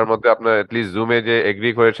সময়ের মধ্যে আপনার এটলিস্ট জুমে যে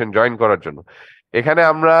এগ্রি করেছেন জয়েন করার জন্য। এখানে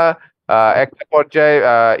আমরা একটা পর্যায়ে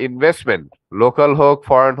ইনভেস্টমেন্ট, লোকাল হোক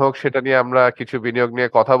ফরেন হোক, সেটা নিয়ে আমরা কিছু বিনিয়োগ নিয়ে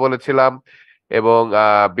কথা বলেছিলাম, এবং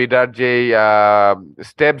বিডার যেই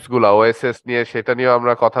স্টেপস গুলা ওএসএস নিয়ে সেটা নিয়েও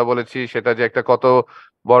আমরা কথা বলেছি, সেটা যে একটা কত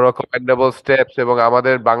বড় কমেন্ডেবল স্টেপস, এবং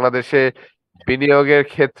আমাদের বাংলাদেশে বিনিয়োগের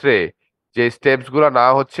ক্ষেত্রে যে স্টেপস গুলা না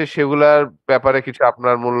হচ্ছে সেগুলার ব্যাপারে কিছু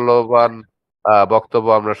আপনার মূল্যবান বক্তব্য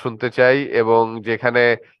আমরা শুনতে চাই, এবং যেখানে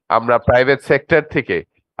আমরা প্রাইভেট সেক্টর থেকে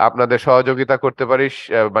আপনাদের সহযোগিতা করতে পারি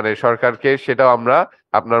মানে সরকারকে, সেটাও আমরা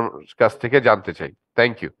আপনার কাছ থেকে জানতে চাই।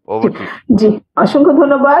 Thank you, over to you. জি, অসংখ্য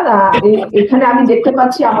ধন্যবাদ। এখানে আমি দেখতে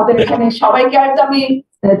পাচ্ছি আমাদের এখানে সবাইকে আর আমি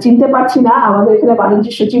চিনতে পারছি না, আমাদের এখানে বাণিজ্য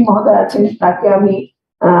সচিব মহোদয় আছেন, তাকে আমি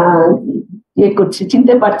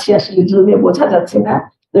চিনতে পারছি, আসলে জুমে বোঝা যাচ্ছে না।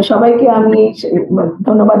 তো সবাইকে আমি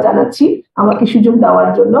ধন্যবাদ জানাচ্ছি আমাকে সুযোগ দেওয়ার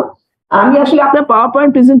জন্য। আমি আসলে আপনার পাওয়ার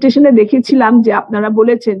পয়েন্ট প্রেজেন্টেশনে দেখেছিলাম যে আপনারা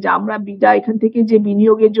বলেছেন যে আমরা বিডা এখান থেকে যে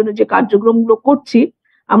বিনিয়োগের জন্য যে কার্যক্রমগুলো করছি,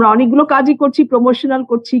 আমরা অনেকগুলো কাজই করছি, প্রমোশনাল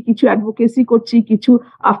করছি, কিছু অ্যাডভোকেসি করছি, কিছু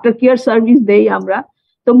আফটার কেয়ার সার্ভিস দেই আমরা।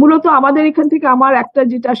 তো মূলত আমাদের এখান থেকে আমার একটা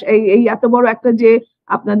যেটা এই এত বড় একটা যে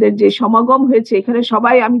আপনাদের যে সমাগম হয়েছে এখানে,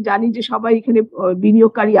 সবাই আমি জানি যে সবাই এখানে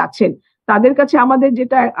বিনিয়োগকারী আছেন, তাদের কাছে আমাদের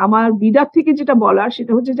যেটা আমার বিডার থেকে যেটা বলার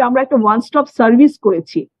সেটা হচ্ছে যে আমরা একটা ওয়ান স্টপ সার্ভিস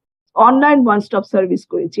করেছি, অনলাইন ওয়ান স্টপ সার্ভিস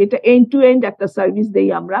করেছি, এটা এন্ড টু এন্ড একটা সার্ভিস দেই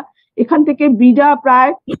আমরা। এখান থেকে বিডা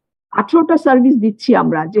প্রায় 18টা সার্ভিস দিচ্ছি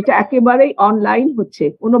আমরা, যেটা একেবারেই অনলাইন হচ্ছে,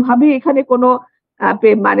 কোনোভাবেই এখানে কোনো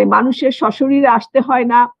মানে মানুষের সশরীরে আসতে হয়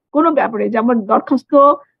না কোনো ব্যাপারে, যেমন দরখাস্ত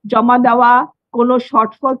জমা দেওয়া, কোনো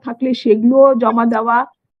শর্টফল থাকলে সেগুলো জমা দেওয়া,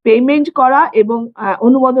 পেমেন্ট করা এবং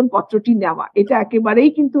অনুমোদন পত্রটি নেওয়া, এটা একেবারেই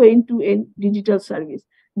কিন্তু and two and digital service.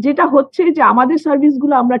 যেটা হচ্ছে যে আমাদের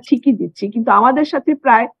সার্ভিসগুলো আমরা ঠিকই দিচ্ছি, কিন্তু আমাদের সাথে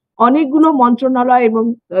প্রায় অনেকগুলো মন্ত্রণালয় এবং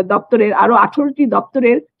দপ্তরের আরো 18টি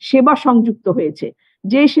দপ্তরের সেবা সংযুক্ত হয়েছে,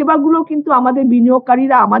 যে সেবাগুলো কিন্তু আমাদের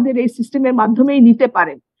বিনিয়োগকারীরা আমাদের এই সিস্টেমের মাধ্যমেই নিতে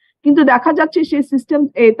পারেন। কিন্তু দেখা যাচ্ছে সেই সিস্টেম,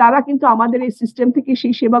 তারা কিন্তু আমাদের এই সিস্টেম থেকে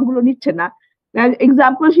সেই সেবাগুলো নিচ্ছে না।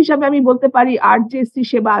 এক্সাম্পল হিসাবে আমি বলতে পারি আরজেএসসি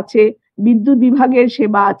সেবা আছে, বিদ্যুৎ বিভাগের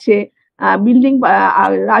সেবা আছে, বিল্ডিং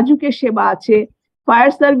রাজুকের সেবা আছে,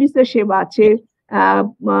 ফায়ার সার্ভিসের সেবা আছে,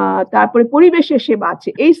 তারপরে পরিবেশের সেবা আছে।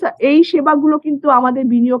 এই সেবাগুলো কিন্তু আমাদের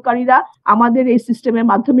বিনিয়োগকারীরা আমাদের এই সিস্টেমের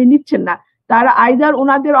মাধ্যমে নিচ্ছেন না। তারা আইদার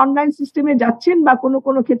ওনাদের অনলাইন সিস্টেমে যাচ্ছেন বা কোনো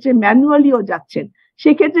কোনো ক্ষেত্রে ম্যানুয়ালিও যাচ্ছেন।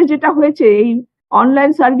 সেক্ষেত্রে যেটা হয়েছে, এই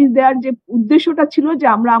অনলাইন সার্ভিস দেওয়ার যে উদ্দেশ্যটা ছিল যে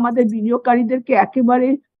আমরা আমাদের বিনিয়োগকারীদেরকে একেবারে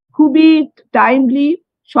খুবই টাইমলি,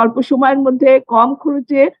 স্বল্প সময়ের মধ্যে, কম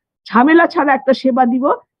খরচে, ঝামেলা ছাড়া একটা সেবা দিব,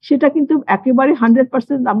 সেটা কিন্তু একেবারে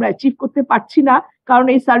 100% আমরা অ্যাচিভ করতে পারছি না, কারণ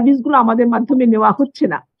এই সার্ভিসগুলো আমাদের মাধ্যমে নেওয়া হচ্ছে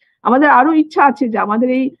না। আমাদের আরো ইচ্ছা আছে যে আমাদের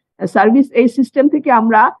এই সার্ভিস, এই সিস্টেম থেকে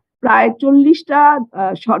আমরা প্রায় 40টা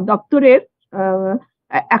দপ্তরের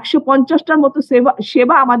 150টার মতো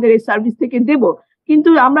সেবা আমাদের এই সার্ভিস থেকে দেব। কিন্তু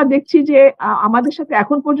আমরা দেখছি যে আমাদের সাথে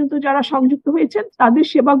এখন পর্যন্ত যারা সংযুক্ত হয়েছেন তাদের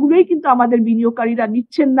সেবাগুলোই কিন্তু আমাদের বিনিয়োগকারীরা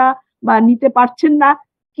নিচ্ছেন না বা নিতে পারছেন না।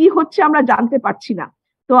 কি হচ্ছে আমরা জানতে পারছি না।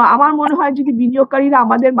 তো আমার মনে হয় যদি বিনিয়োগকারীরা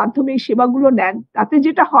আমাদের মাধ্যমে এই সেবাগুলো নেন, তাতে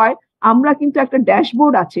যেটা হয়, আমরা কিন্তু একটা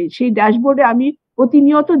ড্যাশবোর্ড আছে, সেই ড্যাশবোর্ডে আমি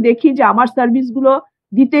প্রতিনিয়ত দেখি যে আমার সার্ভিসগুলো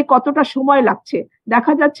দিতে কতটা সময় লাগছে।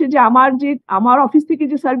 দেখা যাচ্ছে যে আমার অফিস থেকে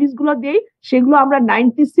যে সার্ভিসগুলো দেই সেগুলো আমরা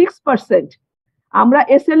 96% আমরা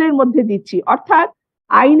এসএল এর মধ্যে দিচ্ছি। অর্থাৎ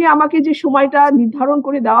আইনে আমাকে যে সময়টা নির্ধারণ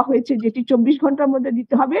করে দেওয়া হয়েছে, যেটি 24 ঘন্টার মধ্যে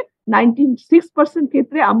দিতে হবে, 96%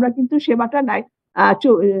 ক্ষেত্রে আমরা কিন্তু সেবাটা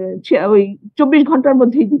ওই 24 ঘন্টার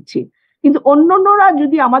মধ্যেই দিচ্ছি। কিন্তু অন্যান্যরা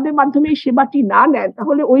যদি আমাদের মাধ্যমে এই সেবাটি না নেন,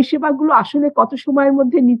 তাহলে ওই সেবাগুলো আসলে কত সময়ের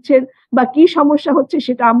মধ্যে নিচ্ছেন বা কি সমস্যা হচ্ছে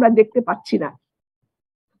সেটা আমরা দেখতে পাচ্ছি না।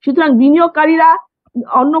 সুতরাং বিনিয়োগকারীরা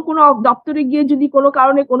অন্য কোনো দপ্তরে গিয়ে যদি কোনো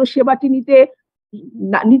কারণে কোনো সেবাটি নিতে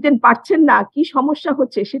পারছেন না, কি সমস্যা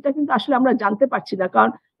হচ্ছে সেটা কিন্তু আসলে আমরা জানতে পারছি না,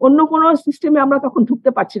 কারণ অন্য কোনো সিস্টেমে আমরা তখন ঢুকতে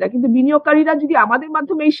পারছি না। কিন্তু বিনিয়োগকারীরা যদি আমাদের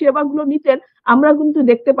মাধ্যমে এই সেবাগুলো নিতেন, আমরা কিন্তু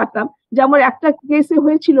দেখতে পারতাম যে আমার একটা কেসে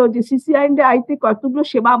হয়েছিল যে সিসিআইতে কতগুলো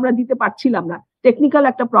সেবা আমরা দিতে পারছিলাম না টেকনিক্যাল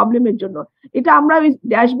একটা প্রবলেমের জন্য। এটা আমরা ওই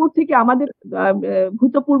ড্যাশবোর্ড থেকে আমাদের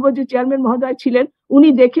ভূতপূর্ব যে চেয়ারম্যান মহোদয় ছিলেন, উনি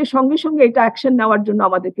দেখে সঙ্গে সঙ্গে এটা অ্যাকশন নেওয়ার জন্য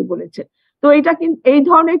আমাদেরকে বলেছেন। তো এটা কিন্তু এই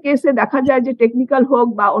ধরনের কেসে দেখা যায় যে টেকনিক্যাল হোক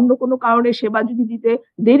বা অন্য কোনো কারণে সেবা যদি দিতে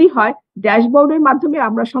দেরি হয়, ড্যাশবোর্ডের মাধ্যমে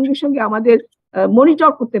আমরা সঙ্গে সঙ্গে আমাদের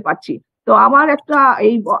মনিটর করতে পারছি। তো আমার একটা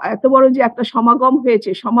এত বড় যে একটা সমাগম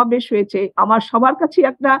হয়েছে, সমাবেশ হয়েছে, আমার সবার কাছে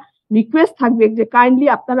একটা রিকোয়েস্ট থাকবে যে কাইন্ডলি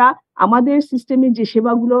আপনারা আমাদের সিস্টেমে যে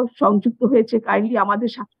সেবাগুলো সংযুক্ত হয়েছে, কাইন্ডলি আমাদের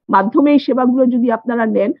মাধ্যমে এই সেবাগুলো যদি আপনারা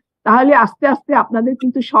নেন, তাহলে আস্তে আস্তে আপনাদের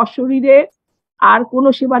কিন্তু সশরীরে আর কোনো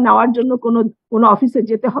সেবা নেওয়ার জন্য কোনো অফিসে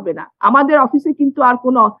যেতে হবে না। আমাদের অফিসে কিন্তু আর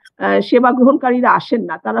কোনো সেবা গ্রহণকারীরা আসেন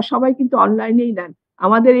না, তারা সবাই কিন্তু অনলাইনেই নেন।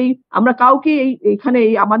 আমরা কাউকে এইখানে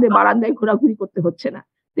আমাদের বারান্দায় ঘোরাঘুরি করতে হচ্ছে না।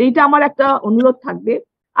 এইটা আমার একটা অনুরোধ থাকবে।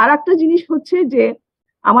 আর একটা জিনিস হচ্ছে যে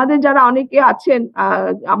আমাদের যারা অনেকে আছেন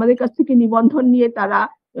আমাদের কাছ থেকে নিবন্ধন নিয়ে তারা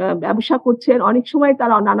ব্যবসা করছেন, অনেক সময়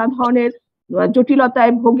তারা নানা ধরনের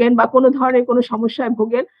জটিলতায় ভোগেন বা কোনো ধরনের কোনো সমস্যায়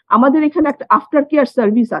ভোগেন। আমাদের এখানে একটা আফটার কেয়ার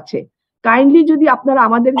সার্ভিস আছে। কাইন্ডলি যদি আপনারা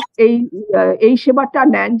আমাদের এই সেবাটা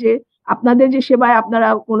নেন, যে আপনাদের যে সেবায় আপনারা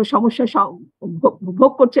কোনো সমস্যা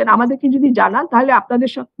ভোগ করছেন, আমাদেরকে যদি জানান, তাহলে আপনাদের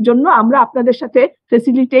জন্য আমরা আপনাদের সাথে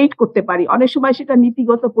ফেসিলিটেট করতে পারি। অনেক সময় সেটা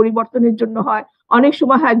নীতিগত পরিবর্তনের জন্য হয়, অনেক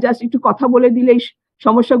সময় হয় জাস্ট একটু কথা বলে দিলেই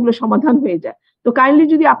সমস্যাগুলো সমাধান হয়ে যায়। তো কাইন্ডলি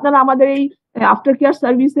যদি আপনারা আমাদের এই আফটার কেয়ার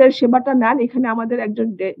সার্ভিসের সেবাটা নেন, এখানে আমাদের একজন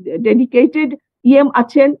ডেডিকেটেড ইএম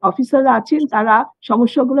আছেন, অফিসাররা আছেন, তারা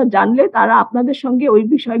সমস্যাগুলো জানলে তারা আপনাদের সঙ্গে ওই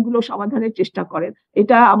বিষয়গুলো সমাধানের চেষ্টা করেন।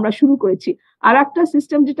 এটা আমরা শুরু করেছি। আর একটা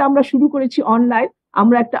সিস্টেম যেটা আমরা শুরু করেছি অনলাইন,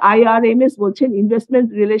 আমরা একটা IRMS বলছেন, ইনভেস্টমেন্ট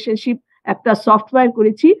রিলেশনশিপ একটা সফটওয়্যার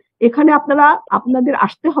করেছি। এখানে আপনাদের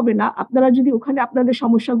আসতে হবে না, আপনারা যদি ওখানে আপনাদের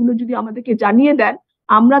সমস্যাগুলো যদি আমাদেরকে জানিয়ে দেন,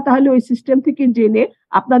 আমরা তাহলে ওই সিস্টেম থেকে জেনে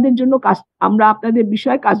আপনাদের জন্য আমরা আপনাদের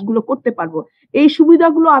বিষয়ে কাজগুলো করতে পারবো। এই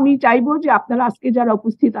সুবিধাগুলো আমি চাইবো যে আপনারা আজকে যারা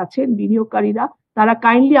উপস্থিত আছেন বিনিয়োগকারীরা, তারা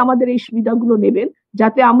কাইন্ডলি আমাদের এই সুবিধাগুলো নেবেন,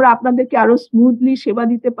 যাতে আমরা আপনাদেরকে আরো স্মুথলি সেবা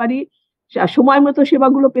দিতে পারি, সময় মতো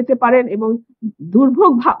সেবাগুলো পেতে পারেন এবং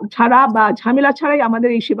দুর্ভোগ ছাড়া বা ঝামেলা ছাড়াই আমাদের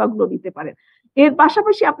এই সেবাগুলো নিতে পারেন। এর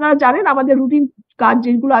পাশাপাশি আপনারা জানেন আমাদের রুটিন কাজ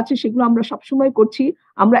যেগুলো আছে সেগুলো আমরা সবসময় করছি।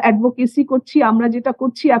 আমরা অ্যাডভোকেসি করছি। আমরা যেটা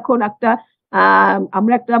করছি এখন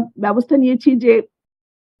আমরা একটা ব্যবস্থা নিয়েছি যে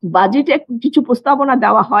বাজেটে কিছু প্রস্তাবনা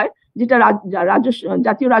দেওয়া হয়, যেটা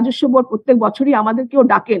জাতীয় রাজস্ব বোর্ড প্রত্যেক বছরই আমাদেরকেও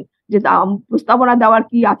ডাকেন যে প্রস্তাবনা দেওয়ার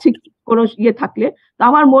কি আছে কোনো ইয়ে থাকলে। তো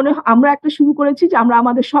আমার আমরা একটা শুরু করেছি যে আমরা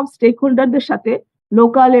আমাদের সব স্টেক হোল্ডারদের সাথে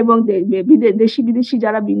লোকাল এবং দেশি বিদেশি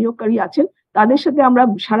যারা বিনিয়োগকারী আছেন তাদের সাথে আমরা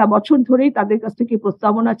সারা বছর ধরেই তাদের কাছ থেকে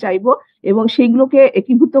প্রস্তাবনা চাইবো এবং সেইগুলোকে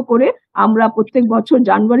একীভূত করে আমরা প্রত্যেক বছর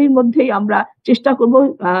জানুয়ারির মধ্যেই আমরা চেষ্টা করব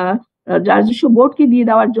রাজস্ব বোর্ডকে দিয়ে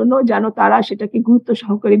দেওয়ার জন্য, যেন তারা সেটাকে গুরুত্ব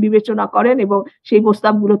সহকারে বিবেচনা করেন এবং সেই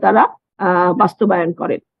প্রস্তাবগুলো তারা বাস্তবায়ন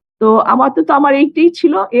করেন। তো আমার এইটাই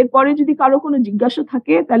ছিল। এরপরে যদি কারো কোনো জিজ্ঞাসা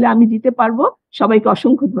থাকে তাহলে আমি দিতে পারবো। সবাইকে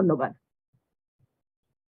অসংখ্য ধন্যবাদ।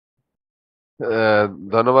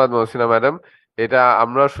 ধন্যবাদ মহসিনা ম্যাডাম। এটা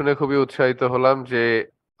আমরা শুনে খুবই উৎসাহিত হলাম যে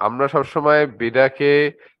আমরা সবসময় বিডাকে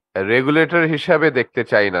রেগুলেটর হিসাবে দেখতে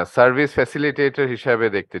চাই না, সার্ভিস ফ্যাসিলিটেটর হিসাবে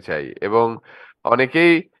দেখতে চাই। এবং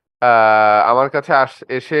অনেকেই আমার কাছে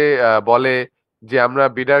এসে বলে যে আমরা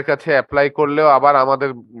বিডার কাছে অ্যাপ্লাই করলেও আবার আমাদের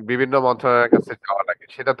বিভিন্ন মন্ত্রণালয়ের কাছে যাওয়া লাগে।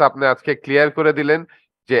 সেটা তো আপনি আজকে ক্লিয়ার করে দিলেন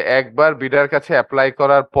যে একবার বিডার কাছে অ্যাপ্লাই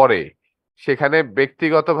করার পরে সেখানে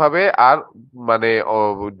ব্যক্তিগতভাবে আর মানে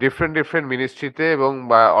ডিফারেন্ট মিনিস্ট্রিতে এবং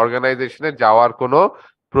অর্গানাইজেশনে যাওয়ার কোনো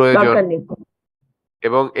প্রয়োজন দরকার নেই।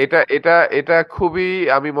 এবং এটা খুবই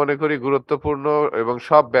আমি মনে করি গুরুত্বপূর্ণ এবং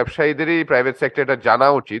সব ব্যবসায়ীদেরই প্রাইভেট সেক্টর এটা জানা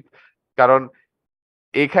উচিত। কারণ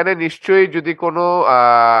এখানে নিশ্চয়ই যদি কোনো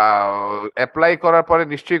অ্যাপ্লাই করার পরে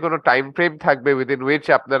নিশ্চয়ই কোনো টাইম ফ্রেম থাকবে উইদিন উইচ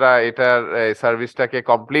আপনারা এটার সার্ভিসটাকে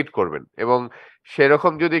কমপ্লিট করবেন, এবং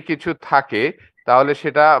সেরকম যদি কিছু থাকে তাহলে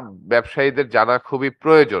সেটা ব্যবসায়ীদের জানা খুবই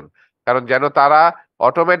প্রয়োজন। কারণ যেন তারা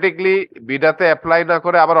অটোমেটিকলি বিডাতে অ্যাপ্লাই না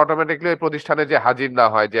করে আবার অটোমেটিকলি ওই প্রতিষ্ঠানে যে হাজির না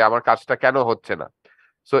হয় যে আমার কাজটা কেন হচ্ছে না।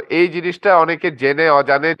 সো এই জিনিসটা অনেকে জেনে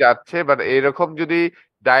অজানে যাচ্ছে, বাট এরকম যদি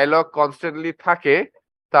ডায়ালগ কনস্ট্যান্টলি থাকে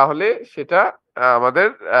তাহলে সেটা আমাদের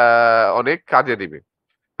অনেক কাজে দিবে।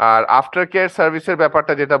 আর আফটার কেয়ার সার্ভিসের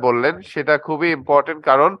ব্যাপারটা যেটা বললেন সেটা খুবই ইম্পর্টেন্ট,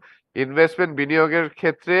 কারণ ইনভেস্টমেন্ট বিনিয়োগের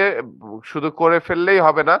ক্ষেত্রে শুধু করে ফেললেই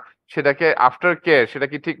হবে না, সেটাকে আফটার কেয়ার সেটা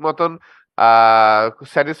কি ঠিক মতন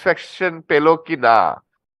স্যাটিসফ্যাকশন পেলো কি না,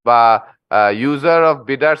 বা ইউজার অফ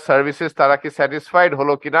বিডার সার্ভিসেস তারা কি স্যাটিসফাইড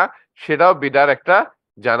হলো কিনা সেটাও বিডার একটা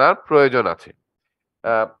জানার প্রয়োজন আছে।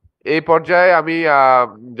 এই পর্যায়ে আমি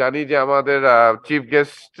জানি যে আমাদের চিফ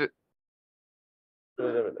গেস্ট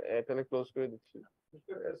এখানে ক্লোজ করে দিচ্ছি।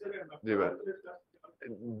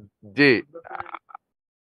 জি,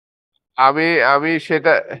 আমি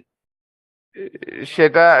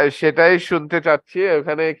সেটাই শুনতে চাচ্ছি।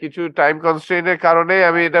 ওখানে কিছু টাইম কনস্ট্রেইনের কারণে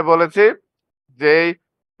আমি এটা বলেছি যে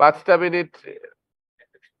 5টা মিনিট।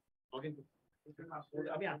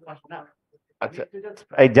 আচ্ছা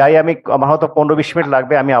এই যাই আমি, আমার হয়তো 15-20 মিনিট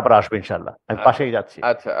লাগবে, আমি আবার আসবো ইনশাল্লাহ, আমি পাশেই যাচ্ছি।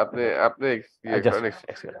 আচ্ছা আপনি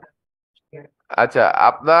আচ্ছা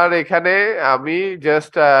আপনার এখানে আমি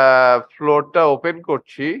জাস্ট ফ্লোরটা ওপেন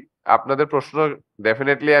করছি। আপনাদের প্রশ্ন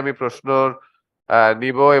ডেফিনেটলি আমি প্রশ্ন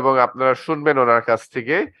নিব এবং আপনারা শুনবেন ওনার কাছ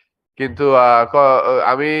থেকে। কিন্তু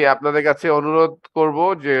আমি আপনাদের কাছে অনুরোধ করব,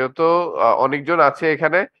 যেহেতু অনেকজন আছে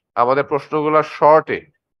এখানে, আমাদের প্রশ্নগুলো শর্টে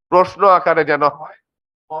প্রশ্ন আকারে যেন হয়,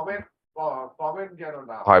 কমেন্ট যেন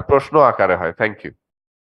না হয়, প্রশ্ন আকারে হয়। Thank you.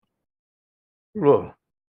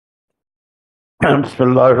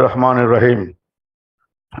 বিসমিল্লাহির রহমানির রহিম।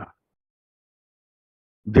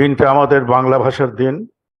 দিনটা আমাদের বাংলা ভাষার দিন।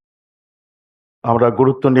 আমরা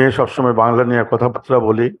গুরুত্ব নিয়ে সবসময় বাংলা নিয়ে কথাবার্তা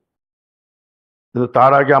বলি, কিন্তু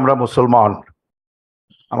তার আগে আমরা মুসলমান।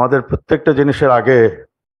 আমাদের প্রত্যেকটা জিনিসের আগে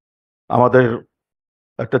আমাদের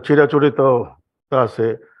একটা চিরাচরিত আছে,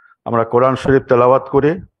 আমরা কোরআন শরীফ তেলাওয়াত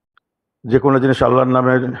করি, যে কোনো জিনিস আল্লাহর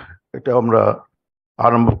নামে এটা আমরা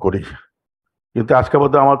আরম্ভ করি। কিন্তু আজকে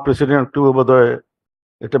বোধহয় আমার প্রেসিডেন্ট একটু বোধহয়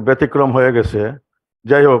এটা ব্যতিক্রম হয়ে গেছে।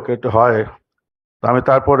 যাই হোক, এটা হয়।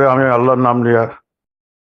 তারপরে আমি আল্লাহর নাম নিয়ে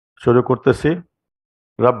শুরু করতেছি।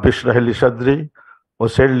 রাব্বি ইশরাহ লি সাদরি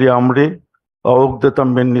ওয়াসির লি আমরি ওয়াউকদাতাম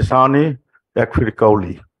মিন লিসানি ইয়াকফির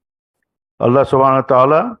কাউলি। আল্লাহ সুবহানাহু ওয়া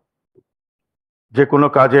তাআলা যে কোনো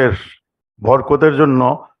কাজের বরকতের জন্য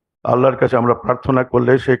আল্লাহর কাছে আমরা প্রার্থনা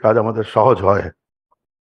করলে সেই কাজ আমাদের সহজ হয়।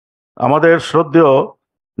 আমাদের শ্রদ্ধেয়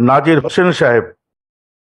নাজির হোসেন সাহেব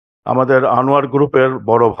আমাদের আনোয়ার গ্রুপের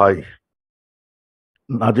বড় ভাই।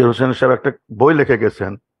 নাজির হোসেন সাহেব একটা বই লিখে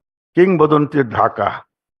গেছেন, কিংবদন্তির ঢাকা,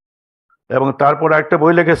 এবং তারপর একটা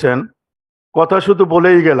বই লিখেছেন, কথা শুধু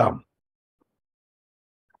বলেই গেলাম।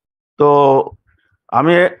 তো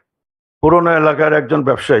আমি পুরনো এলাকার একজন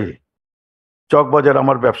ব্যবসায়ী, চকবাজার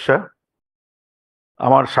আমার ব্যবসা।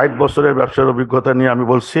 আমার 60 বছরের ব্যবসার অভিজ্ঞতা নিয়ে আমি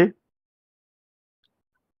বলছি,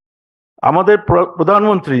 আমাদের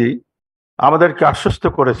প্রধানমন্ত্রী আমাদেরকে আশ্বস্ত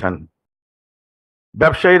করেছেন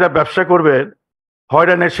ব্যবসায়ীরা ব্যবসা করবে,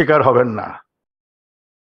 হয়রানির শিকার হবেন না।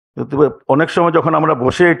 অনেক সময় যখন আমরা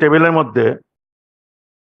বসে এই টেবিলের মধ্যে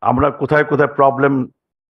আমরা কোথায় কোথায় প্রবলেম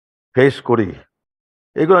ফেস করি,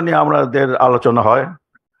 এগুলো নিয়ে আমাদের আলোচনা হয়।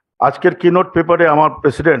 আজকের কিনোট পেপারে আমার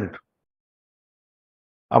প্রেসিডেন্ট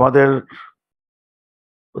আমাদের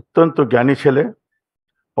অত্যন্ত জ্ঞানী ছেলে,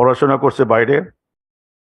 পড়াশোনা করছে বাইরে,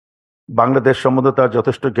 বাংলাদেশ সম্বন্ধে তার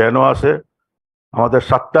যথেষ্ট জ্ঞানও আছে। আমাদের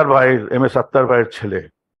সাত্তার ভাইয়ের এম এ সাত্তার ভাইয়ের ছেলে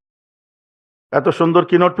এত সুন্দর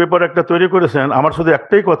কিনোট পেপার একটা তৈরি করেছেন। আমার শুধু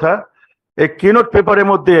একটাই কথা, এই কিনোট পেপারের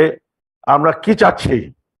মধ্যে আমরা কি চাচ্ছি,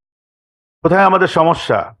 কোথায় আমাদের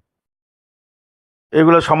সমস্যা,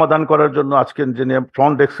 এগুলো সমাধান করার জন্য আজকে যিনি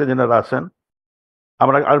ফ্রন্ট ডেস্কে যিনারা আছেন,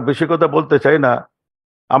 আমরা আর বেশি কথা বলতে চাই না।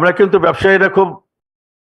 আমরা কিন্তু ব্যবসায়ীরা খুব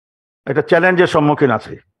একটা চ্যালেঞ্জের সম্মুখীন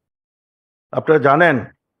আছি। আপনারা জানেন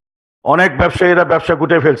অনেক ব্যবসায়ীরা ব্যবসা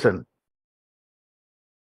গুটে ফেলছেন।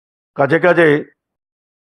 কাজে কাজে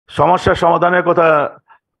সমস্যার সমাধানের কথা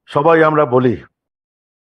সবাই আমরা বলি,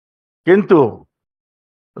 কিন্তু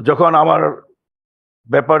যখন আমার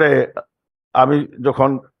ব্যাপারে আমি যখন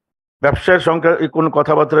ব্যবসায়ের সংখ্যা কোনো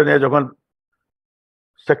কথাবার্তা নিয়ে যখন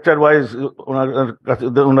সেক্টর ওয়াইজ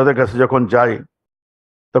ওনাদের কাছে যখন যাই,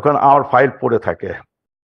 তখন আমার ফাইল পড়ে থাকে।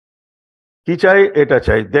 কি চাই, এটা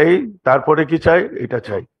চাই, দেই, তারপরে কি চাই, এটা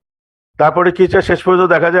চাই, তারপরে কি চাই, শেষ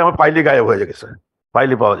পর্যন্ত দেখা যায় আমার ফাইলই গায়েব হয়ে গেছে,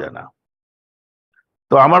 ফাইলই পাওয়া যায় না।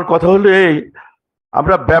 তো আমার কথা হলো এই,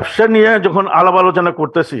 আমরা ব্যবসা নিয়ে যখন আলাপ আলোচনা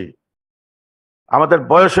করতেছি, আমাদের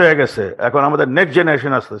বয়স হয়ে গেছে, এখন আমাদের নেক্সট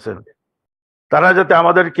জেনারেশন আসতেছেন, তারা যাতে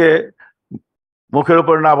আমাদেরকে মুখের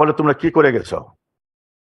উপর না বলে তোমরা কি করে গেছো।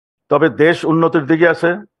 তবে দেশ উন্নতির দিকে আছে।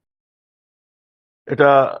 এটা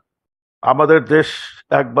আমাদের দেশ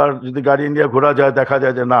একবার যদি গাড়ি নিয়ে ঘোরা যায়, দেখা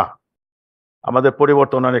যায় যে না, আমাদের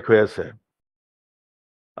পরিবর্তন অনেক হয়েছে।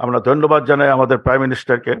 আমরা ধন্যবাদ জানাই আমাদের প্রাইম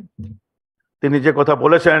মিনিস্টারকে। তিনি যে কথা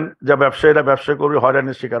বলেছেন যে ব্যবসায়ীরা ব্যবসা করবে,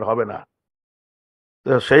 হয়রানির শিকার হবে না।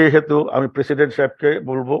 তো সেই হেতু আমি প্রেসিডেন্ট সাহেবকে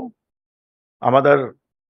বলবো, আমাদের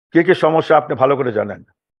কি কি সমস্যা আপনি ভালো করে জানেন,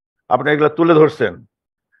 আপনি এগুলো তুলে ধরছেন।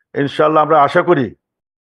 ইনশাল্লাহ আমরা আশা করি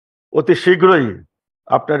অতি শীঘ্রই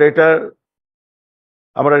আপনার এটা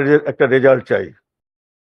আমরা একটা রেজাল্ট চাই।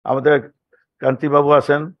 আমাদের কান্তিবাবু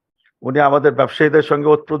আছেন, উনি আমাদের ব্যবসায়ীদের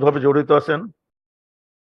সঙ্গে ওতপ্রোতভাবে জড়িত আছেন।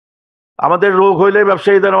 আমাদের রোগ হইলে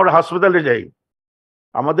ব্যবসায়ীদের আমরা হাসপাতালে যাই,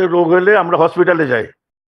 আমাদের রোগ হইলে আমরা হসপিটালে যাই,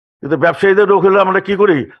 কিন্তু ব্যবসায়ীদের রোগ হলে আমরা কি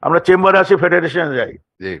করি, আমরা চেম্বারে আসি, ফেডারেশনে যাই,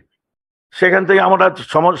 সেখান থেকে আমরা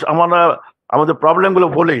আমাদের প্রবলেমগুলো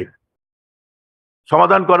বলি,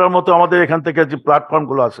 সমাধান করার মতো আমাদের এখান থেকে যে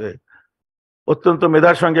প্ল্যাটফর্মগুলো আছে, অত্যন্ত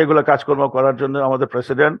মেধার সঙ্গে এগুলো কাজকর্ম করার জন্য আমাদের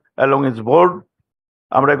প্রেসিডেন্ট অ্যালং ইজ বোর্ড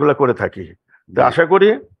আমরা এগুলো করে থাকি। তো আশা করি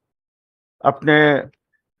আপনি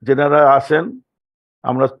যেনারা আছেন,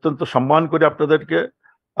 আমরা অত্যন্ত সম্মান করি আপনাদেরকে,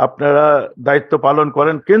 আপনারা দায়িত্ব পালন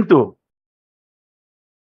করেন, কিন্তু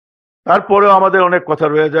তারপরেও আমাদের অনেক কথা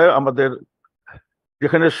রয়ে যায়। আমাদের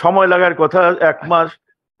যেখানে সময় লাগার কথা 1 মাস,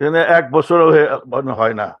 সেখানে 1 বছরও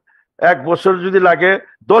হয় না, 1 বছর যদি লাগে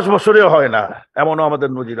 10 বছরেও হয় না, এমনও আমাদের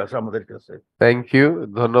নজির আছে আমাদের কাছে। থ্যাংক ইউ,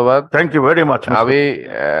 ধন্যবাদ। Thank you very much. আমি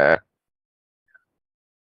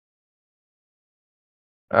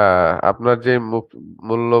আপনার যে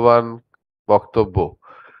মূল্যবান বক্তব্য,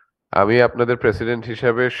 আমি আপনাদের প্রেসিডেন্ট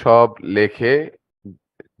হিসাবে সব লেখে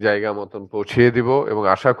জায়গা মতন পৌঁছিয়ে দিব এবং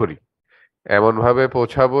আশা করি এমন ভাবে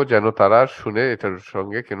পৌঁছাবো যেন তারা শুনে এটার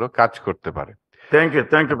সঙ্গে কেন কাজ করতে পারে। Thank you,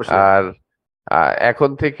 thank you. আর এখন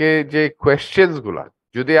থেকে যে কোয়েশ্চেন্স গুলা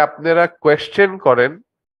যদি আপনারা কোয়েশ্চেন করেন,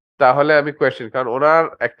 তাহলে আমি কোয়েশ্চেন, কারণ ওনার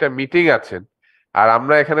একটা মিটিং আছেন, আর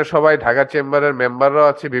আমরা এখানে সবাই ঢাকা চেম্বারের মেম্বাররাও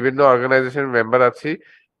আছি, বিভিন্ন অর্গানাইজেশনের মেম্বার আছি,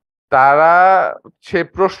 তারা সে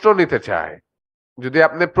প্রশ্ন নিতে চায়। যদি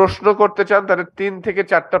আপনি প্রশ্ন করতে চান তাহলে 3 থেকে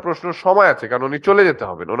 4টা প্রশ্ন সময় আছে, কারণ উনি চলে যেতে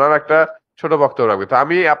হবেন, ওনার একটা ছোট বক্তব্য রাখবে। তো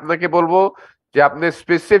আমি আপনাকে বলবো যে আপনি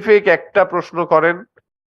স্পেসিফিক একটা প্রশ্ন করেন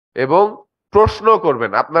এবং প্রশ্ন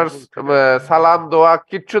করবেন, আপনার সালাম দোয়া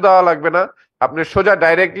কিচ্ছু দেওয়া লাগবে না, আপনি সোজা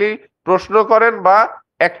ডাইরেক্টলি প্রশ্ন করেন বা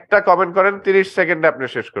একটা কমেন্ট করেন, 30 সেকেন্ডে আপনি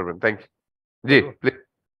শেষ করবেন। Thank you. G please.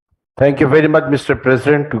 Thank you very much, Mr.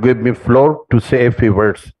 President, to give me floor to say a few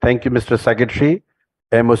words. Thank you, Mr. Secretary,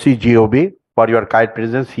 MOC GOB, for your kind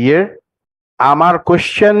presence here. আমার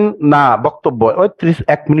question না, বক্তব্য ওই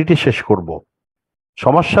 1 মিনিটে শেষ করব।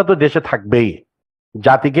 সমস্যা তো দেশে থাকবেই,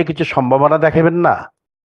 জাতিকে কিছু সম্ভাবনা দেখাবেন না,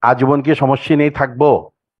 আজীবন কি সমস্যা নেই থাকবো,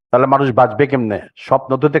 তাহলে মানুষ বাঁচবে কেমনে?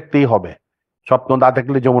 স্বপ্ন তো দেখতেই হবে, স্বপ্ন না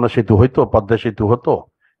দেখলে যমুনা সেতু হইতো, পদ্মা সেতু হতো,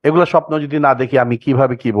 এগুলো স্বপ্ন যদি না দেখি আমি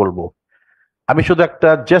কিভাবে কি বলবো? আমি শুধু একটা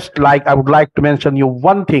just like I would like to mention you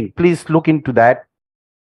one thing, please look into that.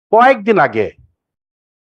 কয়েকদিন আগে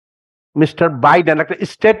মিস্টার বাইডেন একটা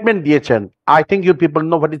স্টেটমেন্ট দিয়েছেন। I think you people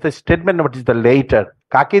know what is the statement, what is the letter.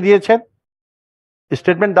 কাকে দিয়েছেন?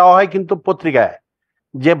 স্টেটমেন্ট দেওয়া হয় কিন্তু পত্রিকায়,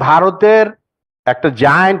 যে ভারতের একটা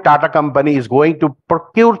giant tata company is going to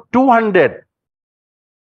procure 200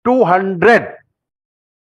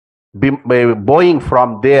 Boeing from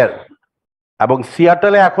দেয়ার, এবং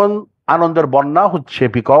সিয়াটলে এখন আনন্দের বন্যা হচ্ছে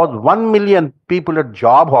বিকজ 1 মিলিয়ন পিপলের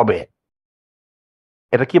জব হবে।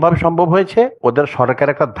 এটা কিভাবে সম্ভব হয়েছে? ওদের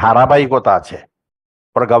সরকারের একটা ধারাবাহিকতা আছে।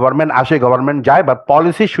 ওরা গভর্নমেন্ট আসে, গভর্নমেন্ট যায়, বা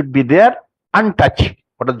policy should be there untouch.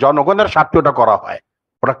 ওটা জনগণের স্বার্থে ওটা করা হয়।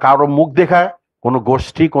 ওটা কারো মুখ দেখা, কোনো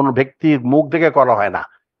গোষ্ঠী, কোনো ব্যক্তির মুখ দেখে করা হয় না।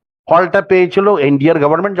 ফলটা পেয়েছিল ইন্ডিয়ার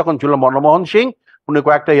গভর্নমেন্ট যখন ছিল মনমোহন সিং, উনি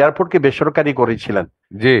কয়েকটা এয়ারপোর্টকে বেসরকারি করেছিলেন।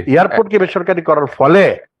 জি, এয়ারপোর্টকে বেসরকারি করার ফলে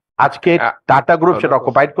আজকে টাটা গ্রুপ সেটা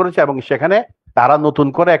অকুপাইড করেছে, এবং সেখানে তারা নতুন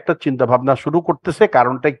করে একটা চিন্তা ভাবনা শুরু করতেছে।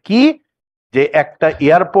 কারণটা কি? যে একটা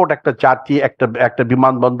এয়ারপোর্ট, একটা জাতি, একটা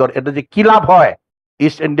বিমানবন্দর, এটা যে কি লাভ হয়,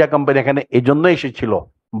 ইস্ট ইন্ডিয়া কোম্পানি এখানে এই জন্য এসেছিল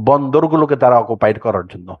বন্দরগুলোকে তারা অকুপাইড করার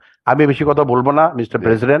জন্য। আমি বেশি কথা বলবো না মিস্টার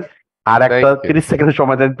প্রেসিডেন্ট, আর একটা 30 সেকেন্ড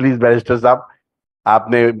সময় দেন প্লিজ ব্যারিস্টার সাহেব।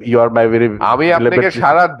 আপনি ইউ আর মাই ভেরি, আমি আপনাকে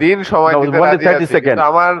সারা দিন সময় দিতে রাজি আছি, কিন্তু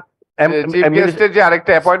আমার চিফ গেস্টের যে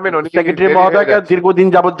আরেকটা অ্যাপয়েন্টমেন্ট, উনি সেক্রেটারি মহোদয়কে দীর্ঘদিন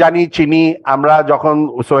যাবত জানি, চিনি। আমরা যখন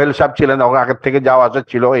সোহেল সাহেব ছিলেন তখন আগের থেকে যাওয়া আসা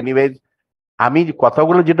ছিল। এনিওয়েজ, আমি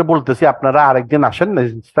কথাগুলো যেটা বলতেছি, আপনারা আরেকদিন আসেন না,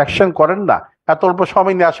 ইন্সপেকশন করেন না, এত অল্প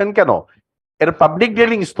সময় নিয়ে আসেন কেন? এটা পাবলিক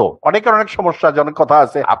ডিলিংস তো, অনেকের অনেক সমস্যা আছে, অনেক কথা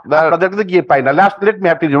আছে, আপনাদের কাছে গিয়ে পাই না। Last let me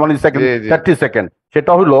have to 30 second.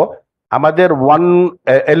 সেটা হলো আমাদের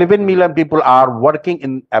 11 million people are working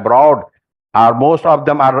in abroad, R most of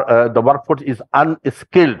them are the workforce is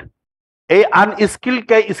unskilled. এই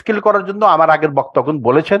আনস্কিলকে স্কিল করার জন্য আমার আগের বক্তব্য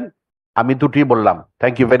বলেছেন, আমি দুটি বললাম।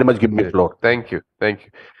 Thank you very much, give me floor. Thank you.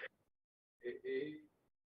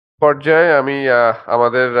 পর্যায়ে আমি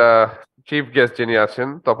আমাদের চিফ গেস্ট যিনি আছেন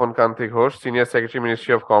তপন কান্তি Ghosh, senior secretary,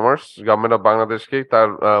 ministry of commerce, government of বাংলাদেশকে তার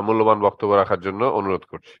মূল্যবান বক্তব্য রাখার জন্য অনুরোধ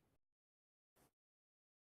করছি।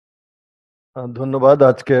 ধন্যবাদ।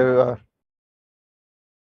 আজকে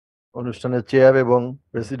অনুষ্ঠানের চেয়ার এবং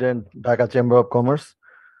president Dhaka chamber of commerce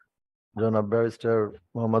জনাব ব্যারিস্টার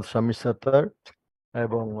মোহাম্মদ শামীম সাত্তার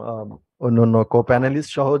এবং অন্যান্য কো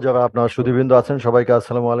প্যানেলিস্ট সহ যারা আপনার সুধীবৃন্দ আছেন, সবাইকে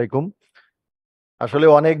আসসালামু আলাইকুম। আসলে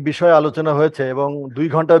অনেক বিষয় আলোচনা হয়েছে এবং 2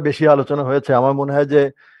 ঘন্টার বেশি আলোচনা হয়েছে। আমার মনে হয় যে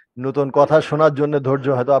নতুন কথা শোনার জন্য ধৈর্য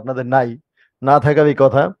হয়তো আপনাদের না থাকারই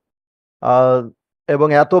কথা। এবং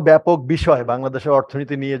এত ব্যাপক বিষয় বাংলাদেশের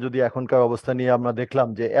অর্থনীতি নিয়ে, যদি এখনকার অবস্থা নিয়ে আমরা দেখলাম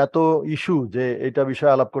যে এত ইস্যু, যে এটা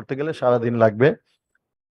বিষয়ে আলাপ করতে গেলে সারাদিন লাগবে।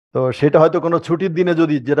 তো সেটা হয়তো কোনো ছুটির দিনে,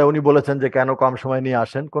 যদি যেটা উনি বলেছেন যে কেন কম সময় নিয়ে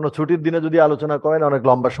আসেন, কোনো ছুটির দিনে যদি আলোচনা করেন অনেক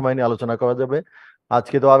লম্বা সময় নিয়ে আলোচনা করা যাবে।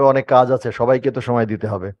 আজকে তো আরো অনেক কাজ আছে, সবাইকে তো সময় দিতে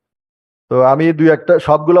হবে। তো আমি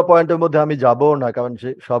সবগুলো পয়েন্টের মধ্যে আমি যাবো না, কারণ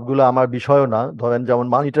সবগুলো আমার বিষয়ও না। ধরেন যেমন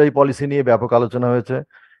মানিটারি পলিসি নিয়ে ব্যাপক আলোচনা হয়েছে,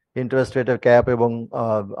 ইন্টারেস্ট রেটের ক্যাপ এবং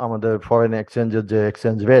আমাদের ফরেন এক্সচেঞ্জের যে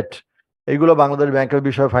এক্সচেঞ্জ রেট, এইগুলো বাংলাদেশ ব্যাংকের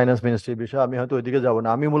বিষয়, ফাইন্যান্স মিনিস্ট্রির বিষয়। আমি হয়তো ওইদিকে যাবো না।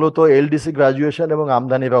 আমি মূলত এলডিসি গ্রাজুয়েশন এবং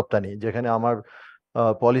আমদানি রপ্তানি, যেখানে আমার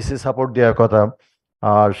পলিসি সাপোর্ট দেওয়ার কথা,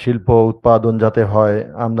 আর শিল্প উৎপাদন যাতে হয়,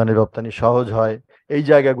 আমদানি রপ্তানি সহজ হয়, এই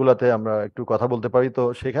জায়গাগুলোতে আমরা একটু কথা বলতে পারি। তো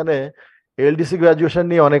সেখানে এলডিসি গ্রাজুয়েশন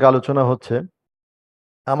নিয়ে অনেক আলোচনা হচ্ছে।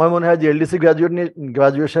 আমার মনে হয় যে এলডিসি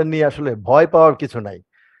গ্রাজুয়েশন নিয়ে আসলে ভয় পাওয়ার কিছু নাই,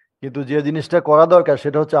 কিন্তু যে জিনিসটা করা দরকার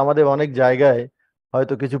সেটা হচ্ছে আমাদের অনেক জায়গায়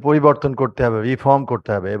হয়তো কিছু পরিবর্তন করতে হবে, রিফর্ম করতে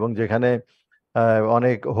হবে, এবং যেখানে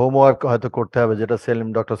অনেক হোমওয়ার্ক হয়তো করতে হবে, যেটা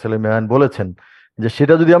ডক্টর সেলিম রেহান বলেছেন, যে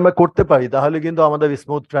সেটা যদি আমরা করতে পারি তাহলে কিন্তু আমাদের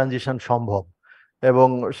স্মুথ ট্রানজিশন সম্ভব। এবং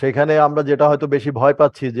সেখানে আমরা যেটা হয়তো বেশি ভয়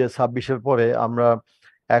পাচ্ছি যে 26-এর পরে আমরা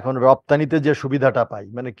এখন রপ্তানিতে যে সুবিধাটা পাই,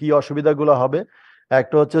 মানে কি অসুবিধাগুলো হবে।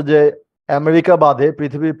 একটা হচ্ছে যে আমেরিকা বাদে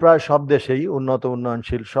পৃথিবীর প্রায় সব দেশেই, উন্নত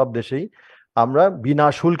উন্নয়নশীল সব দেশেই আমরা বিনা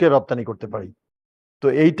শুল্কে রপ্তানি করতে পারি। তো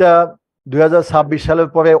এইটা 2026 সালের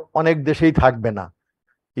পরে অনেক দেশেই থাকবে না।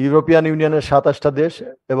 ইউরোপিয়ান ইউনিয়নের 27টা দেশ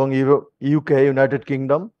এবং ইউকে, ইউনাইটেড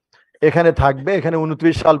কিংডম, এখানে থাকবে, এখানে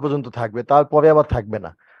 29 সাল পর্যন্ত থাকবে, তারপরে আবার থাকবে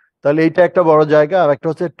না। তাহলে এইটা একটা বড় জায়গা। আর একটা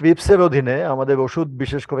হচ্ছে ট্রিপসের অধীনে আমাদের ওষুধ,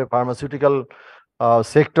 বিশেষ করে ফার্মাসিউটিক্যাল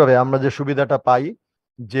সেক্টরে আমরা যে সুবিধাটা পাই,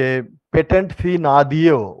 যে পেটেন্ট ফি না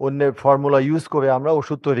দিয়েও অন্যের ফর্মুলা ইউজ করে আমরা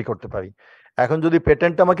ওষুধ তৈরি করতে পারি। এখন যদি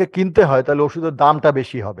পেটেন্ট আমাকে কিনতে হয় তাহলে ওষুধের দামটা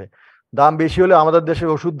বেশি হবে। দাম বেশি হলে আমাদের দেশের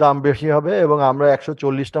ওষুধ দাম বেশি হবে, এবং আমরা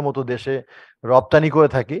 140টা মতো দেশে রপ্তানি করে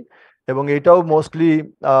থাকি, এবং এটাও মোস্টলি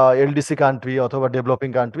এলডিসি কান্ট্রি অথবা ডেভেলপিং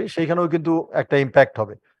কান্ট্রি, সেইখানেও কিন্তু একটা ইম্প্যাক্ট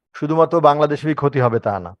হবে। শুধুমাত্র বাংলাদেশেরই ক্ষতি হবে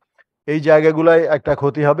তা না, এই জায়গাগুলোয় একটা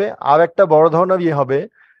ক্ষতি হবে। আর একটা বড় ধরনের হবে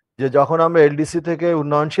যে যখন আমরা এলডিসি থেকে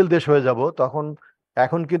উন্নয়নশীল দেশ হয়ে যাব, তখন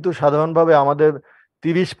এখন কিন্তু সাধারণভাবে আমাদের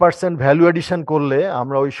 30% ভ্যালু এডিশন করলে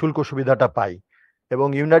আমরা ওই শুল্ক সুবিধাটা পাই, এবং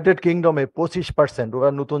ইউনাইটেড কিংডমে 25%, ওরা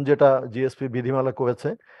নতুন যেটা জিএসপি বিধিমালা করেছে,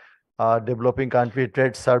 ডেভেলপিং কান্ট্রি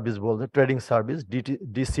ট্রেড সার্ভিস বলছে, ট্রেডিং সার্ভিস,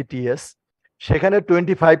 ডিসিটিএস, সেখানে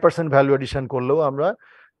 25% ভ্যালু এডিশন করলেও আমরা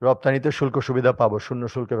রপ্তানিতে শুল্ক সুবিধা পাবো, শূন্য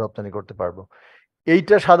শুল্কে রপ্তানি করতে পারবো।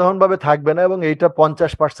 এইটা সাধারণভাবে থাকবে না এবং এইটা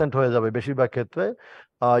 50% হয়ে যাবে বেশিরভাগ ক্ষেত্রে।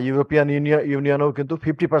 ইউরোপিয়ান ইউনিয়নেও কিন্তু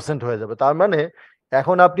 50% হয়ে যাবে। তার মানে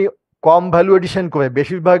এখন আপনি কম ভ্যালু এডিশন করে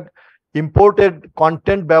বেশিরভাগ ইম্পোর্টেড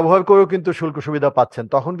কন্টেন্ট ব্যবহার করেও কিন্তু শুল্ক সুবিধা পাচ্ছেন।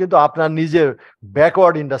 তখন কিন্তু আপনার নিজের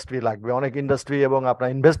ব্যাকওয়ার্ড ইন্ডাস্ট্রি লাগবে, অনেক ইন্ডাস্ট্রি এবং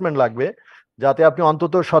আপনার ইনভেস্টমেন্ট লাগবে, যাতে আপনি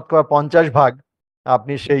অন্তত 50%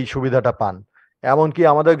 আপনি সেই সুবিধাটা পান। এমনকি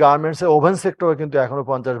আমাদের গার্মেন্টসের ওভেন সেক্টরে কিন্তু এখনো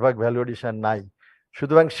 50% ভ্যালু এডিশন নাই।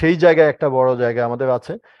 সুতরাং সেই জায়গায় একটা বড় জায়গা আমাদের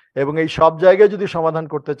আছে এবং এই সব জায়গায় যদি সমাধান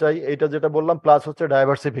করতে চাই, এইটা যেটা বললাম, প্লাস হচ্ছে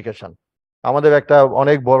ডাইভার্সিফিকেশন। আমাদের একটা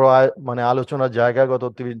অনেক বড় মানে আলোচনার জায়গা গত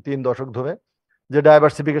 3 দশক ধরে যে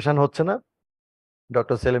ডাইভার্সিফিকেশন হচ্ছে না।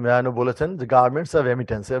 ডক্টর সেলিম রায়হানও বলেছেন যে গার্মেন্টস আর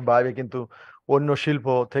রেমিটেন্সের বাইরে কিন্তু অন্য শিল্প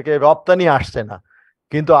থেকে রপ্তানি আসছে না,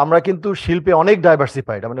 কিন্তু আমরা কিন্তু শিল্পে অনেক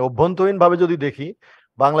ডাইভার্সিফাইড। মানে অভ্যন্তরীণভাবে যদি দেখি,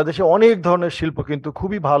 বাংলাদেশে অনেক ধরনের শিল্প কিন্তু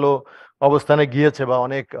খুবই ভালো অবস্থানে গিয়েছে বা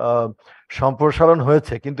অনেক সম্প্রসারণ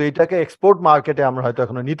হয়েছে, কিন্তু এটাকে এক্সপোর্ট মার্কেটে আমরা হয়তো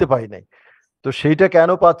এখনো নিতে পারি নাই। তো সেইটা কেন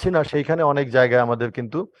পাচ্ছি না, সেইখানে অনেক জায়গায় আমাদের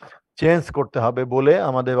কিন্তু চেঞ্জ করতে হবে বলে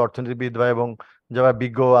আমাদের অর্থনীতিবিদরা এবং যারা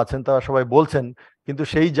বিজ্ঞ আছেন তারা সবাই বলছেন। কিন্তু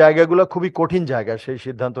সেই জায়গাগুলো খুবই কঠিন জায়গা, সেই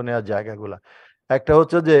সিদ্ধান্ত নেওয়ার জায়গাগুলো। একটা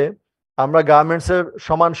হচ্ছে যে আমরা গার্মেন্টসের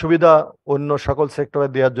সমান সুবিধা অন্য সকল সেক্টরে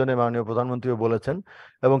দেওয়ার জন্য মাননীয় প্রধানমন্ত্রীও বলেছেন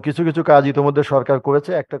এবং কিছু কিছু কাজ ইতিমধ্যে সরকার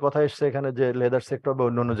করেছে। একটা কথা এসছে এখানে যে লেদার সেক্টর বা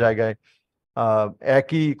অন্য জায়গায়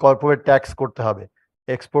একই কর্পোরেট ট্যাক্স করতে হবে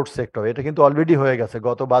এক্সপোর্ট সেক্টর, এটা কিন্তু অলরেডি হয়ে গেছে।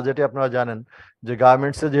 গত বাজেটে আপনারা জানেন যে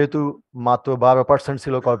গার্মেন্টসে যেহেতু মাত্র 12%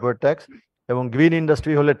 ছিল কর্পোরেট ট্যাক্স এবং গ্রিন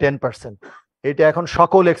ইন্ডাস্ট্রি হলে 10%, এটা এখন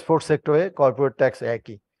সকল এক্সপোর্ট সেক্টরে কর্পোরেট ট্যাক্স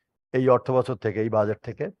একই এই অর্থবছর থেকে, এই বাজেট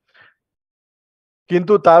থেকে।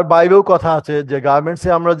 কিন্তু তার বাইরেও কথা আছে যে গার্মেন্টসে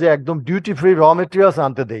আমরা যে একদম ডিউটি ফ্রি র মেটেরিয়ালস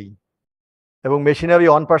আনতে দেই এবং মেশিনারি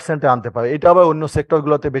 1% আনতে পারে, এটা আবার অন্য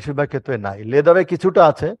সেক্টরগুলোতে বেশিরভাগ ক্ষেত্রে নাই। লেদারে কিছুটা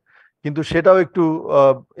আছে কিন্তু সেটাও একটু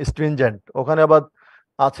স্ট্রিনজেন্ট। ওখানে আবার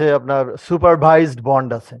আছে আপনার সুপারভাইজড বন্ড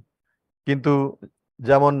আছে, কিন্তু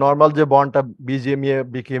যেমন নর্মাল যে বন্ডটা বিজিএমইএ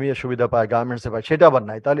বিকেএমইএ সুবিধা পায় গার্মেন্টসে পায়, সেটা আবার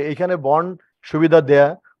নাই। তাহলে এখানে বন্ড সুবিধা দেয়া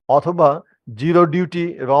অথবা জিরো ডিউটি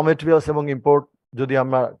র মেটেরিয়ালস এবং ইম্পোর্ট যদি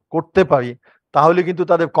আমরা করতে পারি, তাহলে কিন্তু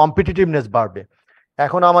তাদের কম্পিটিটিভনেস বাড়বে।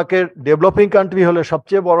 এখন আমাকে ডেভেলপিং কান্ট্রি হলে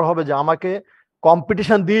সবচেয়ে বড় হবে যে আমাকে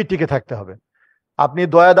কম্পিটিশন দিয়ে টিকে থাকতে হবে। আপনি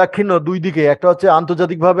দয়া দাক্ষিণ্য দুই দিকে, একটা হচ্ছে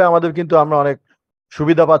আন্তর্জাতিকভাবে আমাদের কিন্তু আমরা অনেক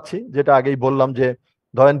সুবিধা পাচ্ছি, যেটা আগেই বললাম যে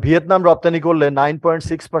ধরেন ভিয়েতনাম রপ্তানি করলে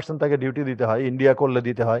 9.6% তাকে ডিউটি দিতে হয়, ইন্ডিয়া করলে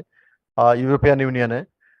দিতে হয় ইউরোপিয়ান ইউনিয়নে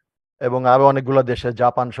এবং আরো অনেকগুলো দেশে,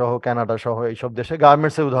 জাপান সহ কানাডা সহ এইসব দেশে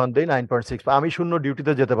গার্মেন্টসের উদাহরণ দেই 9.6, আমি 0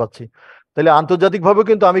 ডিউটিতে যেতে পারছি। তাহলে আন্তর্জাতিকভাবেও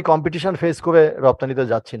কিন্তু আমি কম্পিটিশন ফেস করে রপ্তানিতে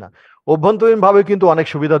যাচ্ছি না। অভ্যন্তরীণভাবে কিন্তু অনেক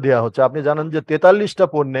সুবিধা দেওয়া হচ্ছে। আপনি জানেন যে 43টা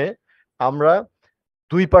পণ্যে আমরা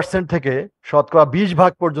 2% থেকে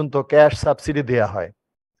 20% পর্যন্ত ক্যাশ সাবসিডি দেওয়া হয়।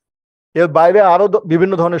 এর বাইরে আরো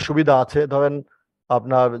বিভিন্ন ধরনের সুবিধা আছে। ধরেন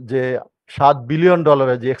আপনার যে $7 বিলিয়ন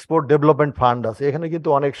যে এক্সপোর্ট ডেভেলপমেন্ট ফান্ড আছে, এখানে কিন্তু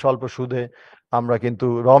অনেক স্বল্প সুদে আমরা কিন্তু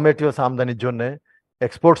র মেটেরিয়ালস আমদানির জন্য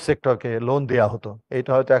এক্সপোর্ট সেক্টরকে লোন দেওয়া হতো।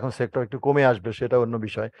 এটা হয়তো এখন সেক্টর একটু কমে আসবে, সেটা অন্য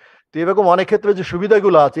বিষয়। তো এরকম অনেক ক্ষেত্রে যে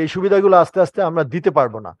সুবিধাগুলো আছে, এই সুবিধাগুলো আস্তে আস্তে আমরা দিতে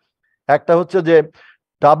পারবো না। একটা হচ্ছে যে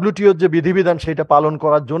WTOর যে বিধিবিধান সেটা পালন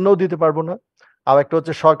করার জন্যও দিতে পারবো না। আর একটা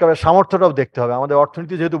হচ্ছে সরকারের সামর্থ্যটাও দেখতে হবে। আমাদের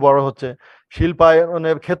অর্থনীতি যেহেতু বড় হচ্ছে,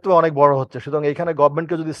 শিল্পায়নের ক্ষেত্র অনেক বড় হচ্ছে, সুতরাং এখানে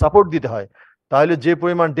গভর্নমেন্টকে যদি সাপোর্ট দিতে হয়, তাহলে যে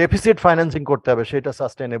পরিমাণ ডেফিসিট ফাইন্যান্সিং করতে হবে সেটা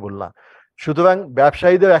সাস্টেনেবল না। সুতরাং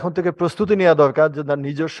ব্যবসায়ীদের এখন থেকে প্রস্তুতি নেওয়া দরকার যে তার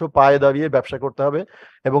নিজস্ব পায়ে দাঁড়িয়ে ব্যবসা করতে হবে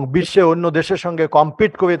এবং বিশ্বে অন্য দেশের সঙ্গে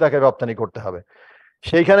কম্পিট করে তাকে রপ্তানি করতে হবে।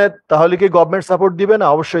 সেইখানে তাহলে কি গভর্নমেন্ট সাপোর্ট দিবে? না,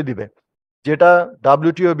 অবশ্যই দিবে। যেটা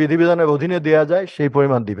WTO বিধিবিধানের অধীনে দেওয়া যায় সেই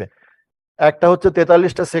পরিমাণ দিবে। একটা হচ্ছে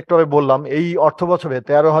 43টা সেক্টরে বললাম, এই অর্থ বছরে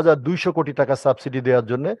 13,200 কোটি টাকা সাবসিডি দেওয়ার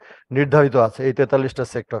জন্য নির্ধারিত আছে এই 43টা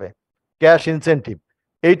সেক্টরে, ক্যাশ ইনসেন্টিভ।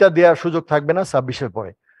 এইটা দেওয়ার সুযোগ থাকবে না 26-এর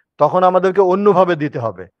পরে, তখন আমাদেরকে অন্যভাবে দিতে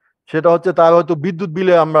হবে। সেটা হচ্ছে তার হয়তো বিদ্যুৎ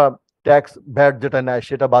বিলে আমরা ট্যাক্স ভ্যাট যেটা নেয়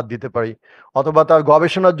সেটা বাদ দিতে পারি, অথবা তার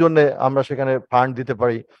গবেষণার জন্য আমরা সেখানে ফান্ড দিতে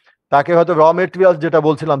পারি। তাকে হয়তো র মেটেরিয়ালস, যেটা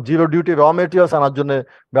বলছিলাম জিরো ডিউটি র মেটেরিয়ালস আনার জন্য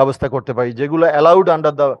ব্যবস্থা করতে পারি, যেগুলো allowed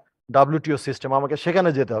under the WTO system, আমাকে সেখানে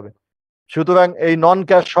যেতে হবে। সুতরাং এই নন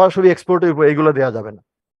ক্যাশ সরাসরি এক্সপোর্টের উপর এইগুলো দেওয়া যাবে না।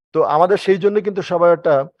 তো আমাদের সেই জন্য কিন্তু সবার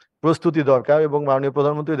একটা প্রস্তুতি দরকার এবং মাননীয়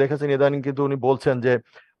প্রধানমন্ত্রী দেখেছেন ইদানিং কিন্তু উনি বলছেন যে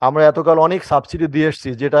আমরা এতকাল অনেক সাবসিডি দিয়ে এসেছি,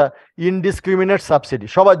 যেটা ইনডিসক্রিমিনেট সাবসিডি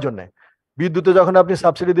সবার জন্য। বিদ্যুতে যখন আপনি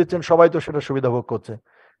সাবসিডি দিচ্ছেন সবাই তো সেটা সুবিধা ভোগ করছে,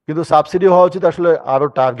 কিন্তু সাবসিডি হওয়া উচিত আসলে আরো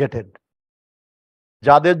টার্গেটেড,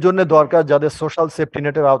 যাদের জন্য দরকার, যাদের সোশ্যাল সেফটি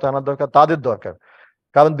নেটের আওতায় আনার দরকার তাদের দরকার।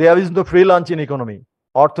 কারণ there is no free lunch in economy.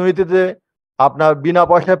 অর্থনীতিতে আপনার বিনা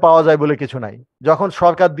পয়সায় পাওয়া যায় বলে কিছু নাই। যখন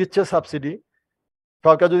সরকার দিচ্ছে সাবসিডি,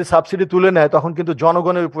 সরকার যদি সাবসিডি তুলে নেয় তখন কিন্তু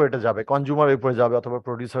জনগণের উপর এটা যাবে, কনজিউমারের উপরে যাবে অথবা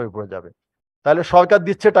প্রডিউসারের উপরে যাবে। তাহলে সরকার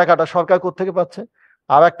দিচ্ছে টাকাটা, সরকার কোত্থেকে পাচ্ছে?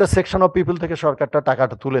 আর একটা সেকশন অফ পিপল থেকে সরকারটা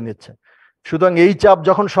টাকাটা তুলে নিচ্ছে। সুতরাং এই চাপ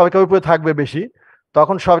যখন সরকারের উপরে থাকবে বেশি,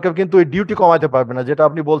 তখন সরকার কিন্তু ওই ডিউটি কমাতে পারবে না, যেটা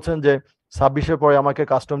আপনি বলছেন যে 26-এর পরে আমাকে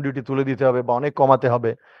কাস্টম ডিউটি তুলে দিতে হবে বা অনেক কমাতে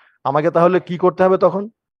হবে। আমাকে তাহলে কি করতে হবে তখন?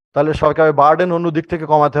 তাহলে সরকারের বার্ডেন অন্য দিক থেকে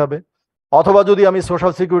কমাতে হবে, অথবা যদি আমি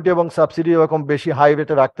সোশ্যাল সিকিউরিটি এবং সাবসিডি এরকম বেশি হাই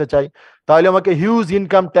রেটে রাখতে চাই, তাহলে আমাকে হিউজ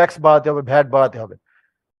ইনকাম ট্যাক্স বাড়াতে হবে, ভ্যাট বাড়াতে হবে।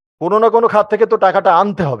 কোনো না কোনো খাত থেকে তো টাকাটা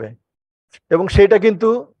আনতে হবে, এবং সেটা কিন্তু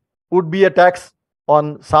would B A tax on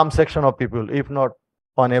some section of people, if not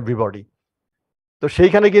on everybody. তো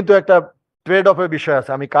সেইখানে কিন্তু একটা ট্রেড অফের বিষয়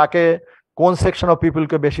আছে, আমি কাকে, কোন সেকশন অফ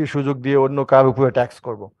পিপলকে বেশি সুযোগ দিয়ে অন্য কার উপরে ট্যাক্স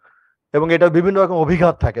করব, এবং এটা বিভিন্ন রকম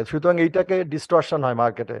অভিঘাত থাকে। সুতরাং এইটাকে ডিস্টরশন হয়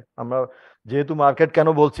মার্কেটে। আমরা যেহেতু মার্কেট কেন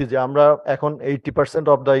বলছি যে আমরা এখন 80%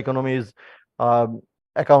 of the economy is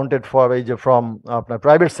accounted for এই যে ফ্রম আপনার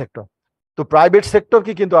প্রাইভেট সেক্টর। তো প্রাইভেট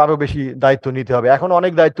সেক্টরকে কিন্তু আরো বেশি দায়িত্ব নিতে হবে। এখন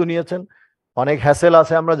অনেক দায়িত্ব নিয়েছেন, অনেক হ্যাসেল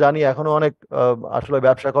আছে, আমরা জানি এখনো অনেক আসলে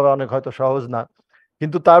ব্যবসা করা অনেক হয়তো সহজ না,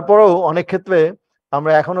 কিন্তু তারপরেও অনেক ক্ষেত্রে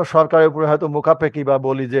আমরা এখনো সরকারের উপরে হয়তো মুখাপেক্ষি বা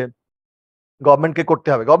বলি যে গভর্নমেন্টকে করতে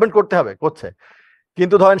হবে, গভর্নমেন্ট করতে হবে, করছে।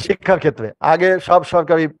 কিন্তু ধরেন শিক্ষার ক্ষেত্রে আগে সব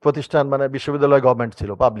সরকারি প্রতিষ্ঠান মানে বিশ্ববিদ্যালয় গভর্নমেন্ট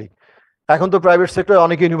ছিল, পাবলিক। এখন তো প্রাইভেট সেক্টরে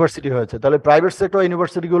অনেক ইউনিভার্সিটি হয়েছে, তাহলে প্রাইভেট সেক্টর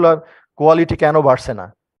ইউনিভার্সিটিগুলোর কোয়ালিটি কেন বাড়ছে না?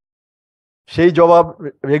 সেই জবাব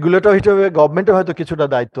রেগুলেটর হিসেবে গভর্নমেন্টের হয়তো কিছুটা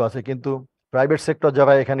দায়িত্ব আছে, কিন্তু প্রাইভেট সেক্টর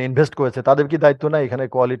যারা এখানে ইনভেস্ট করেছে তাদের কি দায়িত্ব নাই এখানে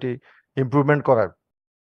কোয়ালিটি ইমপ্রুভমেন্ট করার?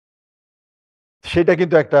 সেটা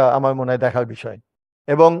কিন্তু একটা আমার মনে হয় দেখার বিষয়।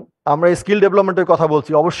 এবং আমরা স্কিল ডেভেলপমেন্টের কথা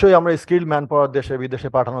বলছি, অবশ্যই আমরা স্কিল ম্যান পাওয়ার দেশে বিদেশে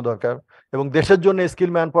পাঠানো দরকার, এবং দেশের জন্য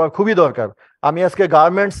স্কিল ম্যান পাওয়ার খুবই দরকার। আমি আজকে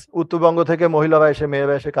গার্মেন্টস, উত্তরবঙ্গ থেকে মহিলারা এসে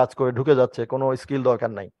মেয়েরা এসে কাজ করে ঢুকে যাচ্ছে, কোনো স্কিল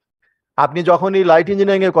দরকার নাই। আপনি যখনই লাইট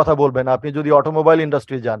ইঞ্জিনিয়ারিং এর কথা বলবেন, আপনি যদি অটোমোবাইল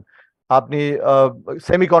ইন্ডাস্ট্রি যান, আপনি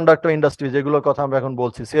সেমিকন্ডাক্টর ইন্ডাস্ট্রি যেগুলোর কথা আমরা এখন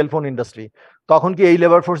বলছি, সেলফোন ইন্ডাস্ট্রি, তখন কি এই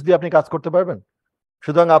লেবার ফোর্স দিয়ে আপনি কাজ করতে পারবেন?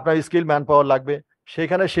 সুতরাং আপনার স্কিল ম্যান পাওয়ার লাগবে।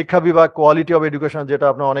 সেখানে শিক্ষা বিভাগ, কোয়ালিটি অফ এডুকেশন, যেটা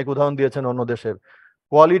আপনার অনেক উদাহরণ দিয়েছেন অন্য দেশের,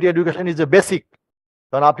 quality education is a basic.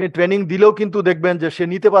 কারণ আপনি ট্রেনিং দিলেও কিন্তু দেখবেন যে সে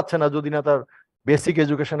নিতে পারছে না যদি না তার বেসিক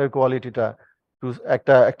এডুকেশনের কোয়ালিটিটা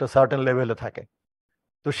একটা সার্টেন লেভেলে থাকে।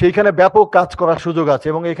 তো সেইখানে ব্যাপক কাজ করার সুযোগ আছে,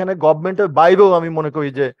 এবং এখানে গভর্নমেন্টের বাইরেও আমি মনে করি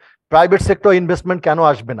যে প্রাইভেট সেক্টর ইনভেস্টমেন্ট কেন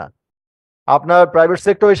আসবে না? আপনার প্রাইভেট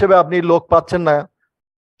সেক্টর হিসেবে আপনি লোক পাচ্ছেন না,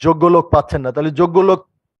 যোগ্য লোক পাচ্ছেন না, তাহলে যোগ্য লোক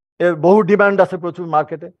বহু ডিমান্ড আছে প্রচুর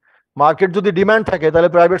মার্কেটে। মার্কেট যদি ডিমান্ড থাকে, তাহলে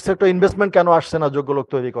প্রাইভেট সেক্টর ইনভেস্টমেন্ট কেন আসছে না যোগ্য লোক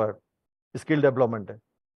তৈরি করার স্কিল ডেভেলপমেন্টে?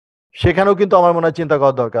 সেখানেও কিন্তু আমার মনে হয় চিন্তা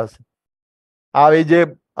করার দরকার আছে। আর এই যে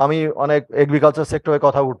আমি অনেক এগ্রিকালচার সেক্টরের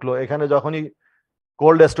কথা উঠলো, এখানে যখনই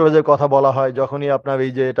কোল্ড স্টোরেজের কথা বলা হয়, যখনই আপনার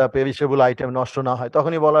এই যে এটা পেরিশেবল আইটেম নষ্ট না হয়,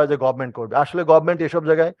 তখনই বলা হয় যে গভর্নমেন্ট করবে। আসলে গভর্নমেন্ট এসব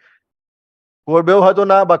জায়গায় করবেও হয়তো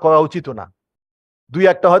না, বা করা উচিতও না। দুই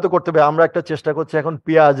একটা হয়তো করতে হবে। আমরা একটা চেষ্টা করছি এখন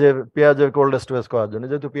পেঁয়াজের কোল্ড স্টোরেজ করার জন্য,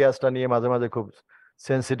 যেহেতু পেঁয়াজটা নিয়ে মাঝে মাঝে খুব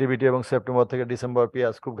সেন্সিটিভিটি, এবং সেপ্টেম্বর থেকে ডিসেম্বর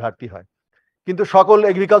পেঁয়াজ খুব ঘাটতি হয়। কিন্তু সকল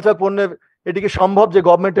এগ্রিকালচার পণ্যের এটি কি সম্ভব যে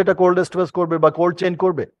গভর্নমেন্ট এটা কোল্ড স্টোরেজ করবে বা কোল্ড চেইন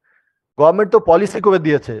করবে? গভর্নমেন্ট তো পলিসি করে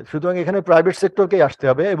দিয়েছে। সুতরাং এখানে প্রাইভেট সেক্টরকেই আসতে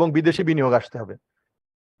হবে, এবং বিদেশি বিনিয়োগ আসতে হবে।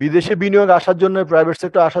 বিদেশি বিনিয়োগ আসার জন্য, প্রাইভেট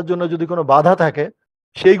সেক্টর আসার জন্য যদি কোনো বাধা থাকে,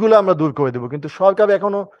 সেইগুলো আমরা দূর করে দেবো। কিন্তু সরকার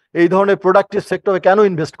এখনো এই ধরনের প্রোডাক্টিভ সেক্টরে কেন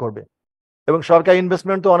ইনভেস্ট করবে? এবং সরকার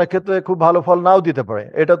ইনভেস্টমেন্ট তো অনেক ক্ষেত্রে খুব ভালো ফল নাও দিতে পারে,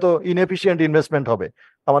 এটা তো ইনএফিশিয়েন্ট ইনভেস্টমেন্ট হবে।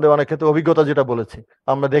 আমাদের অনেক ক্ষেত্রে অভিজ্ঞতা যেটা বলেছি,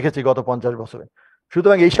 আমরা দেখেছি গত 50 বছরে।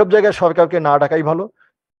 সুতরাং এইসব জায়গায় সরকারকে না ডাকাই ভালো।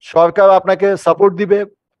 সরকার আপনাকে সাপোর্ট দিবে,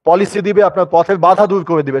 পলিসি দিবে, আপনার পথের বাধা দূর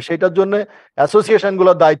করে দিবে। সেটার জন্য অ্যাসোসিয়েশন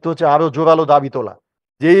গুলোর দায়িত্ব হচ্ছে আরো জোরালো দাবি তোলা,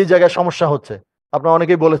 যে এই জায়গায় সমস্যা হচ্ছে, আপনারা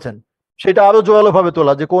অনেকেই বলেছেন, সেটা আরো জোরালো ভাবে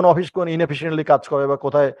তোলা, যে কোন অফিস কোন ইনএফিশিয়েন্টলি কাজ করে বা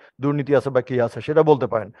কোথায় দুর্নীতি আছে বা কি আছে সেটা বলতে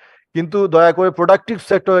পারেন। কিন্তু দয়া করে প্রোডাক্টিভ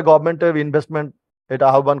সেক্টরে গভর্নমেন্টের ইনভেস্টমেন্ট এটা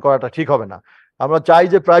আহ্বান করাটা ঠিক হবে না। আমরা চাই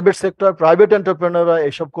যে প্রাইভেট সেক্টর, প্রাইভেট এন্টারপ্রেনাররা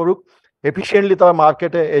এইসব করুক, এফিসিয়েন্টলি তারা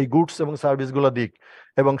মার্কেটে এই গুডস এবং সার্ভিসগুলো দিক,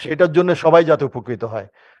 এবং সেটার জন্য সবাই যাতে উপকৃত হয়।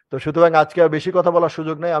 তো সুতরাং আজকে আর বেশি কথা বলার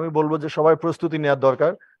সুযোগ নেই। আমি বলবো যে সবাই প্রস্তুতি নেওয়ার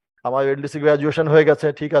দরকার। আমার এলডিসি গ্রাজুয়েশন হয়ে গেছে,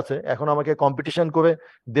 ঠিক আছে, এখন আমাকে কম্পিটিশন করে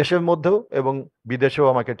দেশের মধ্যেও এবং বিদেশেও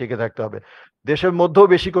আমাকে টিকে থাকতে হবে। দেশের মধ্যেও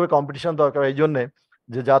বেশি করে কম্পিটিশন দরকার, এই জন্যে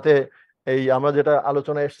যে যাতে এই আমরা যেটা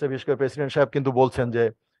আলোচনা এসছে, বিশেষ করে প্রেসিডেন্ট সাহেব কিন্তু বলছেন যে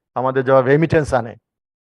আমাদের যারা রেমিটেন্স আনে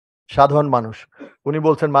সাধারণ মানুষ, উনি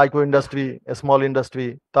বলছেন মাইক্রো ইন্ডাস্ট্রি, স্মল ইন্ডাস্ট্রি,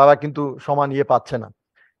 তারা কিন্তু সমান ইয়ে পাচ্ছে না।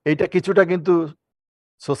 এইটা কিছুটা কিন্তু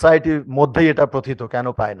সোসাইটির মধ্যেই এটা প্রথিত, কেন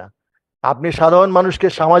পায় না? আপনি সাধারণ মানুষকে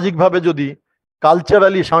সামাজিকভাবে যদি,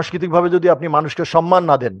 কালচারালি, সাংস্কৃতিকভাবে যদি আপনি মানুষকে সম্মান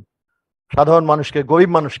না দেন, সাধারণ মানুষকে,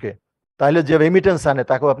 গরিব মানুষকে, তাহলে যে রেমিটেন্স আনে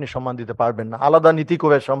তাকেও আপনি সম্মান দিতে পারবেন না। আলাদা নীতি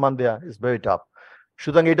করে সম্মান দেওয়া ইজ ভেরি টাফ।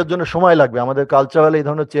 সুতরাং এটার জন্য সময় লাগবে। আমাদের কালচারালি এই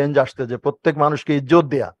ধরনের চেঞ্জ আসতে, যে প্রত্যেক মানুষকে ইজ্জত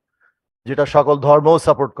দেয়া, যেটা সকল ধর্মও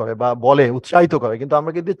সাপোর্ট করে বা বলে, উৎসাহিত করে, কিন্তু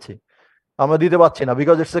আমরা কি দিচ্ছি? আমরা দিতে পারছি না,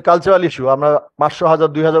 because it's a cultural issue. আমরা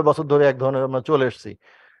 500,000-2,000 বছর ধরে এক ধরনের আমরা চলে এসেছি,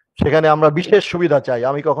 সেখানে আমরা বিশেষ সুবিধা চাই।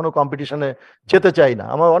 আমি কখনো কম্পিটিশনে যেতে চাই না।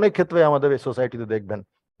 আমার অনেক ক্ষেত্রে আমাদের এই সোসাইটিতে দেখবেন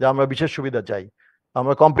যে আমরা বিশেষ সুবিধা চাই,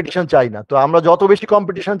 আমরা কম্পিটিশন চাই না। তো আমরা যত বেশি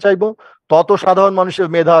কম্পিটিশন চাইবো, তত সাধারণ মানুষের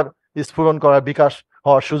মেধার স্ফুরণ করার, বিকাশ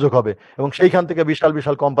হওয়ার সুযোগ হবে, এবং সেইখান থেকে বিশাল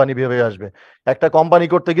বিশাল কোম্পানি বেরিয়ে আসবে। একটা কোম্পানি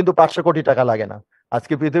করতে কিন্তু 500 কোটি টাকা লাগে না।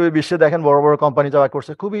 আজকে পৃথিবীর বিশ্বে দেখেন বড় বড় কোম্পানি যারা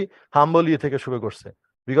করছে, খুবই হাম্বল ইয়ে থেকে শুরু করছে,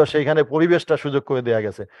 বিকজ সেইখানে পরিবেশটা সুযোগ করে দেয়া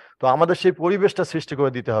গেছে। তো আমাদের সেই পরিবেশটা সৃষ্টি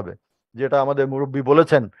করে দিতে হবে, যেটা আমাদের মুরব্বী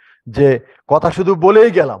বলেছেন যে কথা শুধু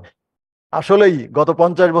বলেই গেলাম। আসলেই গত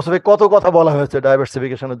 50 বছরে কত কথা বলা হয়েছে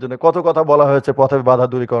ডাইভার্সিফিকেশনের জন্য, কত কথা বলা হয়েছে পথের বাধা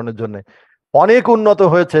দূরীকরণের জন্য। অনেক উন্নত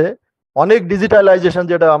হয়েছে, অনেক ডিজিটালাইজেশন,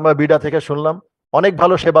 যেটা আমরা বিডা থেকে শুনলাম, অনেক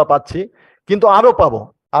ভালো সেবা পাচ্ছি, কিন্তু আরো পাবো,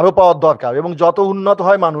 আরো পাওয়ার দরকার। এবং যত উন্নত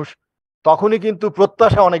হয় মানুষ, তখনই কিন্তু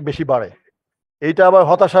প্রত্যাশা অনেক বেশি বাড়ে। এইটা আবার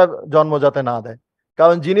হতাশার জন্ম যাতে না দেয়।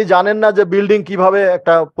 কারণ যিনি জানেন না যে বিল্ডিং কিভাবে,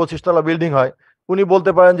 একটা 25 তলা বিল্ডিং হয়, উনি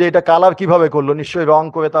বলতে পারেন যে এটা কালার কিভাবে করলো, নিশ্চয়ই রং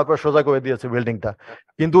করে তারপর সোজা করে দিয়েছে বিল্ডিংটা।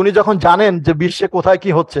 কিন্তু উনি যখন জানেন যে বিশ্বে কোথায়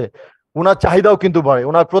কি হচ্ছে, ওনার চাহিদাও কিন্তু বাড়ে,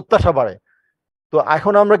 ওনার প্রত্যাশা বাড়ে। তো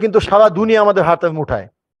এখন আমরা কিন্তু সারা দুনিয়া আমাদের হাতের মুঠায়,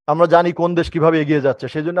 আমরা জানি কোন দেশ কিভাবে এগিয়ে যাচ্ছে,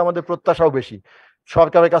 সেই জন্য আমাদের প্রত্যাশাও বেশি।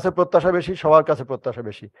 সরকারের কাছে প্রত্যাশা বেশি, সবার কাছে প্রত্যাশা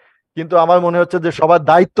বেশি। কিন্তু আমার মনে হচ্ছে যে সবার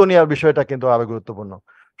দায়িত্ব নেওয়ার বিষয়টা কিন্তু আরো গুরুত্বপূর্ণ।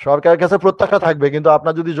 সরকারের কাছে প্রত্যাশা থাকবে, কিন্তু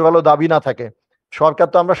আপনার যদি জোরালো দাবি না থাকে, সরকার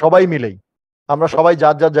তো আমরা সবাই মিলেই, আমরা সবাই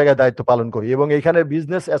যার যার জায়গায় দায়িত্ব পালন করি। এবং এইখানে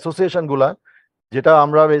বিজনেস অ্যাসোসিয়েশন গুলা, যেটা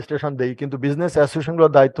আমরা রেজিস্ট্রেশন দেই, কিন্তু বিজনেস অ্যাসোসিয়েশন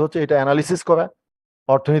গুলোর দায়িত্ব হচ্ছে এটা অ্যানালিসিস করা,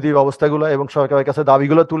 অর্থনৈতিক অবস্থাগুলো, এবং সরকারের কাছে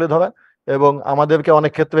দাবিগুলো তুলে ধরা, এবং আমাদেরকে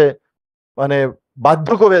অনেক ক্ষেত্রে মানে বাধ্য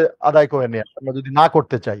করে আদায় করে নেওয়া আমরা যদি না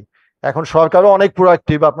করতে চাই। এখন সরকারও অনেক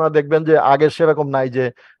প্রোঅ্যাক্টিভ। আপনারা দেখবেন যে আগের সেরকম নাই যে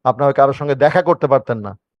আপনারা কারোর সঙ্গে দেখা করতে পারতেন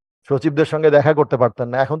না, সচিবদের সঙ্গে দেখা করতে পারতেন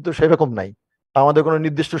না, এখন তো সেরকম নাই। আমাদের কোনো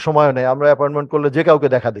নির্দিষ্ট সময় নেই, আমরা অ্যাপয়েন্টমেন্ট করলে যে কাউকে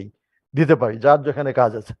দেখা দিতে পারি, যার যেখানে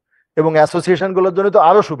কাজ আছে। এবং অ্যাসোসিয়েশন গুলোর জন্য তো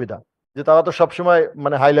আরো সুবিধা, যে তারা তো সবসময়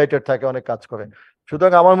মানে হাইলাইটেড থাকে, অনেক কাজ করে।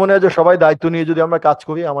 সুতরাং আমার মনে হয় যে সবাই দায়িত্ব নিয়ে যদি আমরা কাজ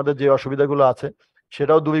করি, আমাদের যে অসুবিধাগুলো আছে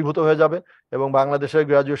সেটাও দূরীভূত হয়ে যাবে। এবং বাংলাদেশের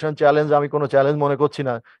গ্রাজুয়েশন চ্যালেঞ্জ আমি কোনো চ্যালেঞ্জ মনে করছি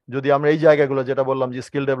না, যদি আমরা এই জায়গাগুলো যেটা বললাম যে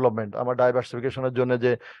স্কিল ডেভেলপমেন্ট, আমার ডাইভার্সিফিকেশনের জন্য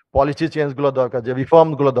যে পলিসি চেঞ্জ গুলো দরকার, যে রিফর্ম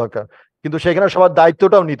গুলো দরকার, কিন্তু সেখানে সবার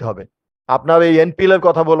দায়িত্বটাও নিতে হবে। আপনার এই এনপিএল এর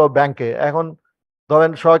কথা বলো ব্যাংকে, এখন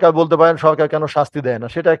ধরেন সরকার বলতে পারেন সরকার কেন শাস্তি দেয় না,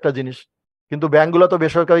 সেটা একটা জিনিস। কিন্তু ব্যাংকগুলো তো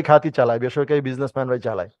বেসরকারি খাতই চালায়, বেসরকারি বিজনেসম্যানরাই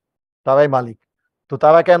চালায়, তারাই মালিক। তো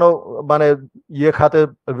তারা কেন মানে ইয়ে খাতে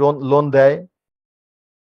লোন দেয়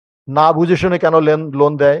না, বুঝে শুনে কেন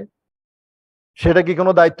লোন দেয়, সেটা কি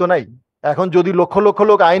কোনো দায়িত্ব নাই? এখন যদি লক্ষ লক্ষ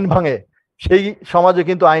লোক আইন ভাঙে, সেই সমাজে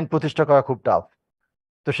কিন্তু আইন প্রতিষ্ঠা করা খুব টাফ।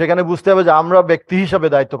 তো সেখানে বুঝতে হবে যে আমরা ব্যক্তি হিসাবে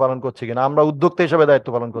দায়িত্ব পালন করছি কিনা, আমরা উদ্যোক্তা হিসাবে দায়িত্ব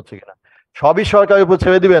পালন করছি কিনা। সবই সরকারের উপর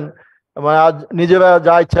ছেড়ে দিবেন, মানে আজ নিজেরা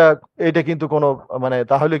যা ইচ্ছা, এটা কিন্তু কোনো মানে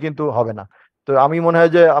তাহলে কিন্তু হবে না। তো আমি মনে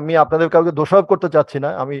হয় যে আমি আপনাদের কাউকে দোষারোপ করতে চাচ্ছি না,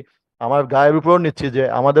 আমি আমার গায়ের উপর নিচ্ছি যে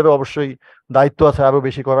আমাদেরও অবশ্যই দায়িত্ব আছে আরো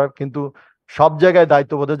বেশি করার, কিন্তু সব জায়গায়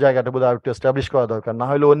দায়িত্ববোধের জায়গাটা বোধ হয় একটু এস্টাবলিশ করা দরকার। না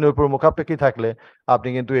হলে অন্যের উপর মুখাপেক্ষী থাকলে আপনি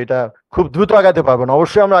কিন্তু এটা খুব দ্রুত আগাতে পারবেন।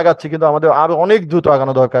 অবশ্যই আমরা আগাচ্ছি, কিন্তু আমাদের আরো অনেক দ্রুত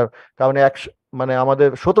আগানো দরকার। কারণ মানে আমাদের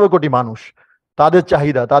 17 কোটি মানুষ, তাদের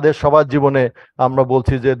চাহিদা, তাদের সবার জীবনে আমরা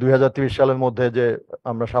বলছি যে 2030 সালের মধ্যে যে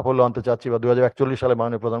আমরা সাফল্য আনতে চাচ্ছি, বা 2041 সালে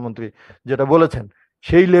মাননীয় প্রধানমন্ত্রী যেটা বলেছেন,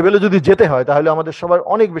 সেই লেভেলে যদি যেতে হয়, তাহলে আমাদের সবার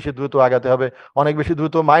অনেক বেশি দ্রুত আগাতে হবে, অনেক বেশি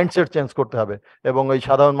দ্রুত মাইন্ডসেট চেঞ্জ করতে হবে। এবং এই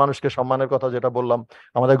সাধারণ মানুষকে সম্মানের কথা যেটা বললাম,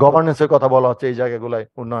 আমাদের গভর্নেন্সের কথা বলা হচ্ছে, এই জায়গাগুলোয়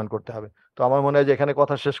উন্নয়ন করতে হবে। তো আমার মনে হয় যে এখানে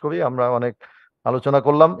কথা শেষ করি, আমরা অনেক আলোচনা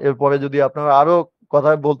করলাম। এরপরে যদি আপনারা আরো কথা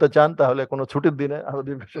বলতে চান, তাহলে কোনো ছুটির দিনে আরো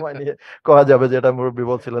দীর্ঘ সময় নিয়ে করা যাবে, যেটা মুরব্বী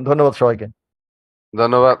বলছিলেন। ধন্যবাদ সবাইকে।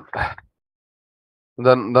 ধন্যবাদ।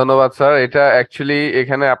 ধন্যবাদ স্যার। এটা অ্যাকচুয়ালি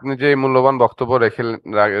এখানে আপনি যে মূল্যবান বক্তব্য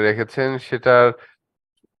রেখেছেন, সেটার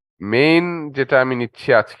মেইন যেটা আমি নিচ্ছি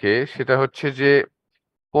আজকে, সেটা হচ্ছে যে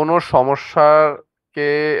কোনো সমস্যাকে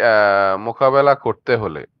মোকাবেলা করতে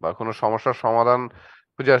হলে বা কোনো সমস্যার সমাধান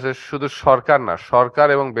খুঁজে আসতে শুধু সরকার না, সরকার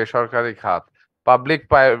এবং বেসরকারি খাত, পাবলিক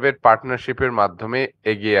প্রাইভেট পার্টনারশিপের মাধ্যমে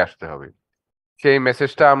এগিয়ে আসতে হবে। সেই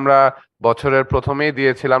মেসেজটা আমরা বছরের প্রথমেই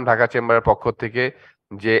দিয়েছিলাম ঢাকা চেম্বারের পক্ষ থেকে,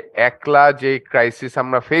 যে একলা যে ক্রাইসিস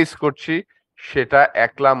আমরা ফেস করছি, সেটা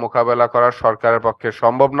একলা মোকাবেলা করা সরকারের পক্ষে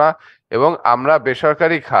সম্ভব না। এবং আমরা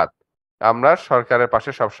বেসরকারি খাত, আমরা সরকারের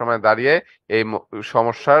পাশে সবসময় দাঁড়িয়ে এই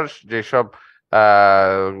সমস্যার যেসব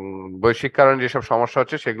বৈশ্বিক কারণে যেসব সমস্যা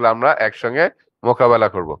হচ্ছে, সেগুলো আমরা একসঙ্গে মোকাবেলা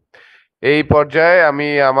করব। এই পর্যায়ে আমি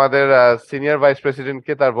আমাদের সিনিয়র ভাইস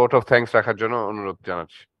প্রেসিডেন্টকে তার ভোট অফ থ্যাঙ্কস রাখার জন্য অনুরোধ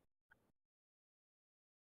জানাচ্ছি।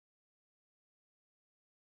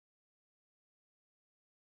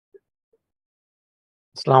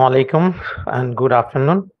 Assalamu alaikum and good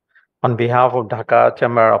afternoon. On behalf of Dhaka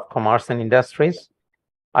Chamber of Commerce and Industries,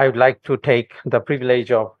 I would like to take the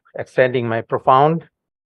privilege of extending my profound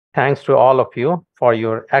thanks to all of you for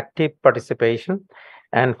your active participation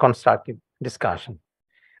and constructive discussion.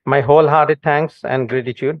 My wholehearted thanks and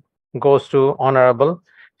gratitude goes to Honorable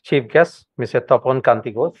Chief Guest, Mr. Tapan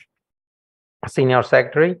Kanti Ghosh, Senior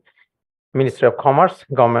Secretary, Ministry of Commerce,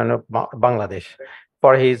 Government of Bangladesh,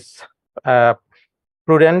 for his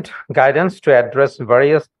prudent guidance to address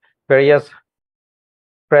various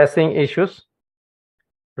pressing issues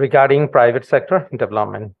regarding private sector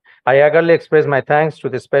development. I eagerly express my thanks to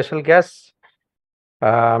the special guests,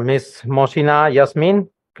 Ms. Mosina Yasmin,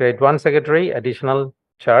 Grade 1 Secretary, Additional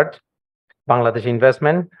Charge, Bangladesh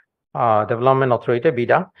Investment Development Authority,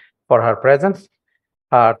 BIDA, for her presence.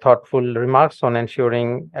 Her thoughtful remarks on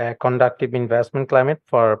ensuring a conducive investment climate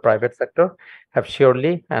for private sector have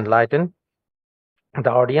surely enlightened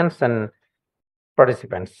the audience and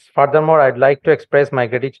participants. Furthermore, I'd like to express my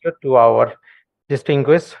gratitude to our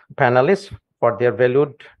distinguished panelists for their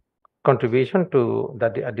valued contribution to the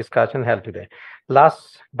discussion held today.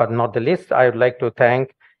 Last but not the least, I would like to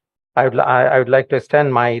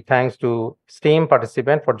extend my thanks to esteemed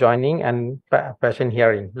participants for joining and patient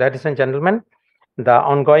hearing. Ladies and gentlemen, the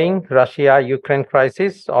ongoing Russia-Ukraine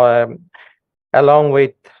crisis, along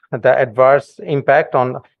with the adverse impact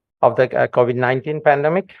of the COVID-19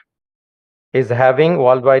 pandemic, is having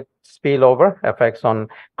worldwide spillover effects on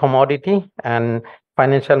commodity and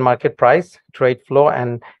financial market price, trade flow,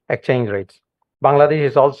 and exchange rates. Bangladesh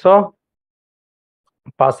is also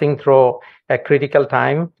passing through a critical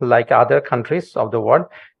time like other countries of the world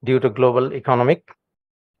due to global economic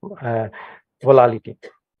volatility.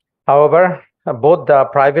 However, both the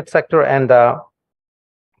private sector and the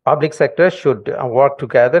public sector should work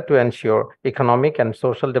together to ensure economic and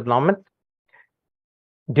social development.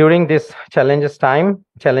 During this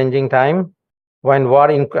challenging time, when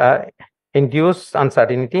war-induced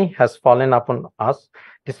uncertainty has fallen upon us,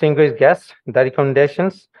 distinguished guests, the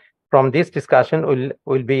recommendations from this discussion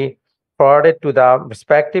will be forwarded to the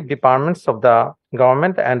respective departments of the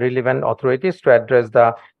government and relevant authorities to address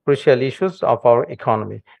the crucial issues of our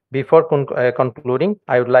economy. Before concluding,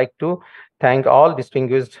 I would like to thank all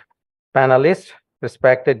distinguished panelists,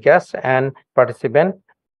 respected guests, and participants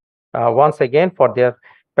once again for their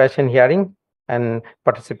patient hearing and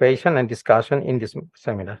participation and discussion in this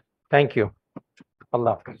seminar. Thank you.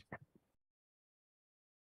 Allah Hafiz.